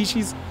endangered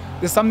species.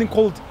 There's something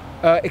called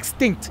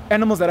extinct,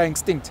 animals that are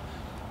extinct.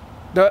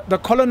 The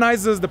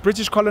colonizers, the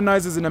British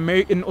colonizers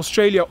in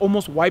Australia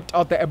almost wiped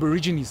out the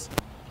Aborigines.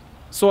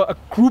 So a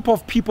group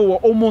of people were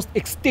almost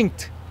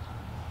extinct.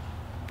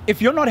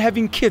 If you're not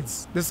having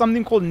kids, there's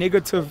something called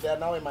negative. They're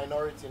now a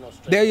minority in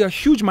Australia. They're a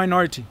huge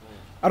minority.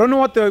 I don't know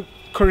what the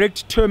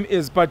correct term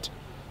is, but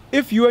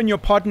if you and your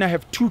partner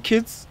have 2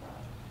 kids,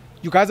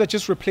 you guys are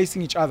just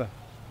replacing each other,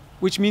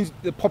 which means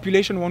the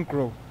population won't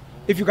grow.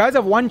 If you guys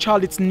have 1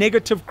 child, it's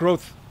negative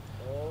growth.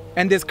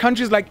 And there's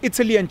countries like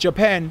Italy and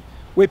Japan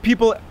where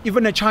people,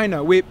 even in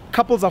China, where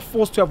couples are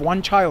forced to have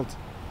 1 child.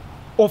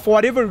 Or for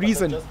whatever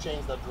reason. They just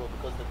changed that rule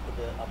because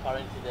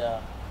apparently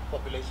their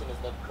population is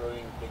not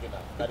growing big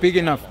enough. Big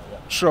enough, China,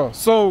 yeah. Sure.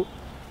 So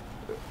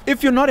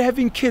if you're not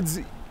having kids,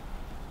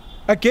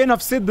 again,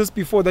 I've said this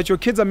before, that your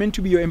kids are meant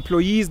to be your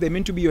employees, they're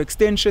meant to be your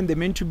extension, they're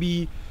meant to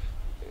be,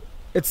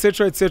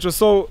 etc., etc.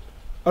 So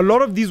A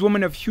lot of these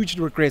women have huge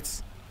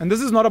regrets. And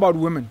this is not about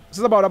women. This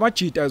is about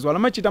amachita as well.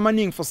 Amachita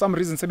maning for some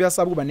reason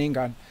sebiyasabu kuba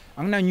nengane.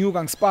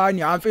 Anginanyuka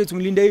ngisipani amfethu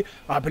ngilinde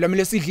phela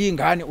mele sidle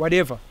ingane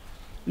whatever.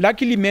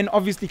 Luckily men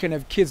obviously can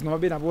have kids noma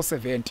benabo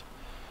 70.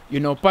 You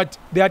know, but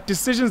there are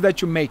decisions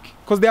that you make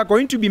because there are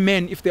going to be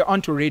men if they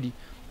aren't already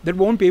that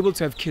won't be able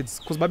to have kids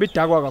because babe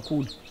dagwa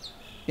kakhulu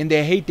in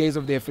their heydays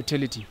of their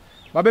fertility.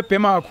 Babe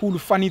bhema kakhulu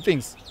funny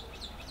things.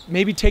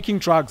 Maybe taking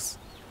drugs.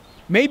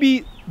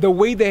 Maybe the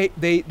way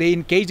they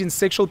engage in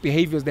sexual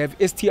behaviors, they have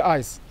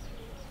STIs.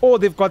 Or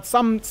they've got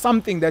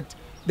something that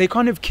they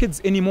can't have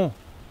kids anymore.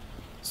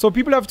 So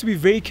people have to be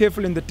very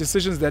careful in the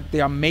decisions that they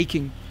are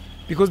making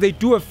because they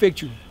do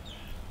affect you.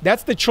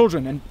 That's the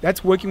children, and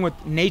that's working with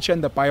nature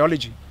and the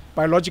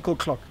biological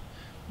clock.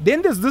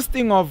 Then there's this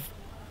thing of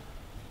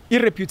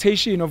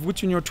reputation of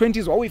which in your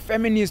 20s, we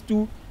feminists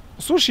do,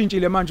 so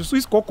shintile manje, so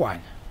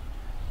isikokwana.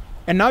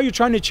 And now you're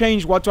trying to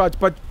change what,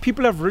 but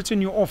people have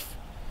written you off.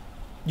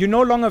 You're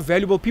no longer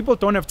valuable. People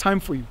don't have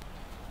time for you.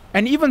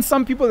 And even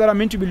some people that are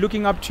meant to be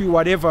looking up to you,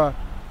 whatever,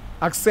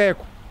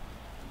 akseko.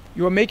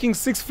 You were making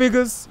 6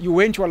 figures, you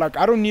went, you were like,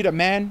 I don't need a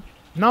man.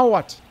 Now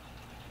what?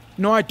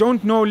 No, I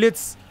don't know,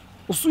 let's...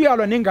 Because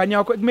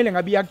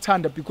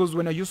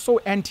when you're so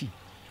anti.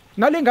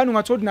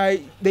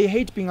 They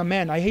hate being a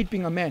man, I hate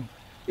being a man.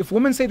 If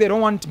women say they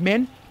don't want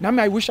men,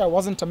 I wish I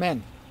wasn't a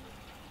man.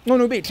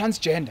 No, be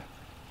transgender.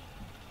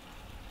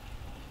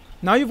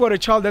 Now you've got a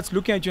child that's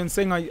looking at you and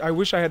saying, I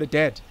wish I had a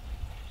dad.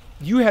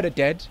 You had a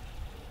dad.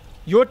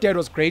 Your dad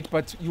was great,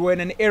 but you were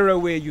in an era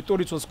where you thought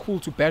it was cool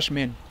to bash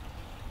men.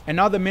 And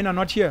now the men are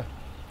not here.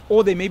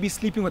 Or they may be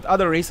sleeping with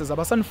other races.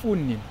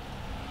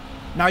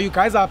 Now you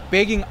guys are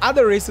begging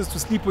other races to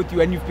sleep with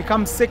you and you've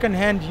become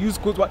second-hand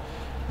used goods.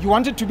 You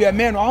wanted to be a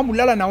man. You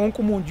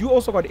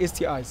also got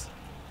STIs.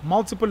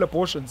 Multiple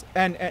abortions.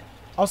 And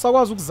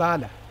so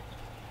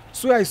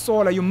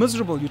you're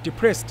miserable, you're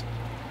depressed.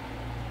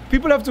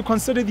 People have to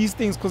consider these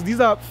things because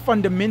these are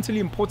fundamentally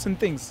important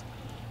things.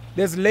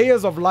 There's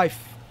layers of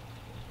life.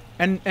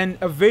 And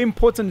a very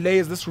important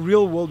layer is this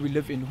real world we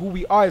live in, who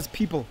we are as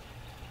people.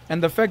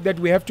 And the fact that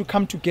we have to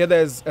come together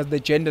as the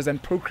genders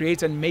and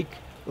procreate and make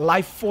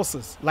life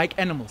forces like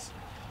animals.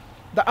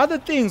 The other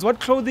things, what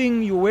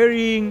clothing you're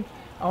wearing,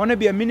 I want to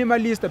be a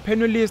minimalist, a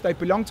Penuelist, I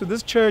belong to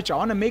this church, I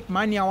want to make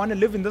money, I want to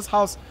live in this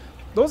house.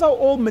 Those are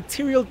all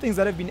material things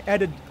that have been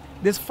added.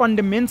 There's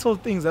fundamental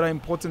things that are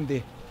important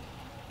there.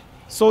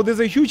 So there's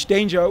a huge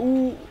danger.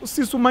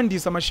 Sisu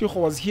Mandisa Mashikho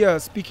was here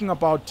speaking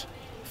about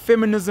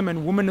feminism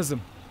and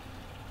womanism.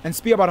 And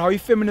speak about how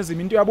feminism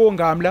into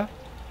Ngamla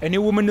and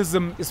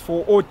womanism is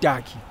for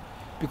Otaki.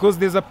 Because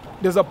there's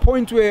a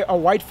point where a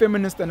white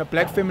feminist and a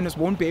black feminist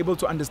won't be able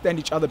to understand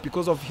each other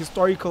because of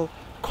historical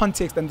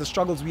context and the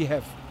struggles we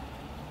have.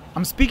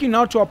 I'm speaking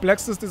now to our black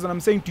sisters and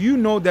I'm saying, do you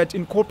know that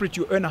in corporate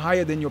you earn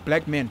higher than your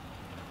black men?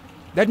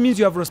 That means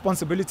you have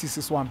responsibility,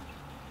 Siswam.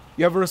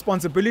 You have a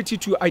responsibility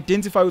to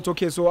identify with,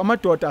 okay, so my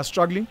daughter are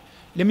struggling.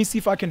 Let me see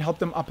if I can help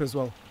them up as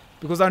well.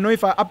 Because I know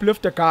if I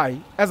uplift a guy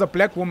as a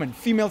black woman,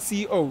 female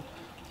CEO,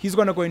 he's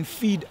going to go and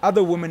feed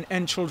other women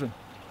and children.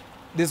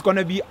 There's going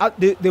to be,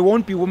 there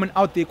won't be women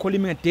out there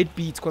calling me a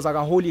deadbeat because I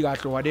got holy guy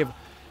or whatever.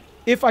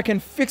 If I can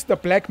fix the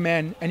black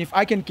man and if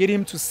I can get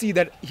him to see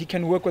that he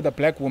can work with a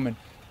black woman,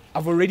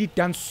 I've already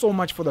done so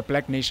much for the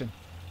black nation,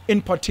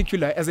 in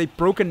particular as a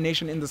broken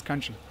nation in this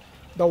country.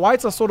 The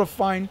whites are sort of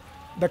fine.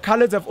 The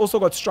colors have also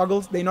got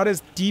struggles. They're not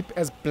as deep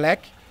as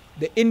black.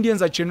 The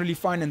Indians are generally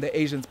fine and the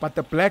Asians, but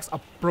the blacks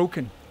are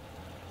broken.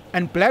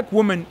 And black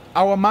women,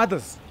 our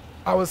mothers,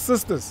 our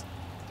sisters,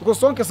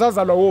 because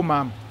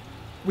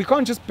we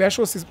can't just bash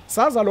us.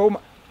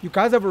 You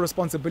guys have a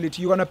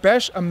responsibility. You're going to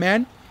bash a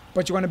man,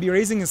 but you're going to be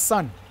raising his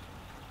son.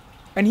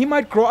 And he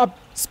might grow up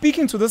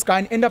speaking to this guy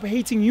and end up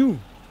hating you.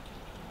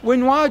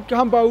 When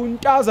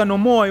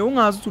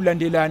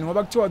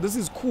this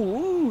is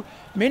cool.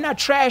 Men are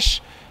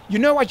trash. You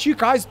know what you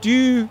guys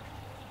do?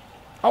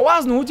 I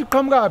was not to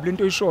come up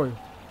into show you.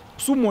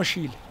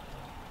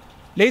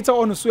 Later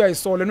on, I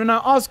saw, and when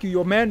I ask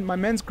you, my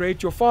man's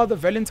great, your father,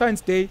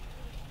 Valentine's Day,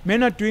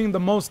 men are doing the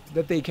most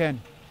that they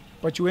can.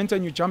 But you went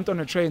and you jumped on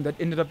a train that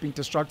ended up being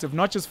destructive,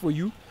 not just for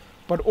you,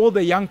 but all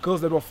the young girls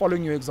that were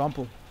following your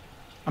example.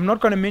 I'm not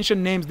going to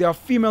mention names. There are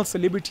female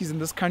celebrities in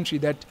this country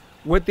that,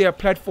 with their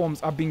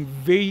platforms, are being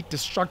very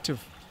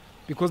destructive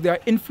because they are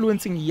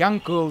influencing young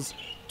girls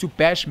to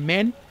bash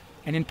men,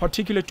 and in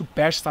particular to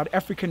bash South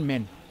African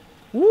men.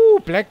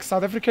 Black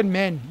South African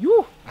men.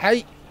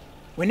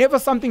 Whenever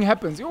something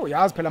happens,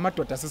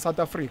 South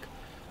Africa.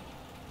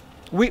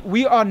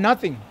 We are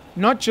nothing,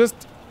 not just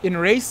in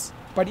race,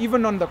 but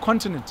even on the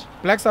continent.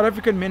 Black South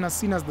African men are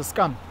seen as the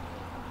scum.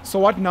 So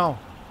what now?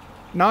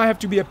 Now I have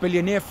to be a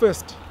billionaire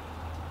first.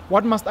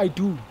 What must I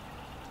do?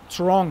 It's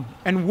wrong.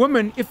 And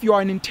women, if you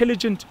are an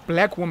intelligent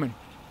black woman,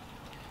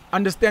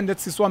 understand that,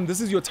 Siswam,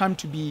 this is your time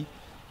to be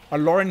a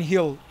Lauren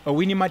Hill, a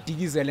Winnie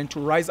Madigizel, and to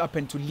rise up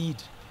and to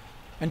lead.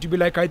 And to be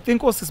like, I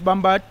think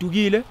Osisbamba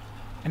Tugile,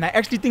 and I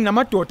actually think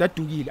Namatota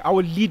Tugile. I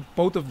will lead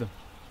both of them.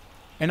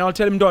 And I'll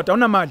tell him, daughter,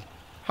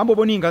 Hambo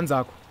Boni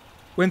Ganzako,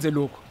 when's the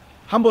look?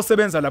 Humble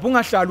sebenza lapho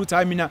ungahlali uthi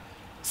hayi mina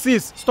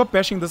sis stop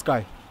bashing this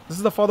guy. This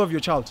is the father of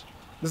your child.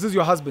 This is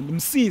your husband.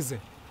 Msize.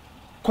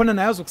 Khona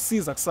naye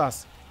azokusiza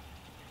kusasa.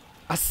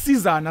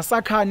 Asizana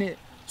sakhane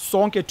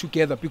sonke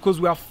together because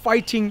we are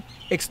fighting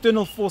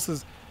external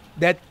forces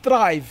that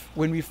thrive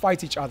when we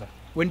fight each other.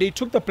 When they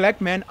took the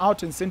black man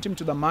out and sent him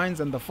to the mines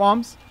and the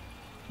farms,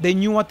 they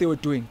knew what they were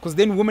doing because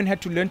then women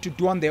had to learn to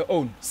do on their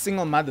own,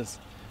 single mothers.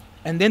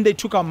 And then they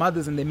took our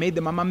mothers and they made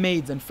them mama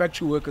maids and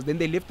factory workers. Then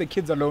they left the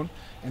kids alone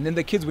and then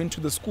the kids went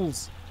to the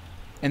schools.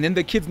 And then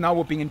the kids now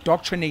were being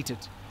indoctrinated.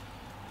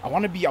 I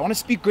want to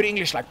speak good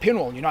English like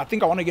Penuel, you know. I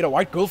think I want to get a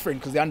white girlfriend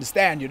because they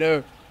understand, you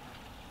know.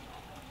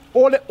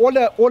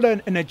 All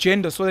an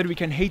agenda so that we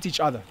can hate each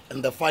other.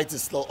 And the fight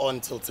is still on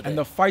till today. And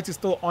the fight is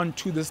still on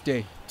to this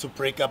day. To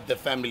break up the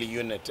family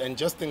unit. And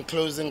just in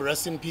closing,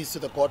 rest in peace to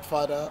the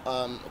godfather,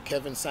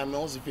 Kevin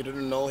Samuels. If you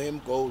didn't know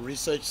him, go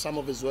research some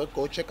of his work,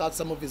 go check out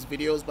some of his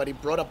videos. But he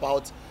brought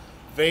about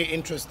very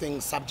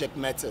interesting subject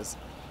matters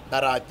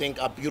that I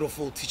think are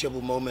beautiful,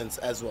 teachable moments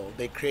as well.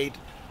 They create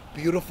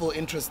beautiful,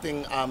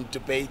 interesting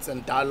debates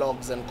and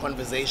dialogues and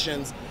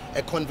conversations,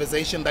 a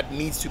conversation that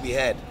needs to be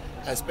had,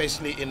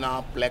 especially in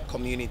our black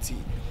community.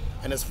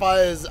 And as far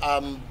as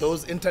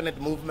those internet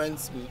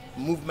movements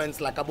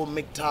like Abu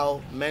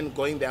Mkhukhu, men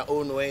going their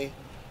own way,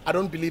 I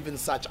don't believe in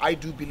such. I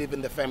do believe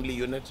in the family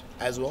unit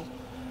as well.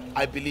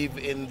 I believe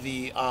in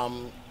the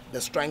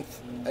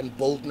strength and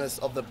boldness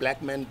of the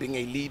black man being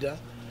a leader,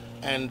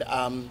 and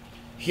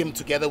him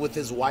together with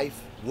his wife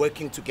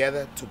working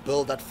together to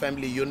build that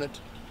family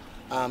unit.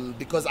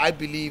 Because I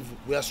believe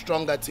we are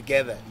stronger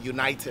together,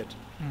 united,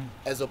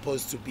 as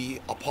opposed to be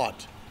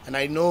apart. And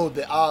I know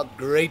there are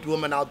great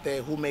women out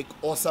there who make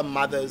awesome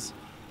mothers,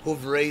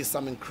 who've raised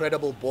some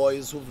incredible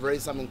boys, who've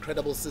raised some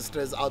incredible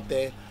sisters out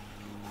there,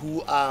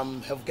 who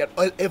have got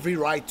every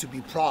right to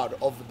be proud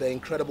of the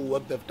incredible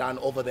work they've done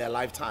over their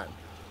lifetime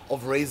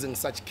of raising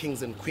such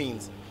kings and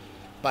queens.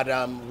 But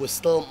we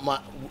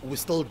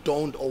still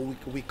don't, or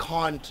we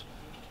can't,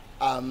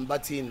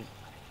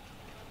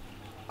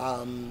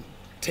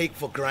 take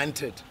for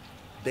granted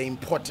the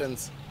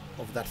importance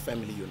of that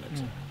family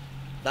unit.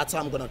 That's how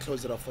I'm going to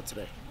close it off for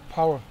today.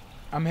 Power.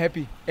 I'm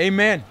happy.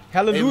 Amen.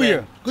 Hallelujah.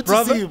 Amen. Good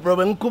to see you,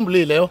 brother.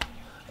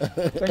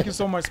 Thank you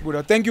so much,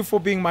 Buddha. Thank you for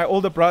being my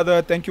older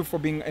brother. Thank you for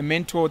being a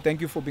mentor. Thank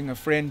you for being a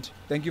friend.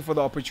 Thank you for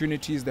the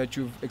opportunities that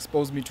you've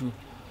exposed me to.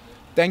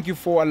 Thank you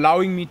for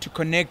allowing me to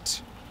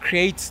connect,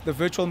 create the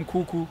virtual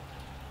Mkhukhu,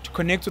 to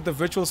connect with the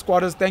virtual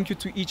squatters. Thank you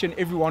to each and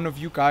every one of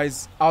you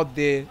guys out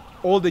there,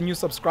 all the new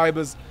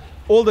subscribers,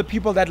 all the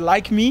people that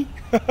like me,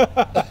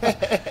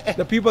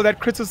 the people that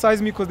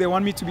criticize me because they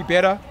want me to be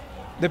better,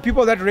 the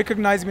people that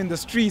recognize me in the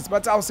streets.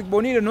 But I was like,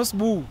 Bonita, no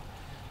SBU.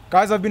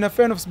 Guys, I've been a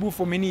fan of SBU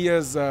for many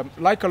years,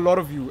 like a lot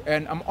of you,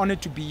 and I'm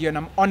honored to be here, and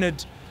I'm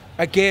honored,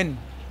 again,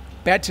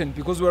 baton,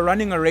 because we're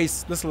running a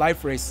race, this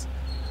life race.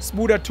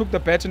 SBU took the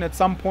baton at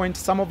some point.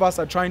 Some of us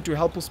are trying to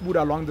help SBU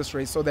along this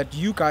race so that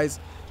you guys,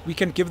 we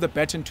can give the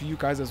baton to you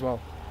guys as well.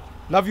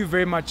 Love you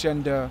very much,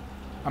 and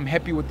I'm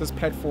happy with this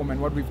platform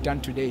and what we've done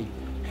today.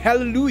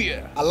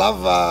 Hallelujah. I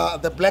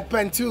love the Black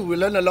Man too. We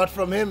learn a lot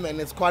from him, and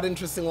it's quite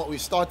interesting what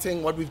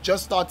we've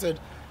just started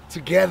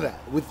together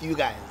with you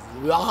guys.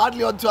 We are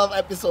hardly on 12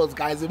 episodes,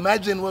 guys.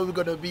 Imagine where we're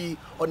going to be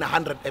on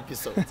 100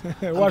 episodes.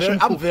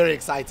 I'm very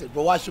excited.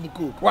 But watch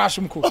Mkhukhu.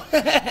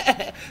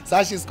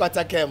 Sashi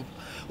Squatter Camp.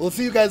 We'll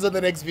see you guys on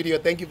the next video.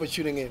 Thank you for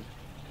tuning in.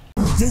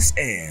 This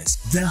is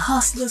the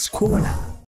Hustler's Corner.